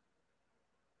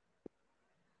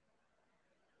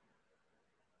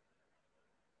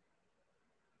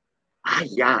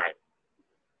 Yeah.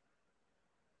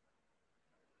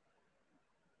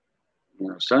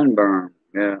 Sunburn.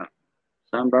 Yeah.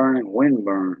 Sunburn and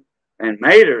windburn. And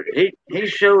Mater, he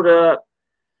showed up.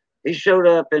 He showed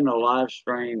up in the live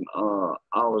stream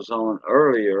I was on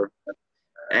earlier,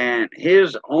 and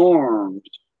his arms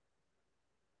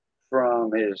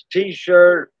from his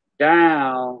t-shirt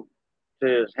down to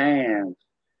his hands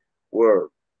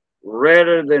were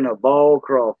redder than a ball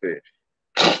crawfish.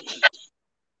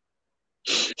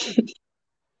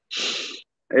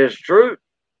 It's true.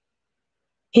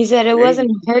 He said it He,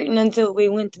 wasn't hurting until we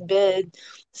went to bed,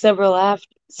 several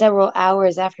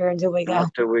hours after until we got.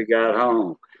 after we got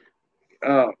home.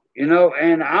 You know,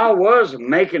 and I was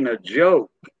making a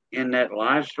joke in that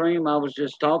live stream I was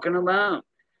just talking about.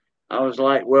 I was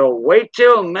like, well, wait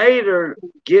till Mater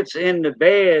gets in the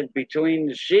bed between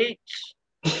the sheets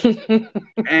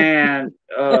and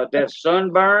that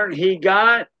sunburn he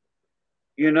got,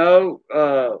 you know,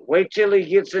 wait till he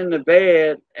gets in the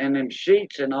bed and them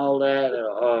sheets and all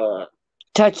that.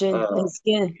 Touching his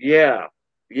skin. Yeah,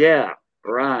 yeah,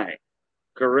 right,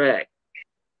 correct.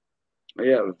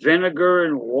 Yeah, vinegar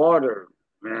and water.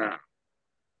 Yeah,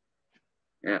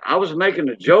 yeah. I was making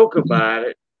a joke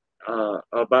about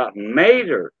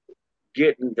Mater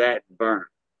getting that burnt,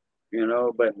 you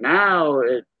know, but now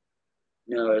it's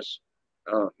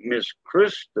Miss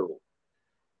Crystal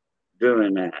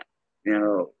doing that, you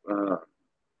know,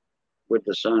 with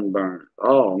the sunburn.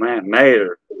 Oh man,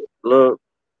 Mater, look,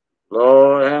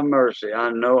 Lord have mercy. I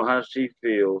know how she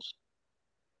feels.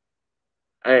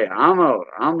 Hey, I'm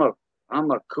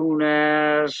a coon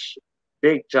ass,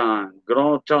 big time,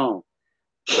 grand ton.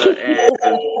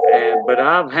 But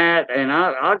I've had, and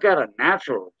I got a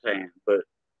natural tan, but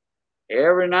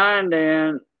every now and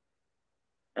then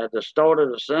at the start of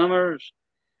the summers,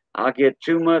 I get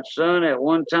too much sun at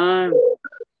one time.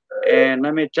 And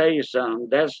let me tell you something,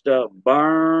 that stuff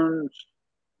burns,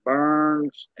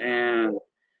 and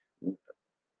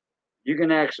you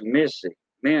can ask Missy.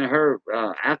 Me and her,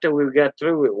 after we got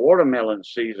through with watermelon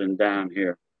season down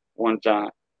here one time,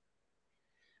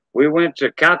 we went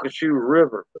to Calcasieu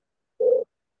River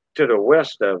to the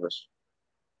west of us.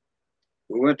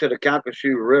 We went to the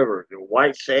Calcasieu River, the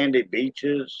white sandy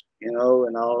beaches, you know,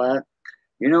 and all that.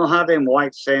 You know how them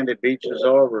white sandy beaches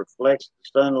are, reflects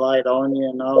the sunlight on you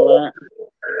and all that.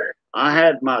 I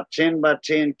had my 10 by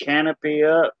 10 canopy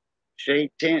up,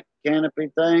 shade tent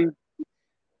canopy thing,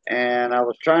 and I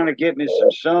was trying to get me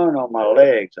some sun on my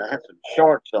legs. I had some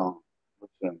shorts on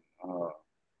with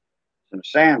some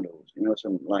sandals, you know,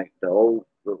 some like the old,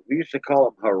 we used to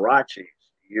call them Harachis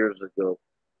years ago.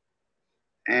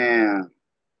 And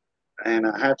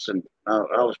I had some,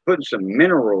 I was putting some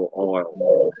mineral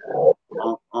oil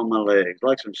on my legs,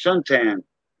 like some suntan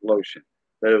lotion,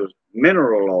 but it was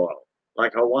mineral oil,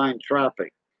 like Hawaiian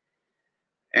Tropic.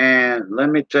 And let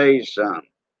me tell you something.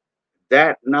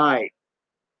 That night,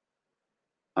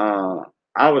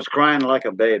 I was crying like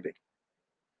a baby.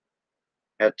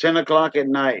 At 10 o'clock at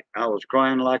night, I was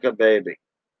crying like a baby.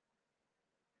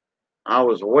 I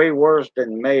was way worse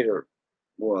than Mater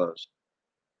was.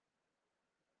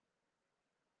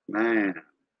 Man,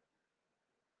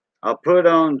 I put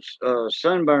on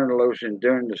sunburn lotion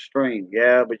during the stream.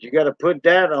 Yeah, but you got to put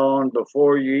that on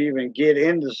before you even get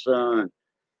in the sun.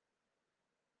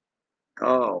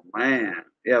 Oh, man.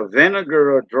 Yeah,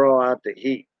 vinegar will draw out the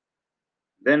heat.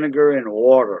 Vinegar and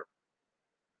water.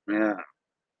 Yeah,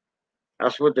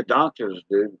 that's what the doctors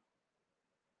do.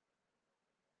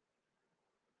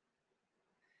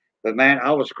 But man,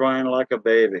 I was crying like a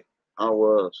baby. I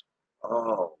was.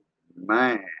 Oh,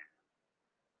 man.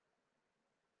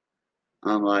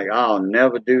 I'm like, I'll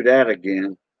never do that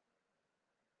again.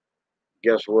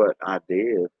 Guess what? I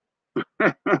did.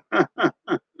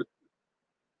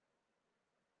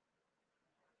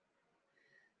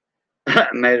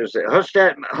 Made her say,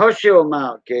 hush your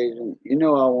mouth, Cajun. You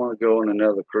know I want to go on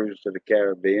another cruise to the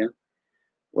Caribbean.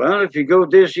 Well, if you go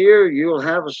this year, you'll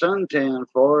have a suntan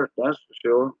for it, that's for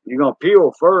sure. You're going to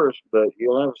peel first, but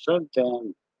you'll have a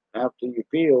suntan after you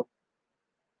peel.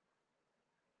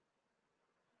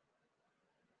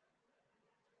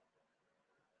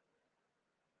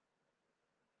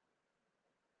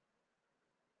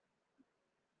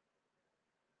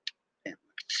 And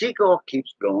Seagull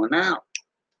keeps going out.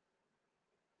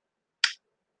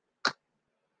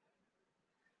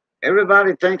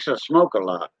 Everybody thinks I smoke a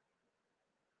lot.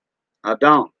 I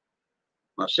don't.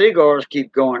 My cigars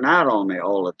keep going out on me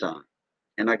all the time.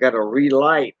 And I got to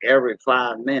relight every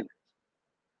 5 minutes.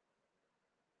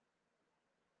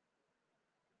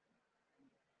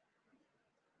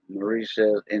 Marie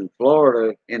says in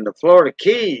Florida, in the Florida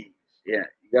Keys, yeah,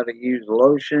 you got to use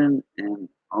lotion and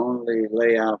only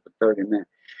lay out for 30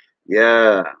 minutes.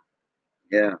 Yeah,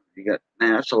 yeah, you got,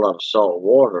 man, that's a lot of salt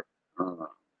water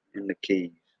in the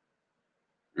Keys.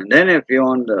 And then if you're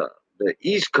on the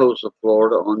east coast of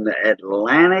Florida, on the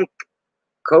Atlantic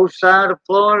coast side of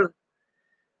Florida,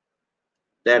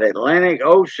 that Atlantic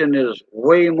Ocean is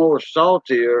way more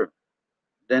saltier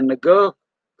than the Gulf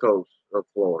Coast of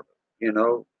Florida, you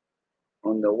know,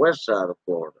 on the west side of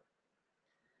Florida.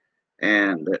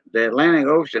 And the Atlantic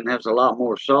Ocean has a lot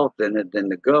more salt in it than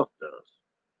the Gulf does.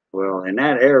 Well, in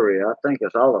that area, I think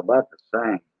it's all about the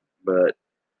same. But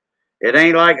it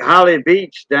ain't like Holly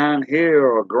Beach down here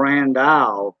or Grand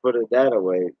Isle, put it that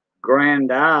way.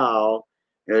 Grand Isle,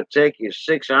 it'll take you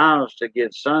 6 hours to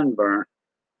get sunburnt.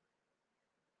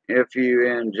 If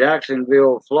you're in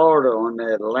Jacksonville, Florida, on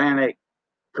the Atlantic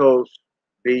coast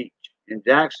beach in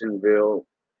Jacksonville,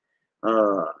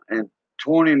 in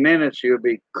 20 minutes you'll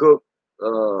be cooked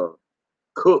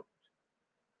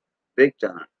big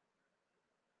time.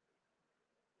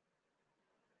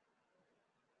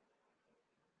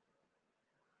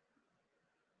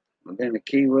 And then the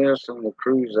Key West on the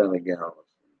cruise out of Galveston.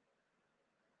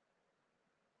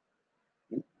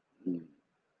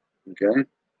 Okay.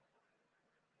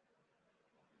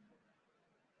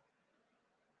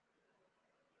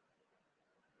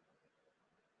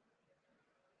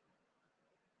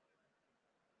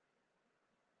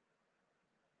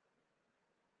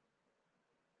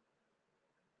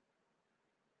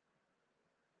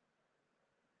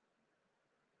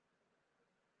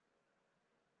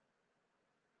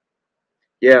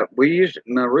 Yeah, we used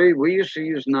to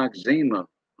use Noxzema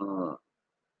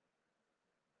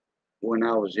when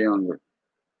I was younger.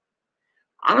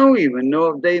 I don't even know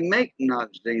if they make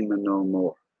Noxzema no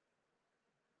more.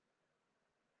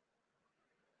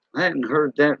 I hadn't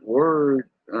heard that word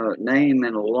name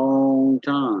in a long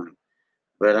time,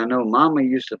 but I know Mama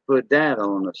used to put that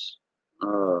on us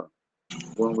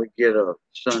when we get a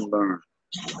sunburn.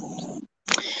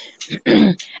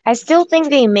 I still think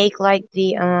they make like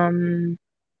the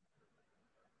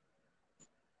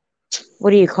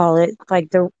what do you call it? Like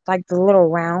the little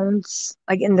rounds,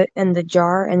 like in the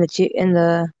jar in the in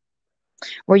the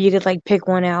where you could like pick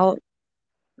one out.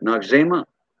 Noxzema?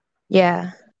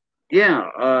 Yeah. Yeah,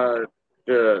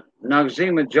 the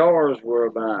Noxzema jars were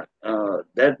about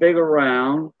that big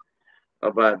around,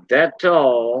 about that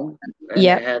tall, and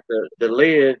Yep. it had the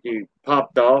lid you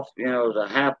popped off, you know, it was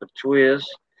a half a twist,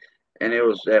 and it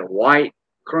was that white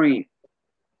cream,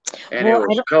 and it Well, I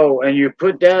was don't. cold, and you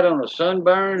put that on a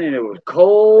sunburn, and it was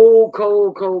cold,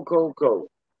 cold, cold, cold, cold.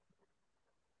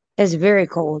 It's very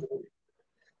cold.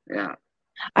 Yeah,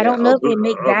 I yeah, don't know if they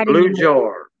make a that blue anymore,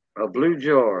 jar, a blue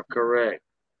jar, correct.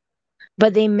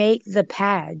 but they make the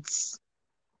pads.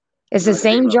 It's the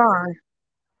same Noxzema. jar.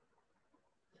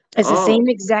 It's the Oh, same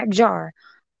exact jar,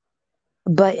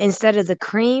 but instead of the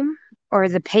cream or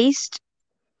the paste,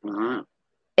 uh-huh.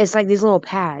 it's like these little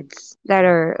pads that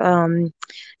are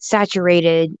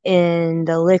saturated in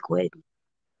the liquid.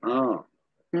 Oh,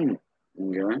 okay.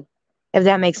 If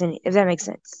that makes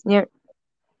sense. Yeah,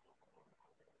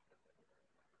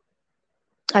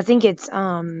 I think it's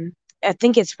I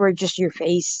think it's for just your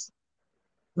face.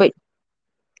 But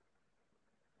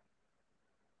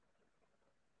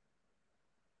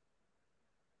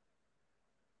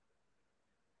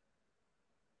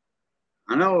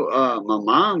I know my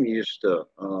mom used to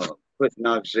put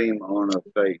Noxzema on her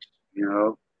face, you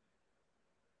know,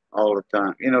 all the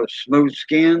time. You know, smooth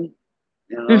skin,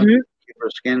 you know, mhm. keep her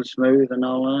skin smooth and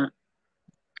all that.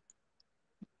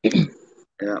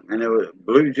 Yeah, and it was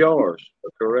blue jars,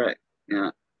 correct.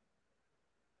 Yeah.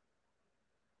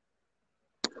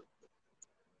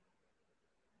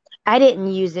 I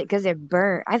didn't use it because it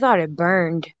burned. I thought it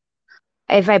burned.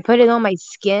 If I put it on my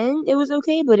skin, it was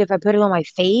okay, but if I put it on my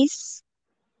face,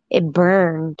 it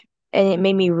burned and it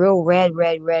made me real red,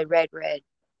 red, red, red, red.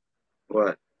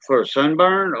 What? For a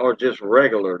sunburn or just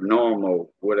regular,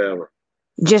 normal, whatever?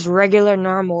 Just regular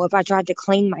normal. If I tried to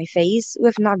clean my face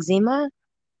with Noxzema,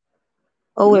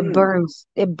 oh, it Mm. burns.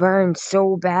 It burns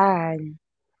so bad.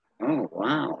 Oh,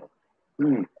 wow.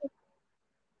 Hmm.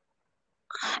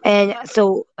 And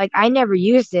so, like, I never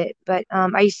used it, but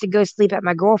I used to go sleep at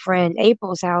my girlfriend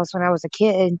April's house when I was a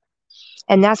kid,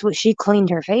 and that's what she cleaned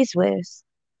her face with.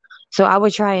 So I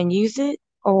would try and use it.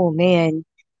 Oh man,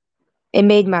 it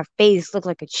made my face look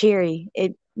like a cherry.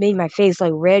 It made my face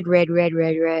like red, red, red,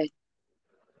 red, red.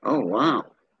 Oh, wow.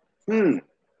 Hmm.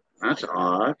 That's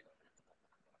odd.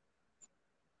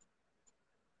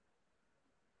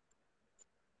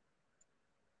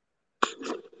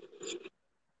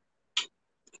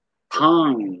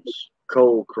 Pond's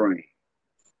cold cream,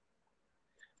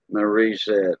 Marie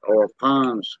said, or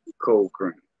Pond's cold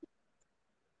cream.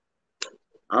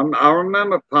 I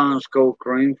remember Pond's cold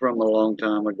cream from a long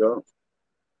time ago.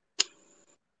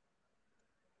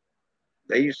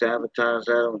 They used to advertise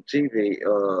that on TV,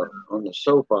 on the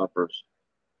soap operas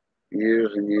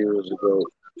years and years ago.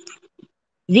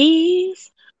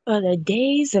 These are the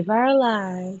days of our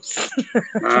lives.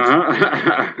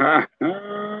 Uh-huh.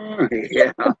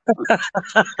 Yeah.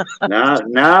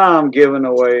 Now I'm giving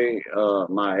away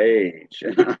my age.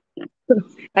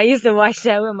 I used to watch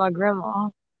that with my grandma.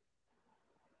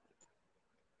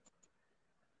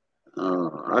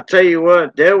 I tell you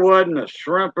what, there wasn't a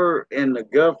shrimper in the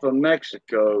Gulf of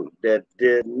Mexico that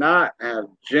did not have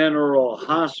General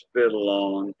Hospital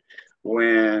on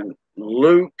when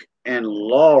Luke and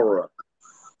Laura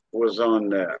was on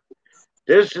there.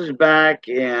 This is back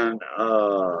in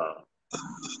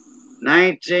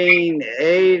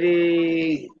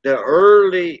 1980, the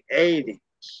early 80s.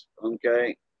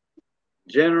 Okay,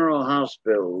 General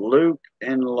Hospital, Luke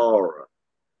and Laura,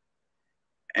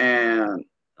 and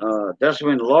that's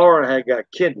when Laura had got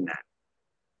kidnapped.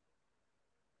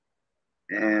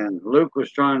 And Luke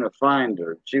was trying to find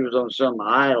her. She was on some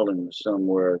island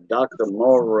somewhere, Dr.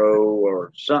 Morrow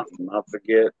or something. I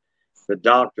forget the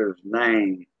doctor's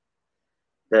name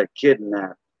that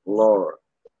kidnapped Laura.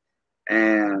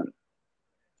 And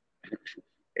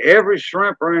every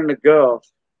shrimper in the Gulf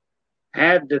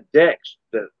had the decks,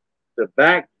 the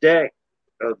back deck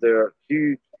of their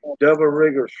huge double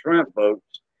rigger shrimp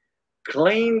boats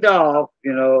cleaned off.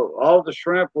 You know, all the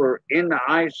shrimp were in the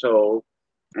ice hole,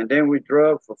 and then we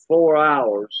drove for 4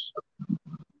 hours,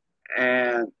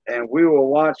 and we were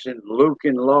watching Luke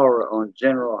and Laura on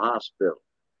General Hospital.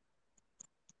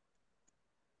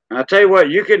 And I tell you what,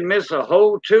 you can miss a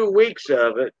whole 2 weeks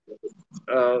of it.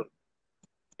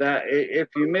 That if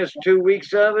you miss 2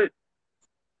 weeks of it,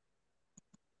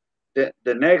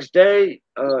 the next day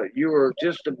you were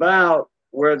just about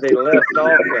where they left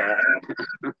off at.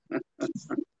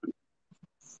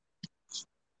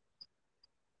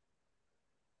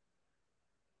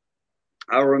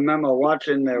 I remember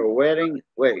watching their wedding.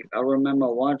 Wait, I remember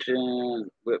watching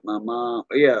with my mom.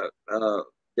 Yeah,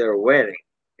 their wedding.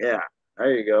 Yeah,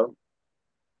 there you go.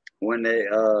 When they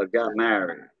got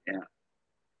married. Yeah.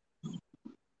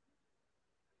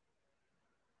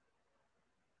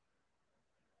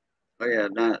 Oh yeah.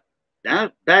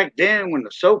 Now back then when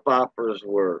the soap operas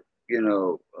were,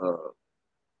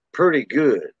 pretty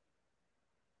good.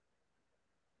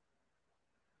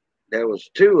 There was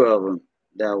two of them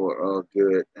that were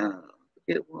good.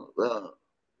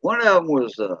 One of them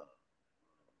was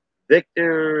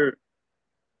Victor.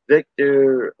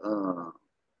 Victor.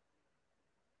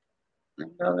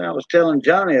 I was telling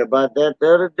Johnny about that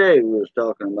the other day. We was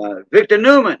talking about it. Victor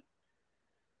Newman.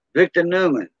 Victor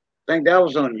Newman. I think that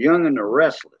was on Young and the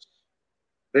Restless.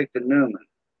 Victor Newman.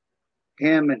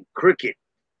 Him and Cricket.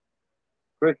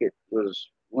 Cricket was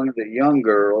one of the young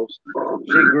girls.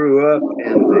 She grew up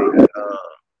in the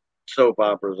soap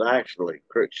operas, actually.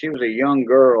 She was a young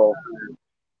girl.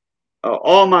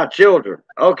 All My Children.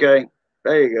 Okay.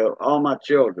 There you go. All My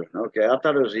Children. Okay. I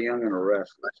thought it was a Young and the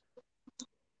Restless.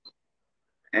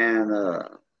 And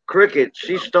Cricket,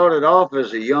 she started off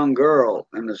as a young girl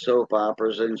in the soap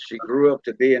operas, and she grew up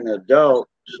to be an adult,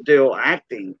 still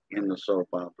acting in the soap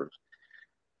operas.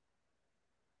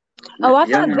 Oh, I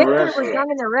thought Victor was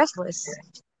Young and the Restless.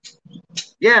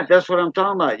 Yeah, that's what I'm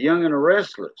talking about. Young and the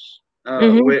Restless.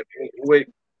 With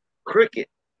Cricket,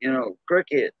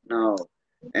 Cricket. No,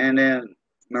 and then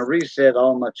Marie said,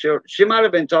 "All My Children." She might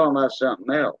have been talking about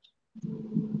something else.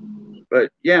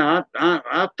 But yeah,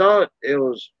 I thought it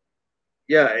was,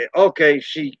 yeah, okay,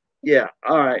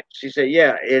 all right. She said,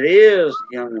 yeah, it is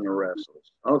Young and the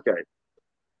Restless. Okay,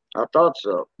 I thought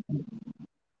so.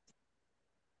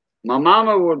 My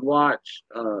mama would watch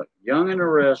Young and the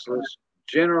Restless,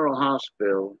 General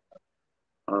Hospital,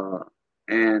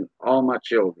 and All My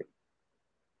Children.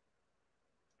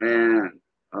 And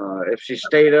if she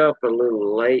stayed up a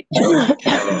little late,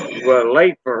 well,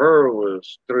 late for her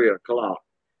was 3 o'clock.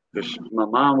 Because my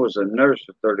mom was a nurse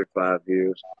for 35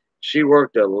 years. She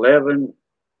worked 11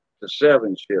 to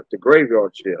 7 shift, the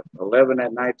graveyard shift, 11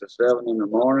 at night to 7 in the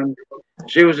morning.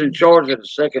 She was in charge of the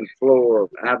second floor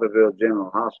of Abbeville General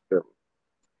Hospital.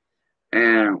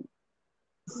 And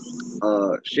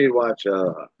she'd watch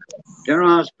General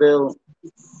Hospital.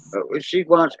 She'd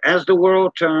watch As the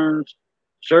World Turns,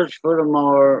 Search for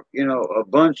Tomorrow, a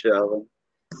bunch of them.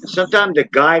 And sometimes The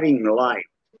Guiding Light.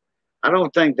 I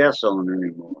don't think that's on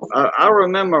anymore. I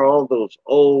remember all those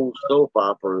old soap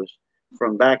operas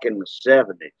from back in the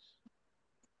 70s,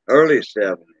 early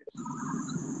 70s.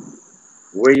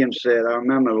 William said, I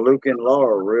remember Luke and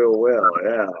Laura real well,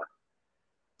 yeah.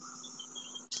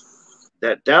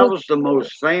 That was the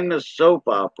most famous soap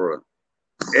opera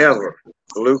ever,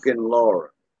 Luke and Laura,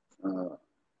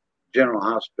 General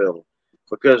Hospital,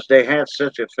 because they had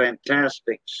such a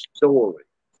fantastic story,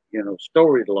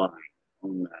 storyline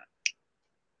on that.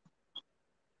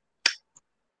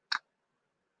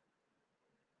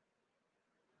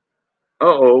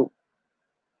 Uh-oh.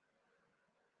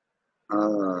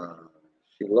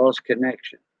 She lost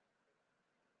connection.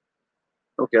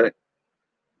 Okay.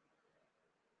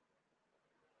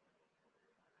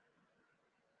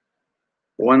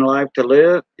 One Life to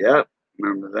Live. Yep.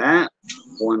 Remember that?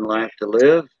 One Life to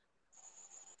Live.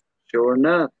 Sure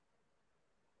enough.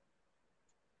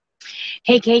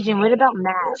 Hey, Cajun, what about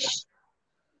MASH?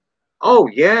 Oh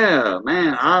yeah,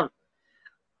 man.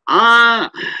 I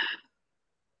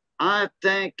I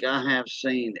think I have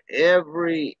seen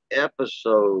every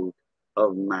episode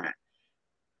of Max.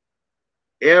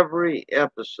 Every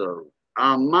episode.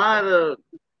 I might have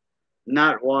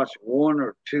not watched one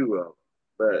or two of them,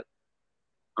 but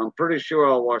I'm pretty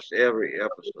sure I watched every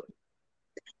episode.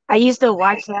 I used to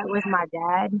watch that with my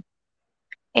dad,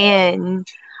 and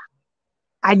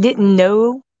I didn't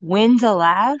know when to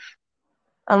laugh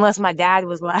unless my dad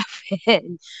was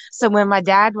laughing. So when my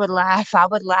dad would laugh, I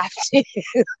would laugh too.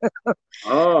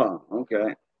 Oh,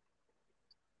 okay.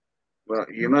 Well,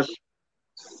 you must.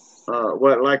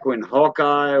 What, like when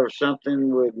Hawkeye or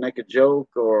something would make a joke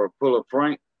or pull a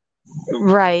prank?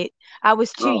 Right. I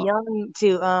was too Oh, young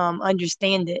to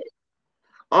understand it.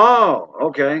 oh,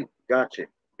 okay. Gotcha,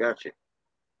 gotcha.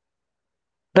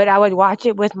 But I would watch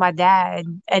it with my dad,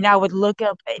 and I would look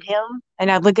up at him, and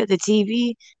I'd look at the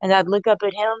TV, and I'd look up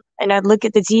at him, and I'd look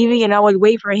at the TV, and I would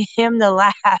wait for him to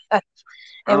laugh.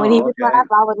 And when he Oh, would okay. laugh,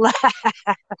 I would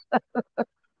laugh.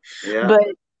 Yeah.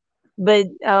 But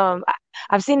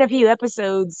I've seen a few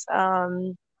episodes.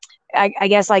 I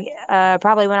guess like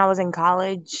probably when I was in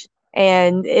college,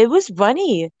 and it was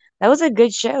funny. That was a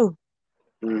good show.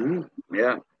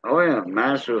 Yeah. Oh, yeah.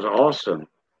 Mass was awesome.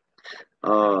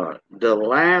 The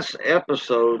last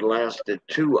episode lasted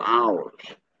 2 hours.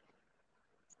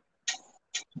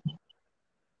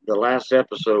 The last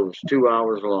episode was 2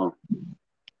 hours long.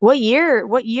 What year?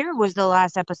 What year was the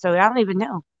last episode? I don't even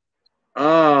know.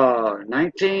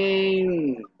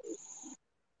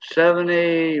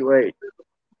 1970. Wait,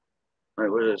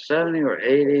 was it 70 or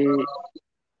 80?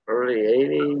 Early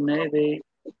 80, maybe?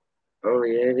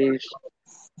 Early 80s?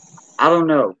 I don't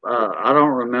know. I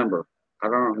don't remember. I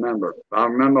don't remember. I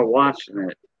remember watching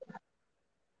it.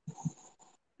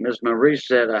 Miss Marie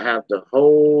said I have the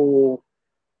whole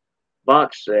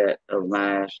box set of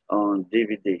MASH on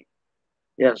DVD.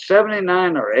 Yeah,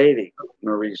 79 or 80,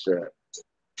 Marie said.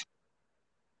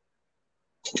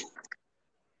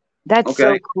 That's so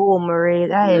Okay. cool, Marie.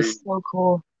 That is And so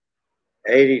cool.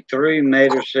 83,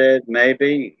 Mater said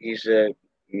maybe. He said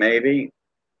maybe.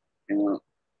 You know,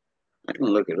 I can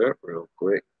look it up real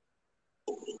quick.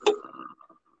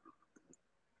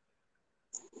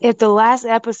 If the last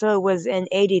episode was in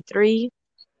 '83,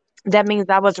 that means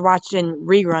I was watching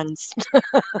reruns.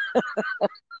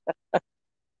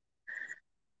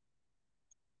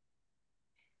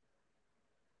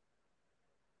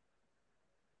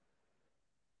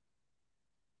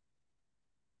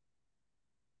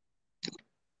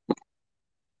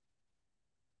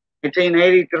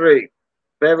 1983,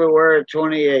 February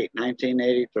 28,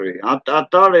 1983. I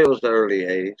thought it was the early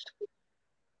 80s.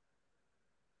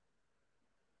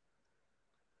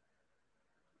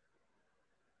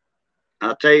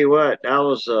 I'll tell you what, that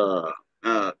was uh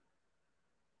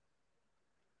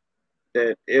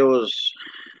that it was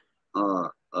uh,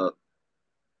 uh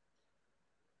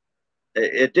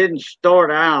it didn't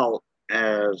start out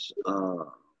as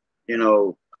you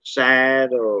know,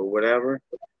 sad or whatever.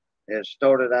 It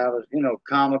started out as, you know,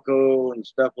 comical and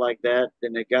stuff like that.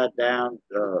 Then it got down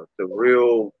to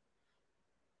real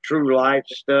true life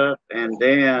stuff, and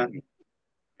then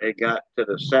it got to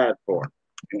the sad part,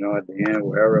 you know, at the end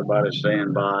where everybody's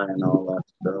saying bye and all that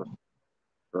stuff.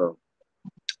 So,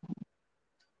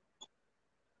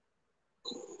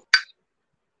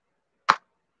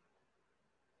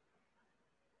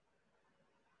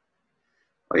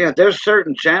 oh yeah, there's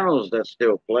certain channels that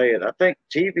still play it. I think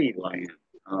TV Land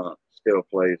still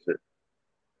plays it.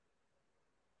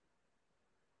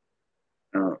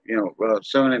 You know,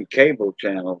 some of them cable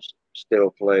channels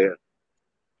still play it.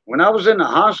 When I was in the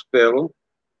hospital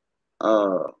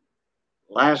uh,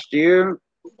 last year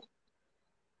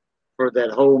for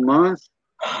that whole month,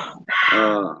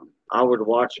 uh, I would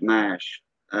watch MASH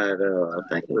at I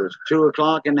think it was 2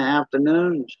 o'clock in the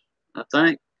afternoons. I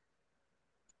think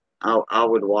I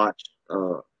would watch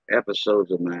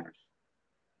episodes of MASH.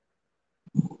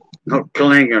 Oh,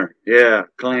 Klinger, yeah,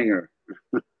 Klinger.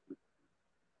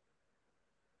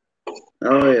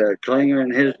 Oh yeah, Klinger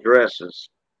and his dresses.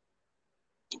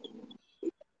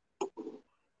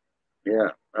 Yeah,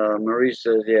 Marie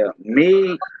says, yeah,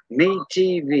 me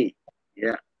TV.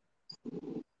 Yeah,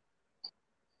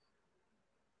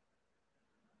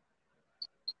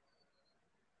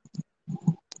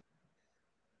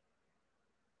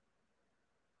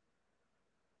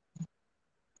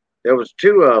 there was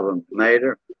two of them,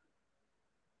 Mater.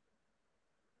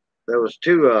 There was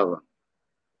two of them.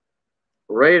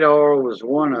 Radar was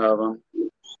one of them,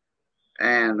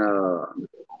 and I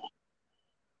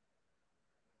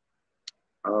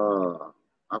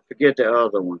forget the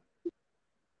other one.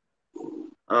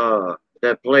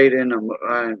 That played in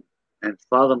the and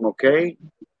Father McKay.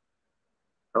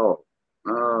 Oh,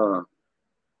 no,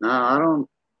 I don't.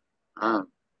 Uh,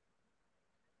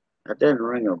 that doesn't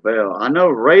ring a bell. I know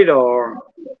Radar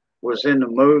was in the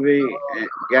movie, and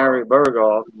Gary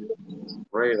Berghoff,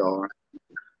 Radar,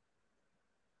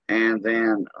 and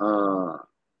then I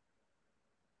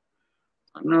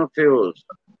don't know if it was.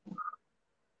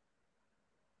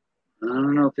 I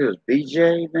don't know if it was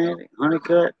BJ, maybe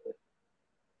Honeycutt,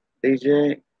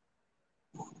 BJ.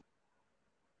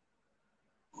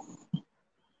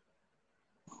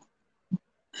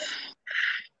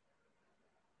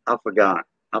 I forgot.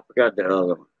 I forgot the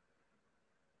other one.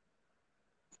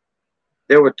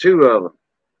 There were two of them,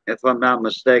 if I'm not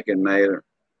mistaken, Mater.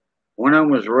 One of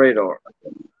them was Radar.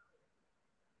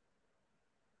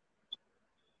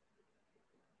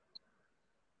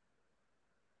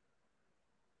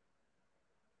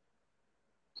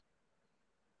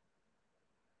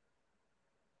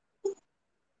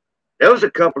 There was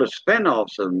a couple of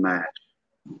spinoffs of the match.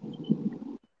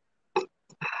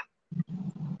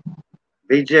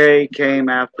 BJ came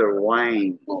after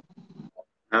Wayne.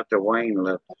 After Wayne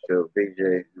left the show,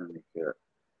 BJ Honeycutt.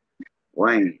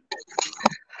 Wayne.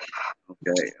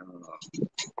 Okay.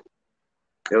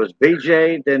 There was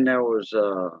BJ. Then there was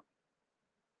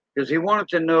because he wanted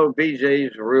to know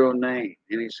BJ's real name,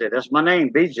 and he said, "That's my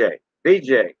name, BJ.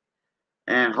 BJ."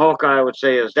 And Hawkeye would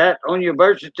say, "Is that on your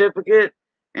birth certificate?"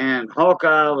 And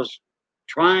Hawkeye was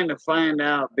trying to find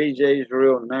out BJ's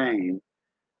real name.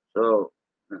 So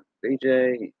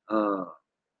BJ, I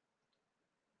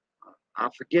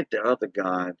forget the other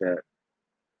guy that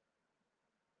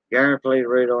Gary played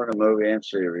Radar in the movie and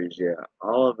series. Yeah,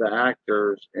 all of the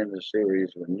actors in the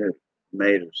series were new.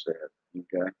 Mater said,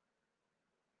 okay.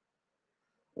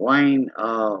 Wayne.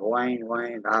 I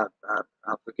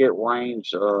forget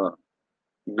Wayne's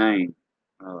name,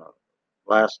 uh,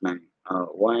 last name.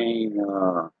 Wayne,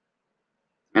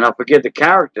 and I forget the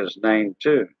character's name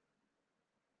too.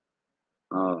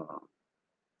 I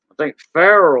think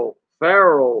Farrell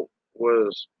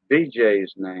was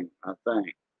BJ's name. I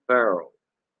think Farrell,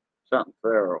 something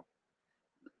Farrell.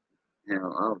 You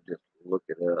know, I'll just look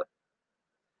it up.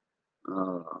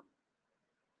 Uh,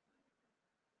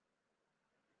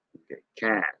 okay,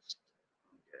 cast.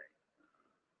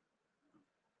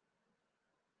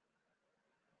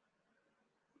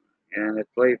 Okay, and it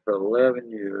played for 11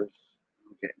 years.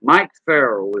 Okay, Mike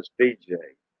Farrell was BJ.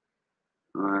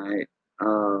 All right.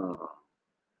 Oh,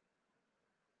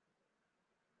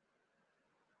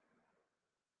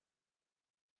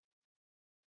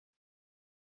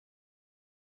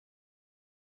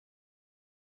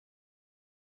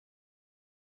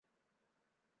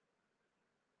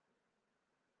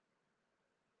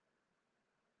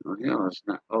 yeah, it's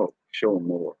not. Oh, show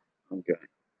more. Okay.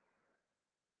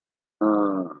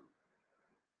 Uh,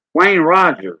 Wayne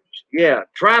Rogers. Yeah.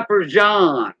 Trapper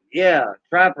John. Yeah.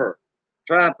 Trapper.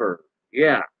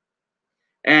 Yeah.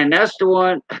 And that's the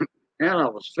one. Hell, I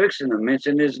was fixing to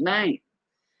mention his name.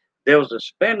 There was a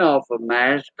spinoff of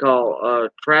MASH called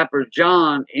Trapper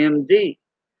John MD.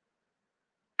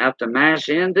 After MASH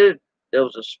ended, there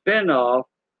was a spinoff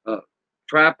of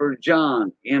Trapper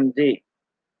John MD.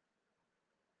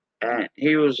 And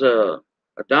he was a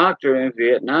doctor in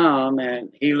Vietnam, and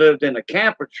he lived in a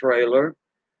camper trailer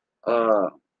uh,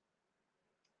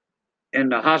 in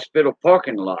the hospital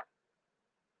parking lot.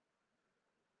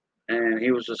 And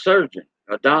he was a surgeon,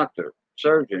 a doctor,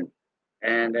 surgeon.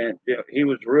 And then he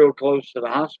was real close to the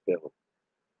hospital.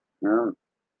 You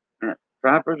know,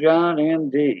 Trapper John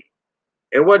MD.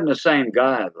 It wasn't the same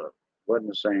guy though. Wasn't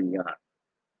the same guy.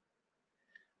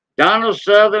 Donald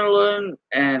Sutherland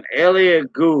and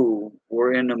Elliot Gould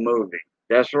were in the movie.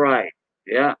 That's right.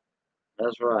 Yeah,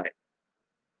 that's right.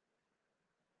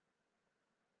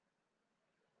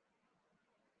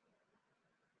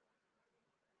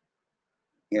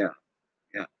 Yeah,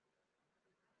 yeah.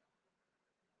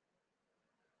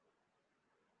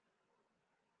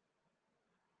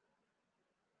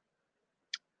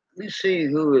 Let me see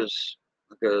who is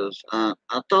because I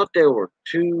thought there were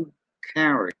two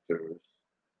characters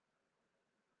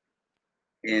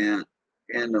in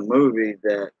in the movie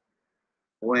that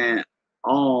went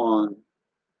on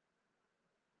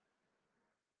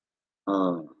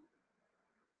uh,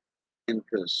 into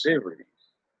the series.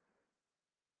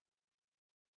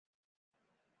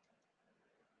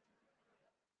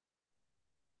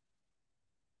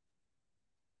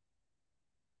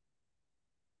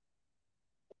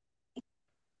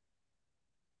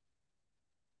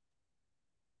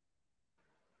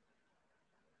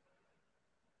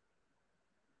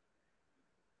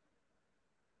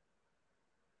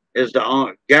 is the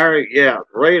only Gary. Yeah,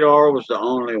 Radar was the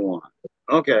only one.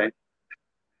 Okay.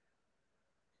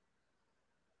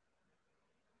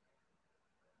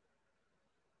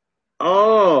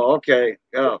 Oh, okay.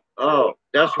 Oh,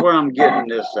 that's where I'm getting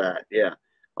this at. Yeah.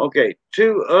 Okay.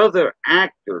 Two other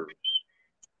actors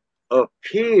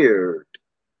appeared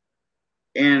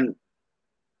in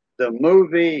the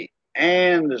movie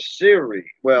and the series.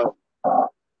 Well,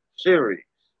 series.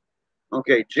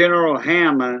 Okay. General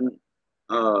Hammond.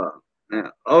 Yeah,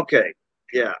 okay.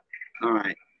 Yeah. All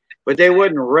right. But they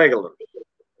wasn't regulars.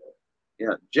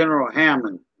 Yeah. General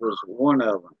Hammond was one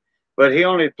of them. But he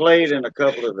only played in a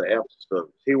couple of the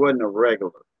episodes. He wasn't a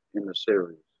regular in the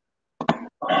series.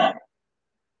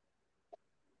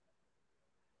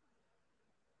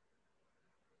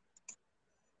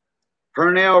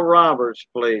 Pernell Roberts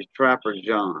plays Trapper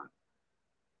John.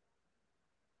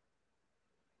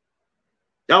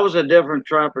 That was a different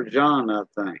Trapper John, I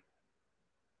think.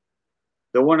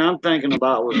 The one I'm thinking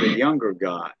about was a younger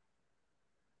guy.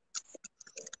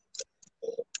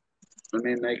 Let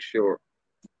me make sure.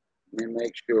 Let me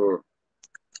make sure.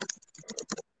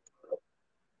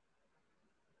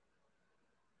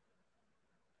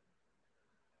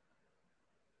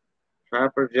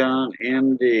 Trapper John,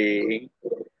 MD.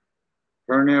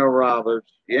 Pernell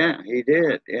Roberts. Yeah, he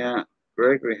did. Yeah.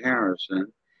 Gregory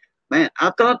Harrison. Man,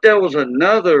 I thought there was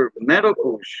another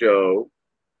medical show.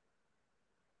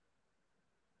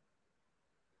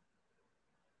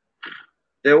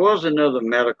 There was another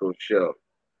medical show.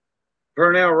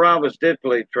 Pernell Roberts did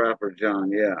play Trapper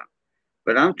John, yeah.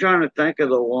 But I'm trying to think of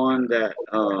the one that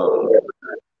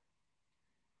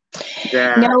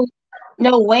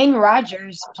No, Wayne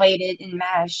Rogers played it in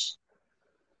MASH.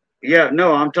 Yeah,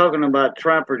 no, I'm talking about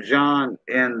Trapper John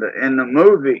in the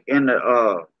movie in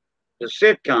the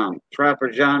sitcom Trapper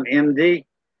John MD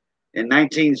in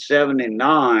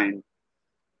 1979.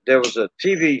 There was a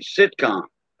TV sitcom,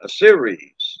 a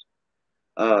series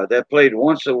that played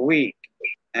once a week,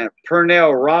 and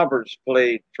Pernell Roberts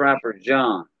played Trapper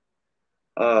John.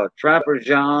 Trapper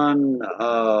John,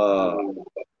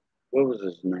 what was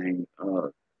his name?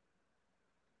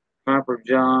 Trapper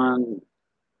John.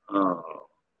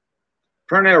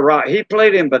 Pernell Rock. He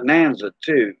played in Bonanza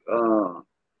too.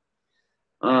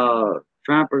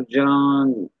 Trapper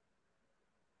John.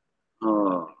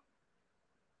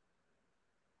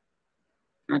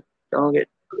 Dog it.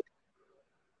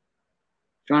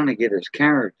 Trying to get his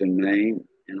character name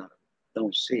and I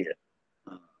don't see it.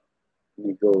 Let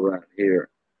me go right here.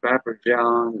 Trapper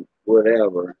John,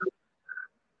 whatever.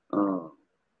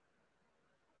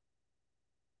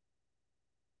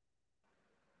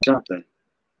 Something.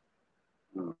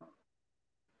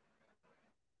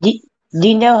 Do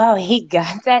you know how he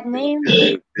got that name?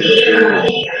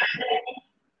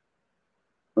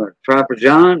 Trapper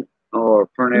John or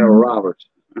Pernell Roberts?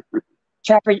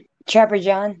 Trapper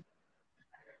John.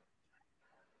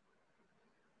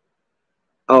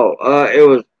 Oh, it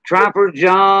was Trapper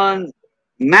John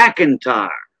McIntyre.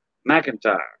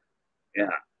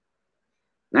 Yeah.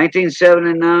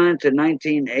 1979 to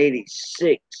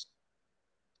 1986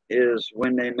 is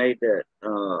when they made that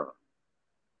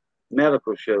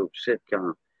medical show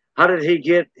sitcom. How did he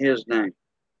get his name?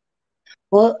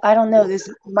 Well, I don't know. This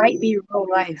might be real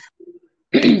life.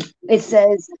 It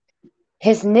says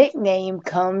his nickname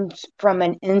comes from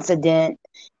an incident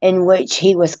in which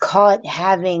he was caught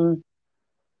having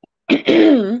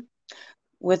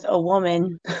with a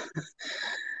woman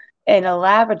in a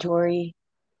lavatory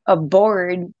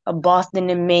aboard a Boston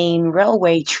and Maine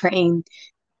railway train,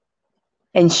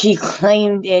 and she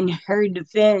claimed in her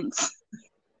defense,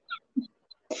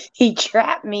 he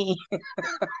trapped me.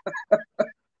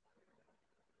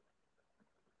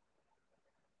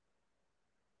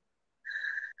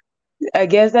 I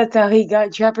guess that's how he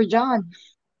got Trapper John.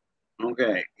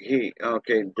 Okay,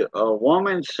 a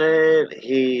woman said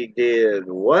he did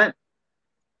what?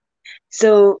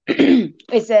 So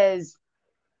it says,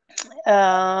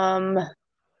 and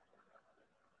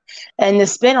the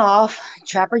spinoff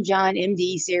Trapper John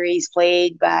MD series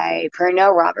played by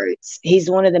Pernell Roberts. He's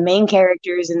one of the main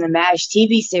characters in the MASH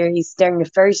TV series during the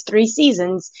first 3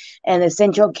 seasons and the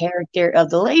central character of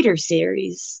the later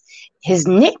series. His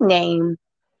nickname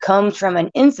comes from an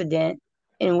incident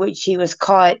in which he was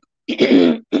caught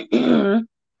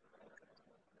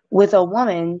with a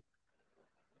woman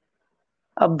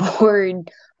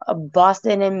aboard a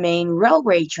Boston and Maine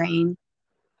railway train,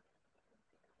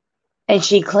 and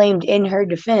she claimed in her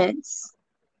defense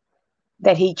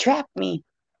that he trapped me.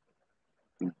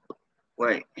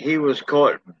 Wait, he was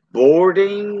caught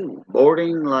boarding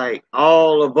like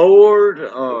all aboard,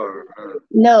 or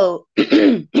No.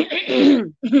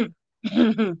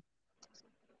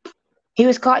 He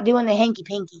was caught doing the hanky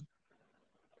panky.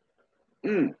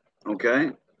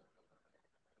 Okay.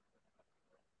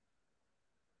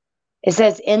 It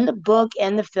says in the book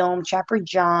and the film, Trapper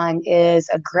John is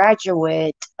a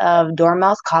graduate of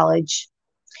Dormouse College,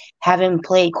 having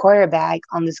played quarterback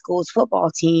on the school's football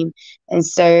team, and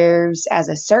serves as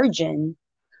a surgeon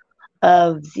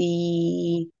of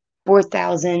the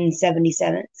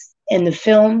 4077th. In the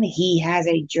film, he has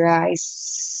a dry,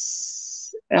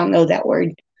 I don't know that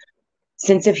word,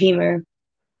 sense of humor,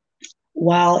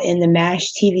 while in the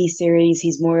MASH TV series,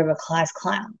 he's more of a class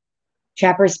clown.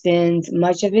 Trapper spends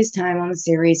much of his time on the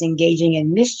series engaging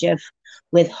in mischief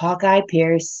with Hawkeye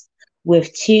Pierce,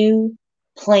 with two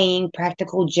playing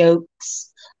practical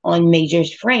jokes on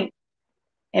Majors Frank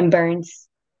and Burns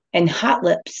and Hot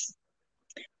Lips,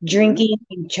 drinking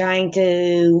and trying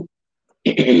to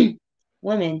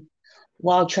women.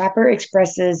 While Trapper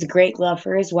expresses great love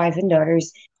for his wife and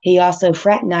daughters, he also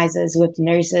fraternizes with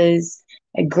nurses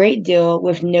a great deal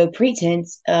with no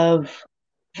pretense of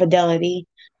fidelity.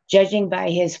 Judging by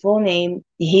his full name,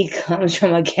 he comes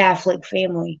from a Catholic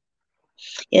family.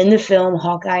 In the film,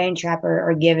 Hawkeye and Trapper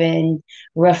are given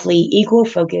roughly equal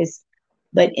focus,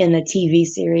 but in the TV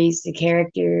series, the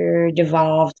character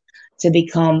devolved to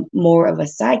become more of a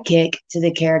sidekick to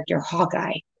the character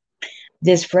Hawkeye.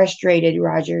 This frustrated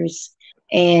Rogers,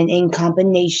 and in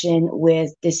combination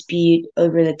with dispute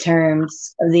over the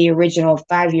terms of the original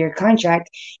 5-year contract,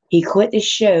 he quit the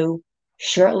show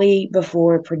shortly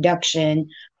before production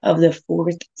of the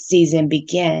 4th season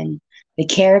began. The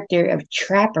character of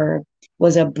Trapper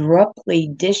was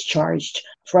abruptly discharged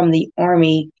from the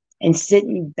Army and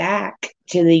sent back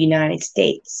to the United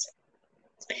States.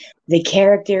 The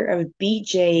character of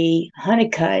B.J.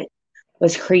 Honeycutt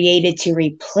was created to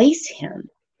replace him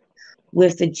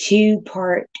with the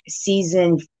two-part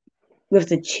season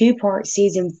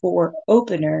 4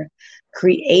 opener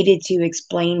created to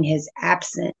explain his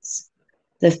absence.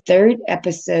 The 3rd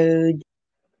episode,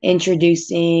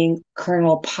 introducing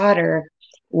Colonel Potter,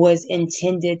 was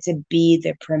intended to be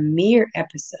the premiere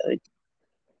episode.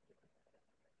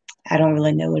 I don't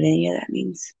really know what any of that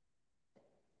means.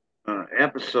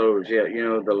 Episodes, yeah,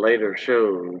 the later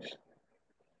shows.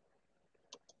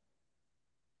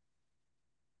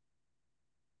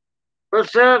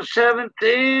 What's up,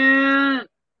 17?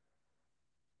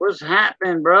 What's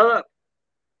happening, brother?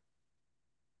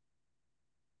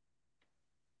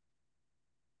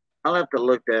 I'll have to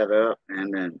look that up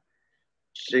and then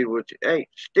see what you. Hey,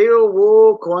 Steel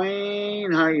Wool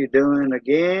Queen, how you doing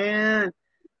again?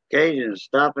 Cajun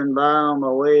stopping by on my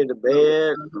way to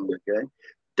bed. Okay.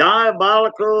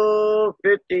 Diabolical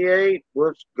 58,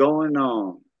 what's going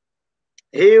on?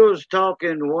 He was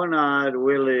talking one-eyed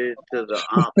Willie to the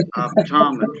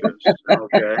optometrist.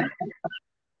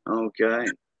 Okay.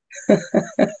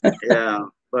 Yeah,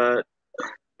 but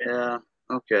yeah,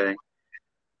 okay.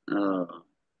 All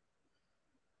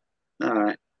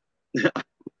right.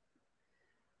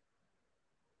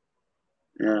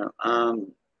 Yeah.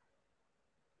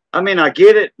 I mean, I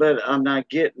get it, but I'm not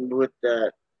getting what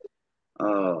that.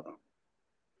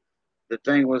 The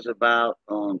thing was about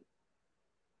on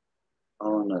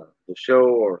the show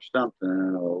or something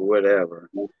or whatever.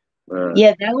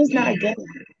 Yeah, that was not good.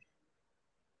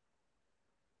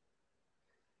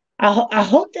 I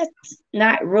hope that's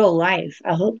not real life.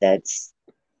 I hope that's.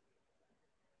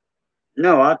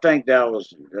 No, I think that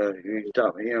was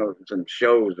some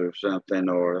shows or something,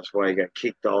 or that's why he got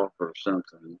kicked off or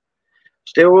something.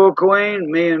 Stillwell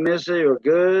Queen, me and Missy are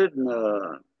good,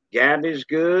 and Gabby's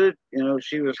good.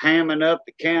 She was hamming up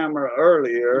the camera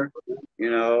earlier,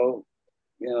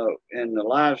 in the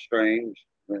live streams,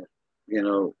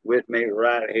 with me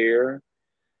right here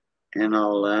and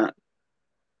all that.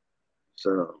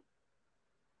 So,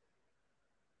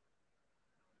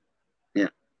 yeah,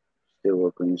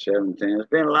 Stillwell Queen 17. It's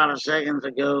been a lot of seconds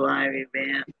ago. How have you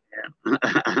been? Yeah.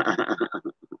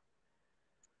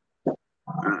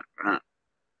 Right.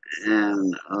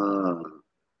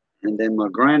 And then my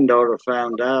granddaughter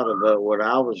found out about what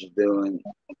I was doing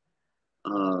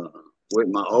with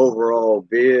my overall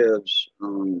bibs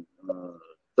on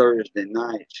Thursday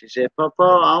night. She said, "Papa,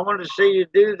 I want to see you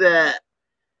do that.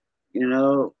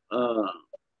 Do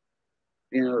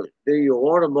your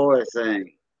water boy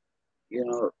thing,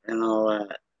 and all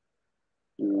that."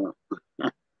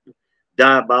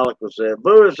 Diabolical said,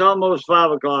 "Boo, it's almost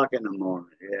 5 o'clock in the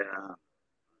morning." Yeah.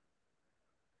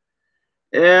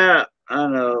 Yeah, I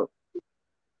know.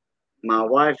 My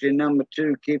wifey number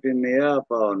 2 keeping me up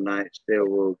all night,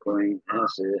 Stillwood Queen.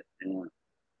 That's it.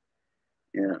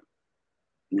 Yeah.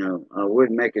 Yeah. I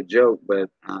would make a joke, but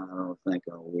I don't think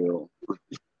I will.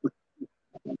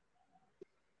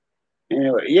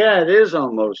 Yeah, it is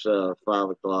almost 5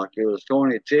 o'clock. It was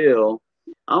 20 till.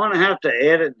 I'm gonna have to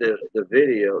edit the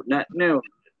video. Not no,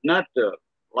 not the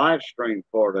live stream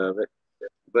part of it,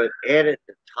 but edit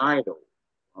the title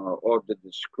or the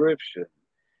description.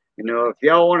 You know, if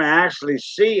y'all want to actually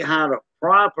see how to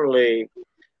properly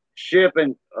ship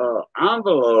an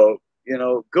envelope, you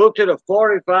know, go to the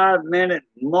 45-minute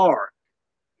mark.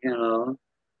 You know,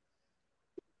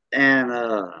 and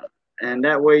uh, and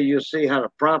that way you'll see how to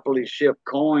properly ship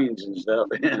coins and stuff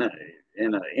in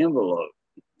an envelope.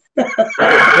 Tape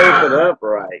it up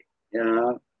right, you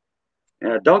know.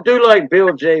 Don't do like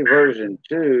Bill J version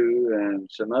 2 and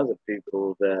some other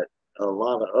people that a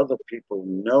lot of other people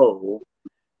know,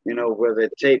 you know, where they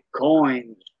tape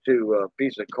coins to a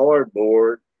piece of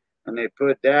cardboard and they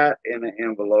put that in an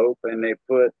envelope and they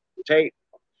put tape,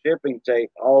 shipping tape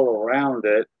all around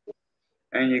it,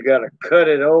 and you got to cut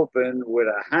it open with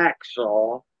a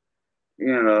hacksaw,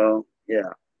 you know.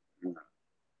 Yeah.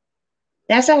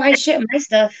 That's how I ship my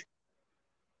stuff.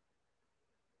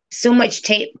 So much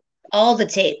tape, all the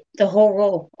tape, the whole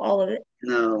roll, all of it.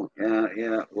 No,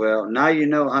 yeah. Well, now you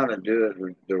know how to do it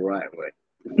the right way.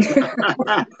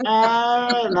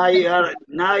 Now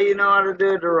you know how to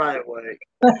do it the right way.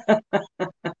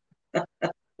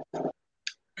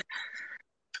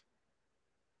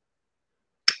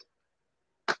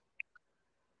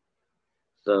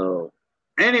 So,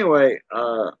 anyway,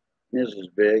 Mrs.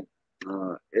 Big,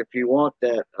 if you want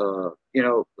that, you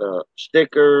know,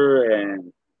 sticker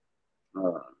and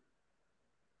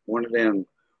one of them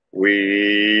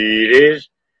Wheaties,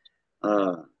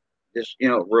 uh, just, you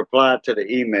know, reply to the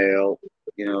email,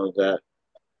 you know, that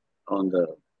on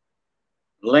the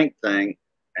link thing,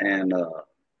 and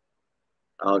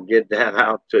I'll get that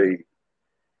out to you.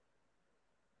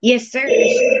 Yes, sir.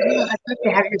 I'd love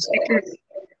to have your sticker.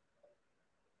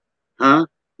 Huh?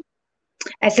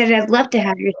 I said I'd love to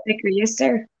have your sticker. Yes,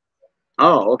 sir.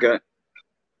 Oh, okay.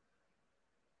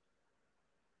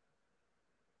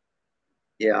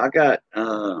 Yeah, I got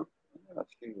a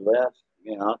few left.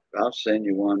 Yeah, I'll send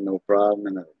you one, no problem.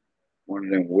 And one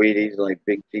of them Wheaties, like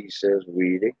Big T says,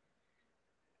 Wheatie.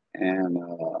 And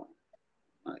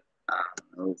I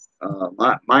don't know,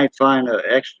 might find an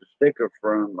extra sticker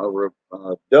from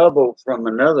a double from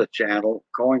another channel,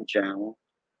 coin channel,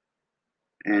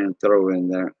 and throw in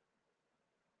there.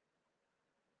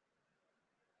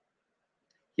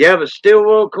 Yeah, but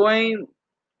Stillwell Queen,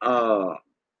 uh,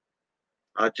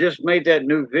 I just made that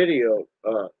new video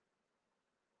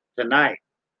tonight.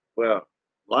 Well,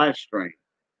 live stream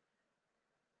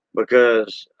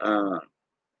because I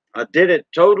did it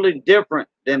totally different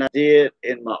than I did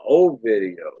in my old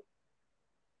video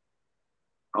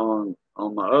on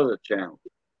my other channel.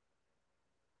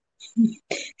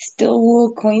 Still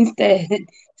wool coins to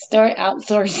start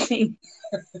outsourcing.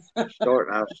 Start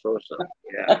outsourcing.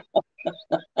 Yeah.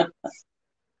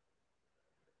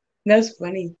 That's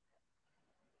funny.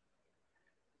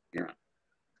 Yeah.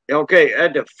 Okay,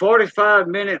 at the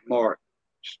 45-minute mark,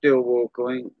 still wool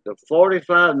queen. The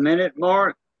 45-minute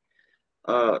mark,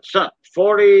 something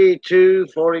 42,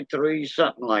 43,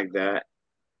 something like that.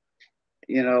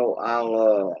 You know,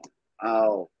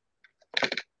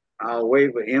 I'll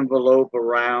wave an envelope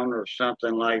around or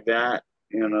something like that.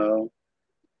 You know,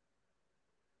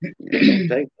 it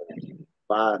don't take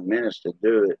 5 minutes to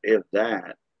do it, if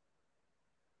that.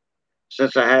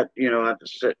 Since I had, you know, I had to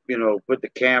sit, you know, put the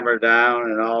camera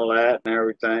down and all that and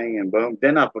everything, and boom.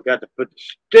 Then I forgot to put the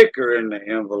sticker in the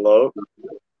envelope,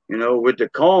 you know, with the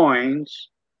coins,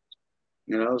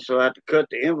 you know, so I had to cut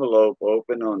the envelope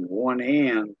open on one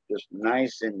end, just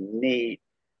nice and neat.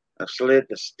 I slid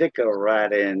the sticker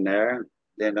right in there.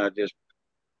 Then I just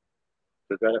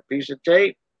took out a piece of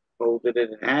tape, folded it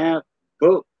in half,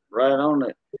 boom, right on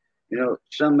it. You know,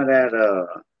 some of that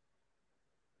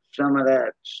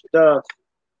stuff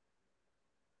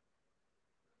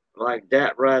like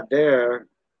that right there,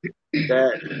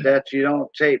 that you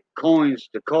don't tape coins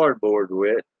to cardboard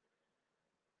with.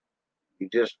 You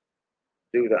just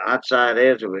do the outside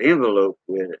edge of an envelope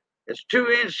with it. It's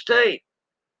 2-inch tape,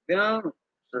 you know.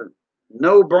 It's a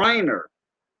no-brainer.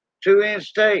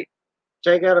 2-inch tape.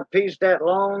 Take out a piece that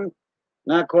long,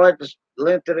 not quite the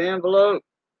length of the envelope.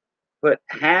 Put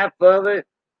half of it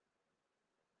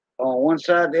on one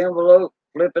side of the envelope.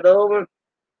 Flip it over.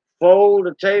 Fold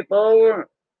the tape over.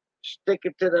 Stick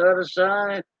it to the other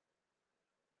side.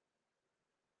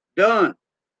 Done.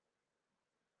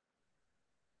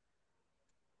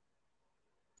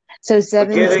 So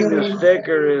Forgetting the 17.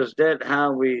 sticker, is that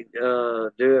how we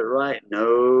do it right?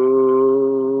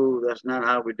 No, that's not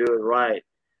how we do it right.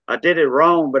 I did it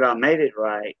wrong, but I made it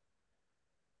right.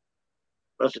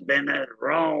 Must have been at the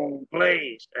wrong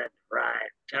place at the right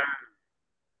time.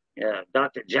 Yeah,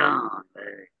 Dr. John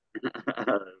there.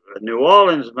 The New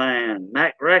Orleans man,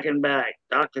 Mac Reckenback,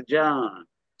 Dr. John.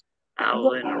 I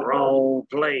was in the wrong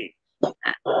place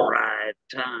at the right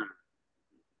time.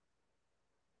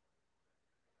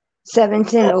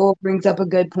 710 Old brings up a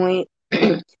good point.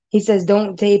 He says,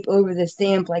 don't tape over the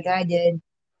stamp like I did.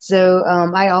 So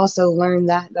I also learned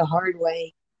that the hard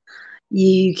way.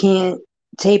 You can't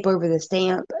tape over the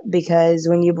stamp because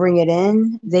when you bring it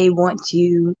in, they want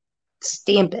to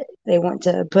stamp it. They want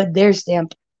to put their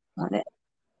stamp on it.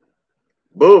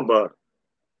 Bull butter.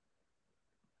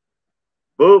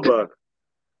 Bull butter.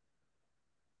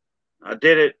 I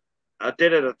did it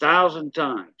 1,000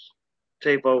 times.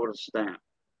 Tape over the stamp.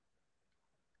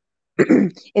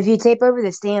 If you tape over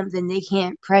the stamp, then they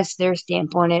can't press their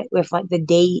stamp on it with like the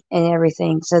date and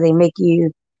everything. So they make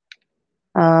you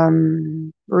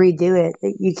redo it.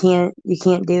 You can't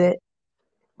do it.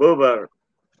 Bull butter.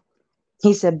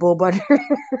 He said bull butter.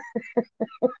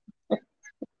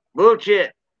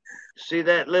 Bullshit. See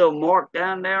that little mark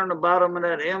down there on the bottom of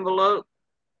that envelope?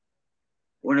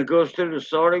 When it goes through the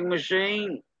sorting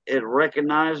machine, it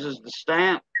recognizes the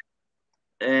stamp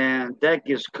and that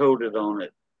gets coded on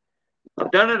it.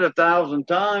 I've done it 1,000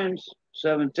 times.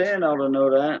 710 ought to know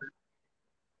that.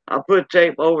 I put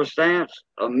tape over stamps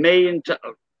 1,000,000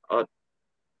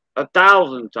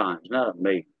 times, not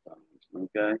 1,000,000 times.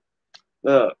 Okay,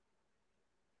 look,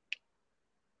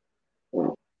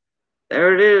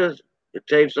 there it is. It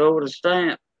tapes over the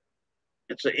stamp.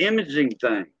 It's an imaging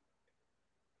thing.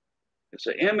 It's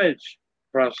an image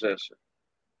processor.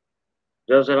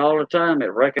 Does it all the time.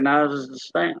 It recognizes the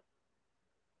stamp.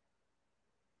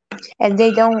 And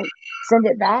they don't send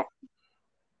it back.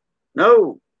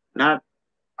 No, not.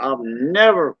 I've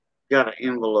never got an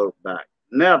envelope back.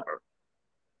 Never.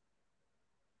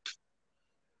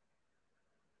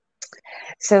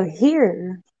 So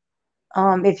here,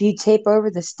 if you tape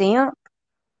over the stamp,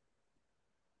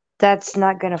 that's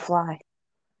not gonna fly.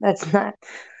 That's not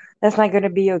gonna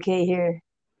be okay here.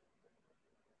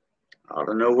 I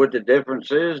don't know what the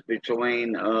difference is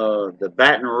between the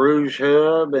Baton Rouge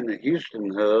hub and the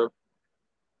Houston hub,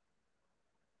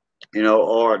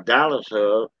 or a Dallas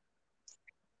hub.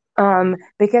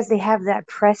 Because they have that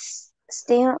press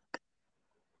stamp.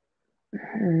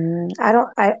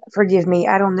 Forgive me,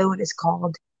 I don't know what it's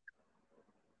called.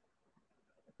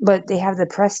 But they have the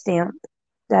press stamp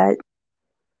that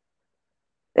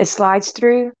it slides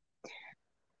through.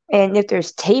 And if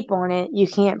there's tape on it, you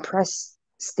can't press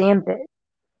stamp it.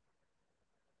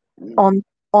 On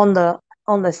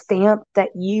the stamp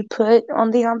that you put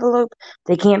on the envelope,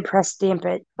 they can't press stamp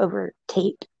it over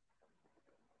tape.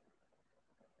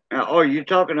 Now, oh, you're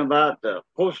talking about the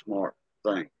postmark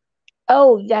thing.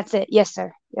 Oh, that's it. Yes,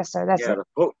 sir. Yes, sir. That's Yeah,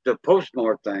 it. the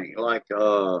postmark thing. Like,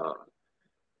 let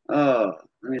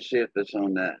me see if it's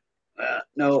on that.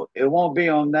 No, it won't be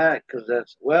on that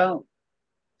because well,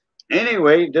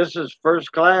 anyway, this is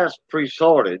first class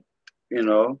pre-sorted,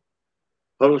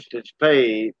 postage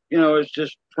paid. It's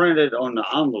just printed on the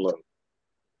envelope,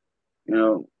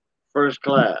 first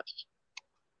class.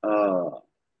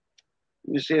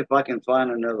 Let me see if I can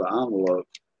find another envelope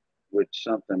with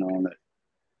something on it.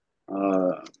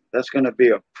 That's going to be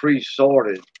a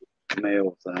pre-sorted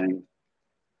mail thing,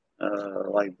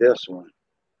 like this one.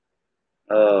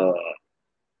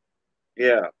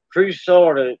 Yeah,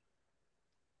 pre-sorted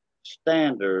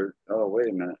standard. Oh, wait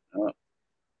a minute. Was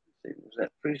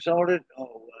that pre-sorted? Oh,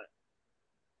 what?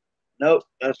 Nope,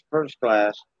 that's first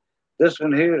class. This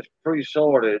one here is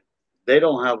pre-sorted. They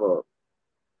don't have a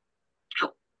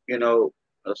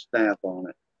stamp on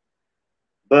it.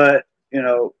 But,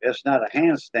 it's not a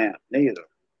hand stamp neither,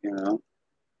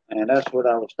 And that's what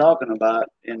I was talking about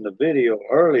in the video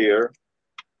earlier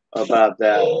about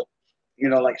that.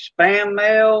 Like spam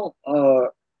mail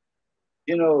or,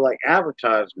 like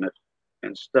advertisement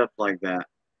and stuff like that.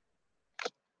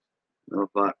 If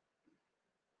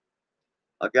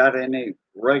I got any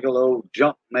regular old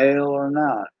junk mail or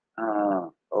not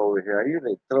over here. I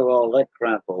usually throw all that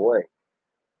crap away.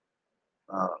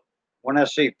 When I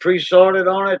see pre-sorted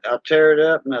on it, I tear it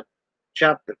up and I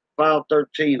chop the file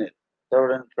 13 it, throw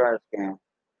it in the trash can.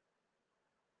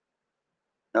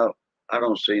 No, I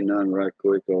don't see none right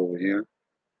quick over here.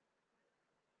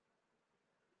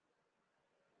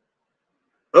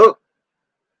 Oh,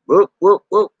 whoop, whoop,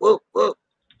 whoop, whoop, whoop.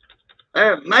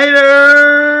 There,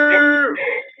 Mater!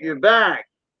 You're back.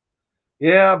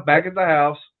 Yeah, back at the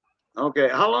house. Okay,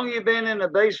 how long you been in the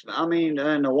basement? I mean,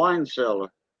 in the wine cellar?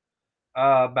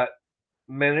 About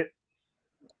a minute.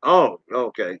 Oh,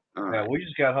 okay. All right. Yeah, we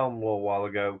just got home a little while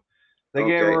ago. They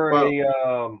gave Okay. her Well,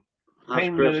 a how's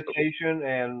pain Crystal? medication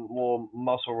and a little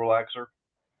muscle relaxer.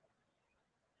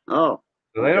 Oh,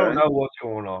 So they don't okay. know what's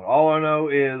going on. All I know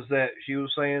is that she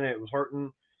was saying it was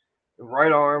hurting the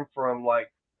right arm from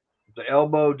like the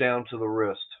elbow down to the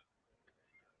wrist.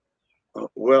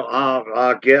 Well,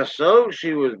 I guess so.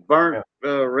 She was burnt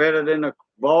Yeah. redder than a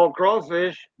ball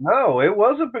crawfish. No, it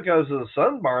wasn't because of the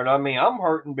sunburn. I mean, I'm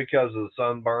hurting because of the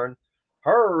sunburn.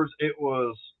 Hers, it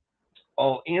was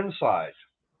all inside,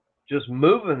 just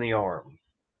moving the arm.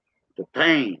 The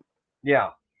pain.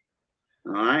 Yeah.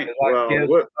 All right. It's like Well, kids,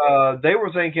 what? they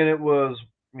were thinking it was,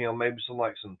 maybe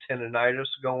some tendonitis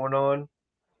going on.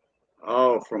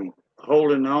 Oh, from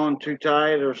holding on too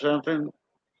tight or something.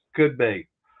 Could be.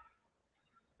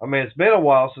 I mean, it's been a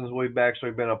while since we've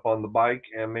actually been up on the bike.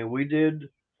 I mean, we did.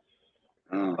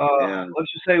 Yeah.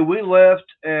 Let's just say we left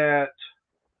at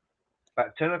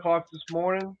about 10 o'clock this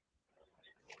morning,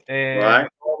 and Right.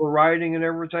 with all the riding and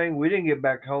everything, we didn't get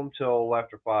back home till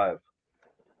after 5.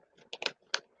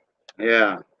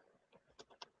 Yeah.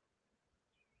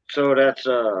 So that's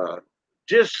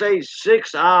just say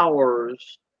 6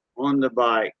 hours on the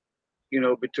bike.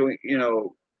 Between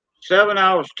 7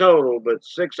 hours total, but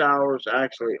 6 hours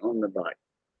actually on the bike.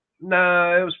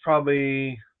 No, it was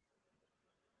probably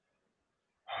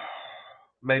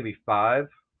maybe 5,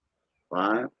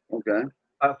 Right. Okay.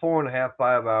 about 4.5,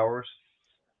 5 hours.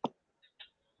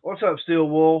 What's up, Steel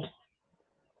Wool?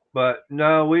 But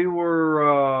no, we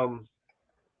were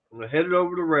headed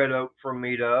over to Red Oak for a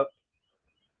meetup,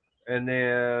 and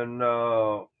then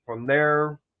from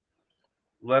there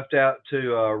left out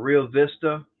to Rio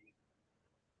Vista,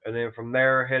 and then from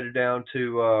there headed down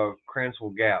to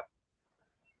Cransville Gap.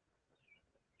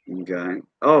 Okay.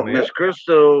 Oh, I mean,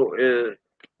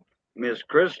 Miss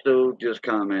Crystal just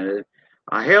commented.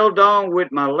 I held on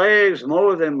with my legs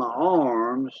more than my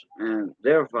arms, and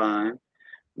they're fine.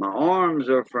 My arms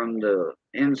are from the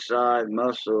inside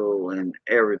muscle and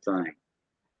everything.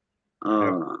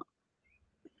 yep.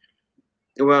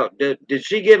 Well, did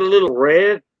she get a little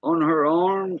red on her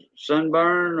arms,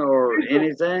 sunburn or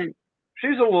anything?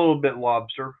 She's a little bit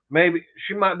lobster. Maybe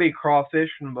she might be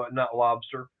crawfish, but not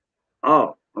lobster.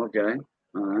 Oh, okay.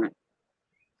 All right.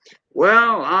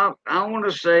 Well, I want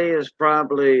to say it's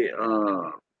probably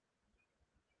uh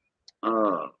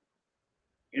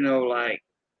like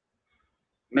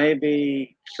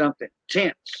maybe something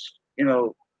tense,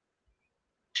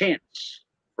 tense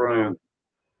Yeah,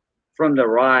 from the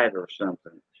ride or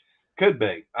something. could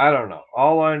be. I don't know.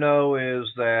 All I know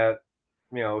is that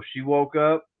she woke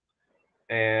up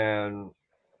and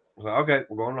was like, okay,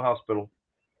 we're going to the hospital.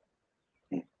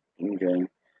 Okay.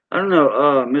 I don't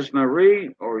know, Miss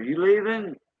Marie, are you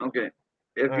leaving? Okay.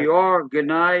 If All right. you are, good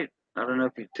night. I don't know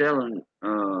if you're telling.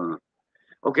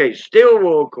 Okay,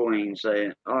 Stillwell Queen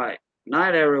saying, all right,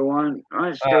 night everyone. All right, All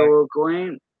right. Stillwell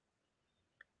Queen,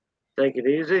 take it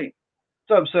easy.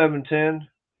 What's up, 710?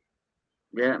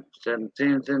 Yeah,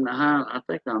 17's in the house. I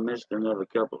think I missed another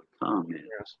couple of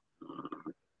comments.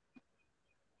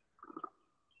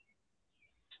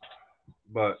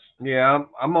 But yeah,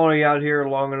 I'm only out here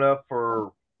long enough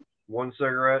for one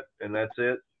cigarette, and that's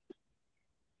it.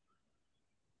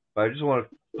 But I just want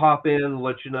to pop in and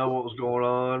let you know what was going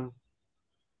on.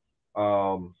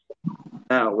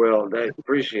 Well, they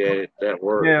appreciate it. That Yeah,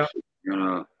 works. You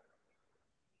know.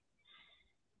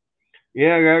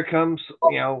 yeah, there comes,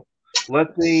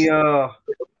 let the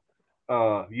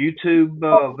YouTube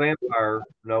vampire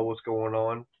know what's going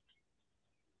on.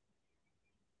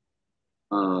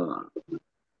 Uh,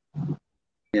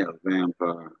 yeah,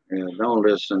 vampire. Yeah, don't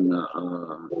listen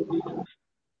to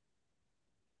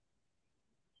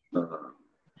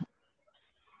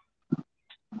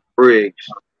Briggs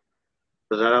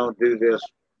because I don't do this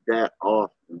that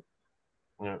often.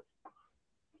 Yeah.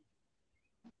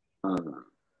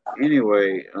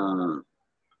 Anyway,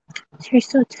 You're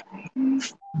so tired.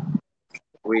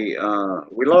 we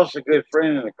lost a good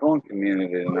friend in the corn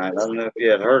community tonight. I don't know if you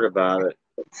had heard about it.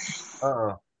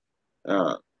 Uh-uh.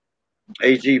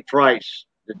 A.G. Price,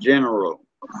 the general.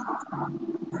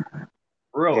 He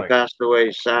Really? passed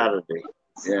away Saturday.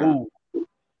 Yeah. Ooh.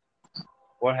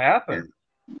 What happened?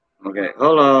 Okay,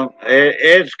 hold on.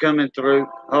 Ed's coming through.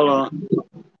 Hold on.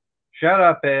 Shut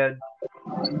up, Ed.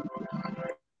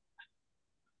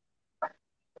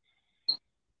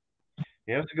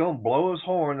 He has to go and blow his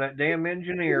horn, that damn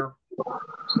engineer.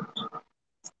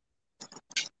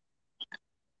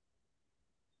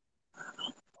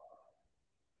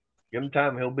 Give him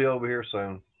time, he'll be over here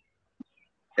soon.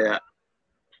 Yeah.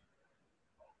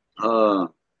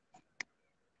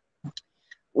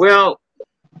 Well,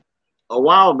 a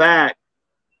while back,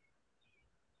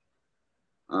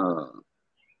 uh,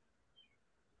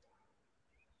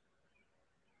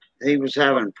 he was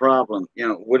having problems,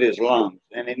 with his lungs,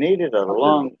 and he needed a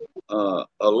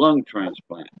lung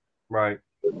transplant. Right.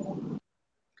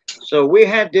 So we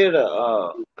had did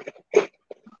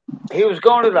he was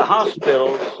going to the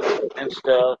hospitals and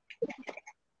stuff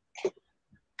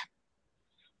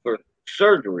for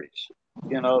surgeries,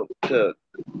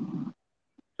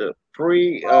 to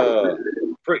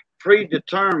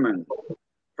predetermine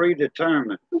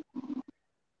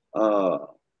uh,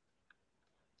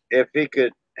 if he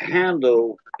could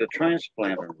handle the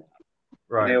transplant or not.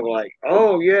 And they Right. were like,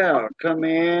 "Oh yeah, come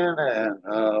in and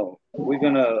we're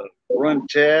gonna run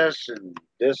tests and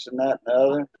this and that and the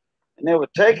other." And they were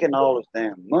taking all his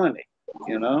damn money,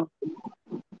 you know.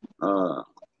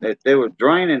 They were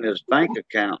draining his bank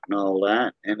account and all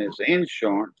that, and his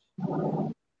insurance.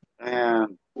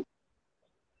 And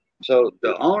so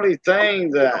the only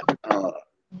thing that uh,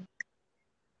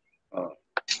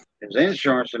 his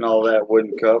insurance and all that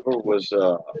wouldn't cover was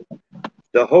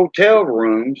the hotel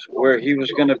rooms where he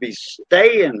was going to be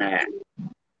staying at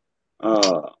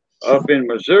uh, up in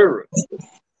Missouri,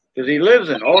 because he lives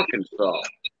in Arkansas,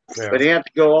 Yeah. but he had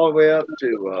to go all the way up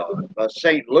to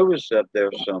St. Louis up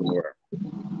there somewhere.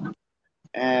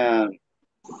 And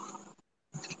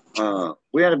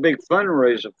we had a big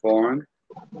fundraiser for him,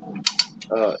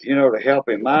 to help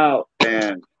him out.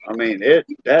 And I mean,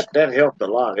 that helped a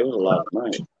lot. It was a lot of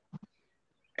money.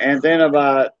 And then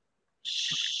about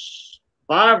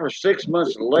 5 or 6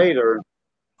 months later,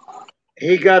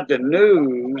 he got the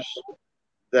news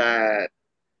that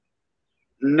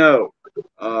no,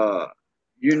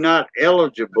 you're not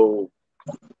eligible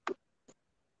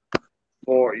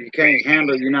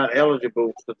you're not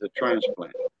eligible for the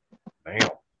transplant. Damn.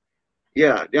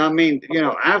 Yeah, I mean,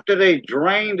 after they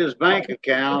drained his bank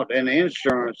account and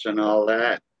insurance and all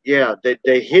that, yeah,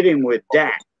 they hit him with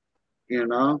that, you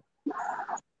know?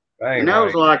 That ain't And that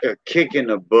was right. like a kick in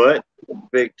the butt,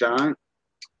 big time.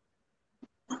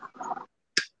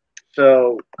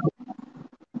 So,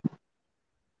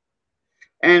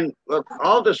 and look,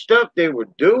 all the stuff they were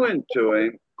doing to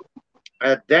him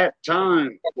at that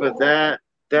time for that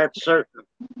certain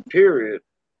period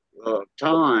of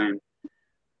time,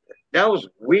 that was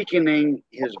weakening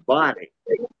his body,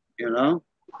 you know?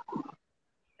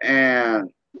 And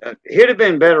he'd have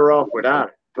been better off without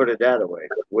it, put it that way,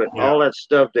 with Yeah. all that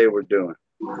stuff they were doing.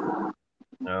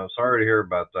 No, sorry to hear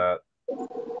about that.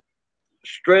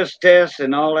 Stress tests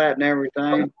and all that and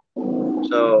everything.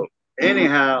 So,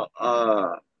 anyhow,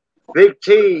 Big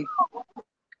T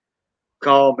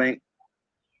called me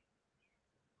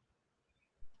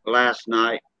last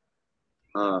night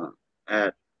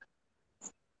at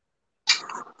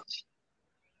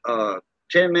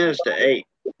 10 minutes to 8,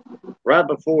 right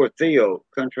before Theo,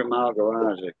 Country Mile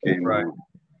Garage, came Right. on,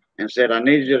 and said, "I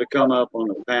need you to come up on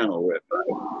the panel with me."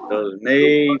 So it was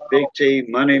me, Big T,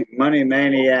 Money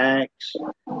Maniacs,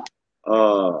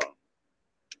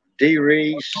 D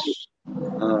Reese,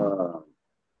 and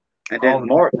then All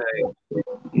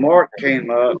Mark came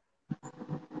up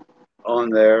on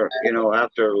there,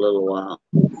 after a little while,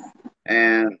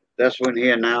 and that's when he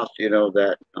announced,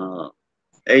 that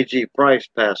A.G. Price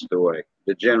passed away,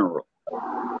 the general.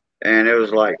 And it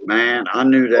was like, man, I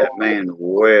knew that man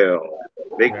well.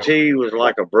 Big Yeah. T was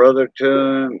like a brother to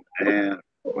him, and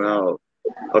well,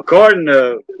 according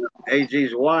to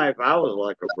AG's wife, I was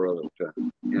like a brother to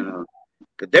him,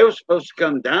 because they were supposed to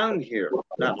come down here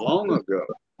not long ago,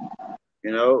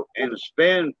 and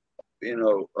spend,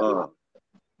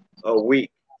 a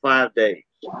week, 5 days,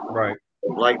 Right.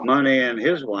 like Money and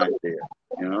his wife did,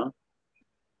 you know.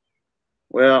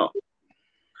 Well,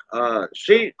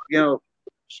 she,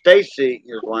 Stacy,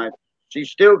 his wife,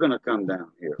 she's still gonna come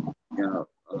down here,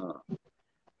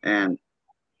 and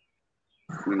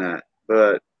that,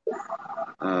 but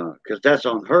because that's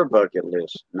on her bucket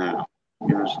list now,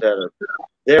 instead of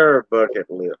their bucket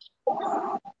list.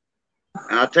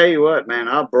 And I tell you what, man,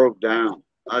 I broke down.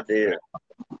 I did.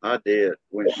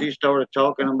 When she started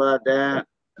talking about that,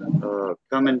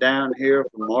 coming down here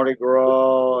from Mardi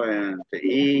Gras and to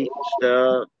eat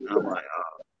stuff, I'm like,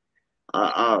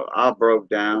 I broke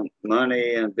down.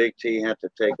 Money and Big T had to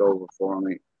take over for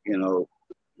me,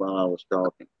 while I was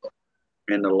talking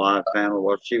in the live panel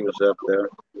while she was up there.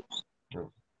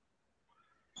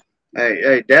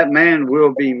 Hey, that man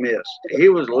will be missed. He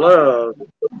was loved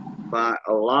by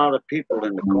a lot of people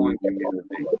in the coin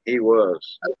community. He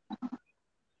was.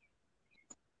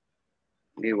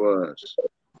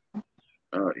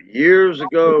 Years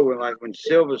ago, when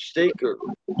Silver Seeker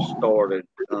started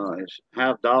his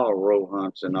half dollar roll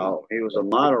hunts and all, he was a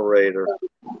moderator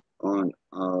on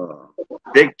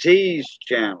Big T's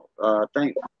channel. I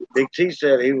think Big T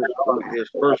said he was his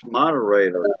first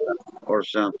moderator or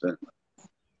something,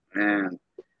 and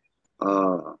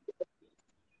uh,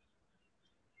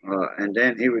 and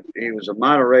then he was a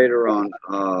moderator on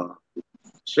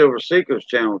Silver Seeker's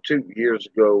channel 2 years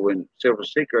ago when Silver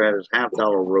Seeker had his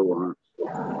 $50 roll hunt.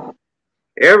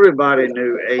 Everybody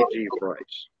knew A.G.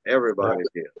 Price. Everybody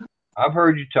did. I've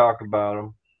heard you talk about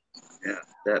him. Yeah,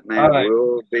 that man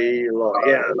will be lost.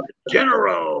 Yeah, the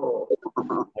general.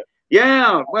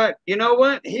 Yeah, but you know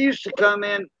what? He used to come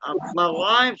in my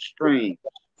live stream.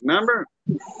 Remember?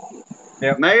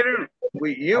 Yep. Mater,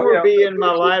 you would be in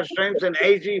my live streams, and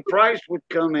A.G. Price would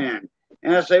come in.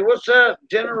 And I say, "What's up,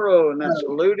 General?" And I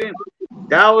salute him.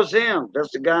 That was him.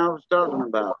 That's the guy I was talking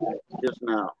about just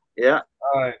now. Yeah.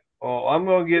 All right. Well, I'm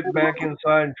gonna get back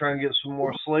inside and try and get some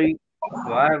more sleep.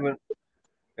 So I haven't.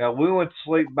 Yeah, we went to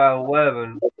sleep by 11.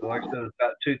 And like I said, it's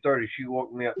about 2:30. She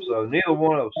woke me up. So neither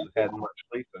one of us has had much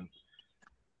sleeping.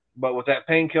 But with that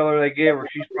painkiller they gave her,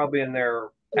 she's probably in there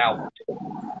out.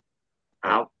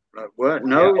 Out. What?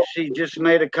 No, yeah. She just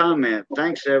made a comment.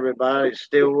 Thanks, everybody.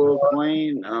 Still will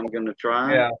clean. I'm gonna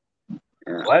try. Yeah.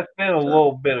 Well, that's been a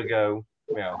little bit ago.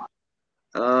 Yeah.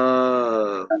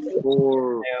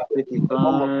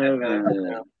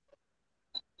 4:55.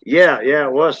 Yeah,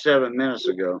 it was 7 minutes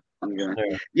ago. I'm gonna.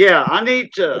 Yeah, I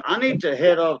need to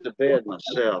head off to bed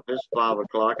myself. It's 5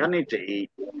 o'clock. I need to eat.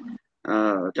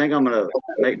 I think I'm gonna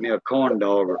make me a corn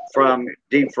dog or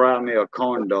deep fry me a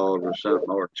corn dog or something,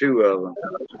 or two of them.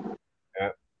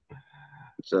 Yeah.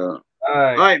 So,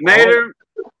 all right, Mater.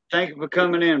 Thank you for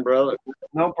coming in, brother.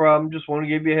 No problem. Just want to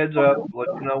give you a heads up, let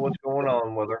you know what's going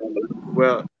on with her.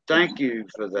 Well, thank you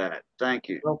for that. Thank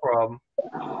you. No problem.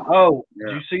 Oh, yeah.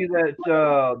 Did you see that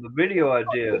the video I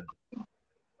did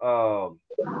from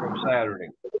Saturday?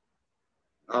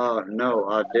 No,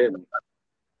 I didn't.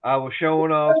 I was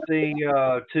showing off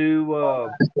the two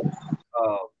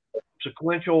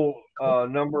sequential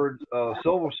numbered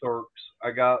silver circs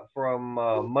I got from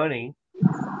Money,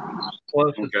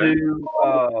 plus the two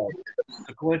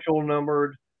sequential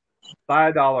numbered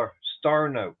 $5 star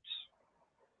notes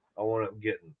I wound up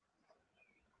getting.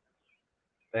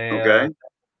 And,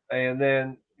 and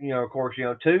then, of course,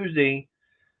 Tuesday,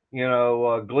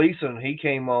 Gleason, he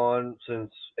came on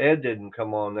since Ed didn't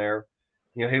come on there.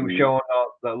 He was showing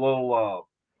off that little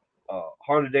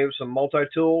Harley Davidson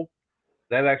multi-tool.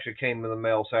 That actually came in the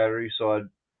mail Saturday, so I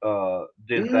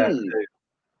did that too.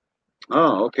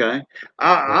 Oh, okay.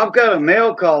 I've got a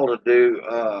mail call to do,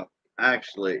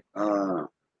 actually,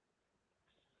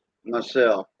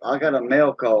 myself. I got a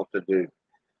mail call to do.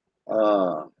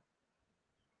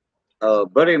 A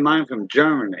buddy of mine from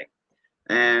Germany.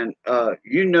 And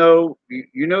you know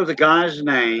the guy's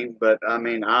name, but I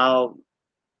mean I'll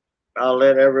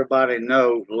let everybody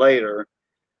know later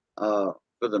for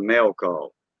the mail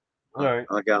call. All right.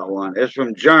 I got one. It's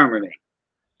from Germany.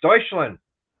 Deutschland.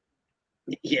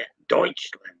 Yeah,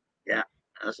 Deutschland. Yeah,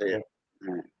 that's it.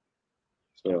 All right.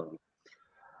 So.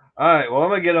 All right. Well, I'm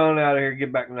gonna get on out of here,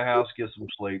 get back in the house, get some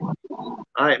sleep. All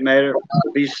right, Mater.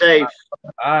 Be safe.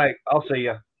 All right. I'll see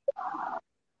you.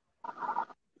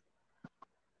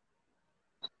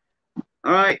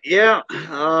 All right, yeah.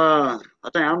 I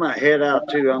think I'm gonna head out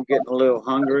too. I'm getting a little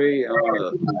hungry. I'm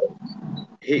gonna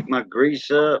heat my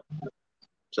grease up.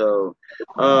 So,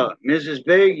 Mrs.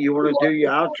 Big, you want to do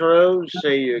your outro?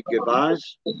 Say your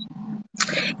goodbyes.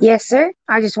 Yes, sir.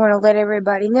 I just want to let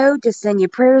everybody know to send your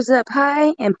prayers up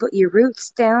high and put your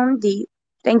roots down deep.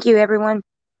 Thank you, everyone.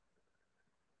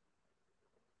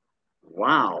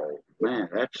 Wow, man,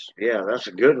 that's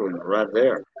a good one right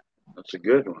there. That's a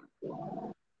good one.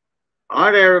 All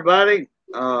right, everybody.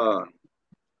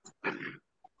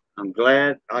 I'm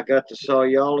glad I got to saw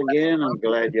y'all again. I'm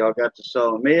glad y'all got to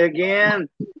saw me again.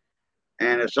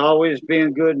 And it's always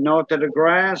been good north of the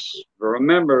grass. But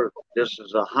remember, this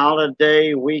is a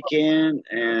holiday weekend,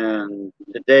 and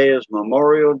today is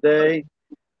Memorial Day.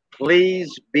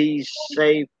 Please be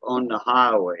safe on the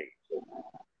highway.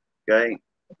 Okay?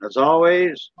 As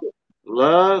always,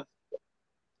 love,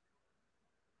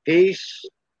 peace,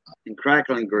 and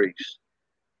crackling grease.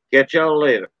 Catch y'all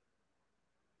later.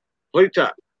 Pluto.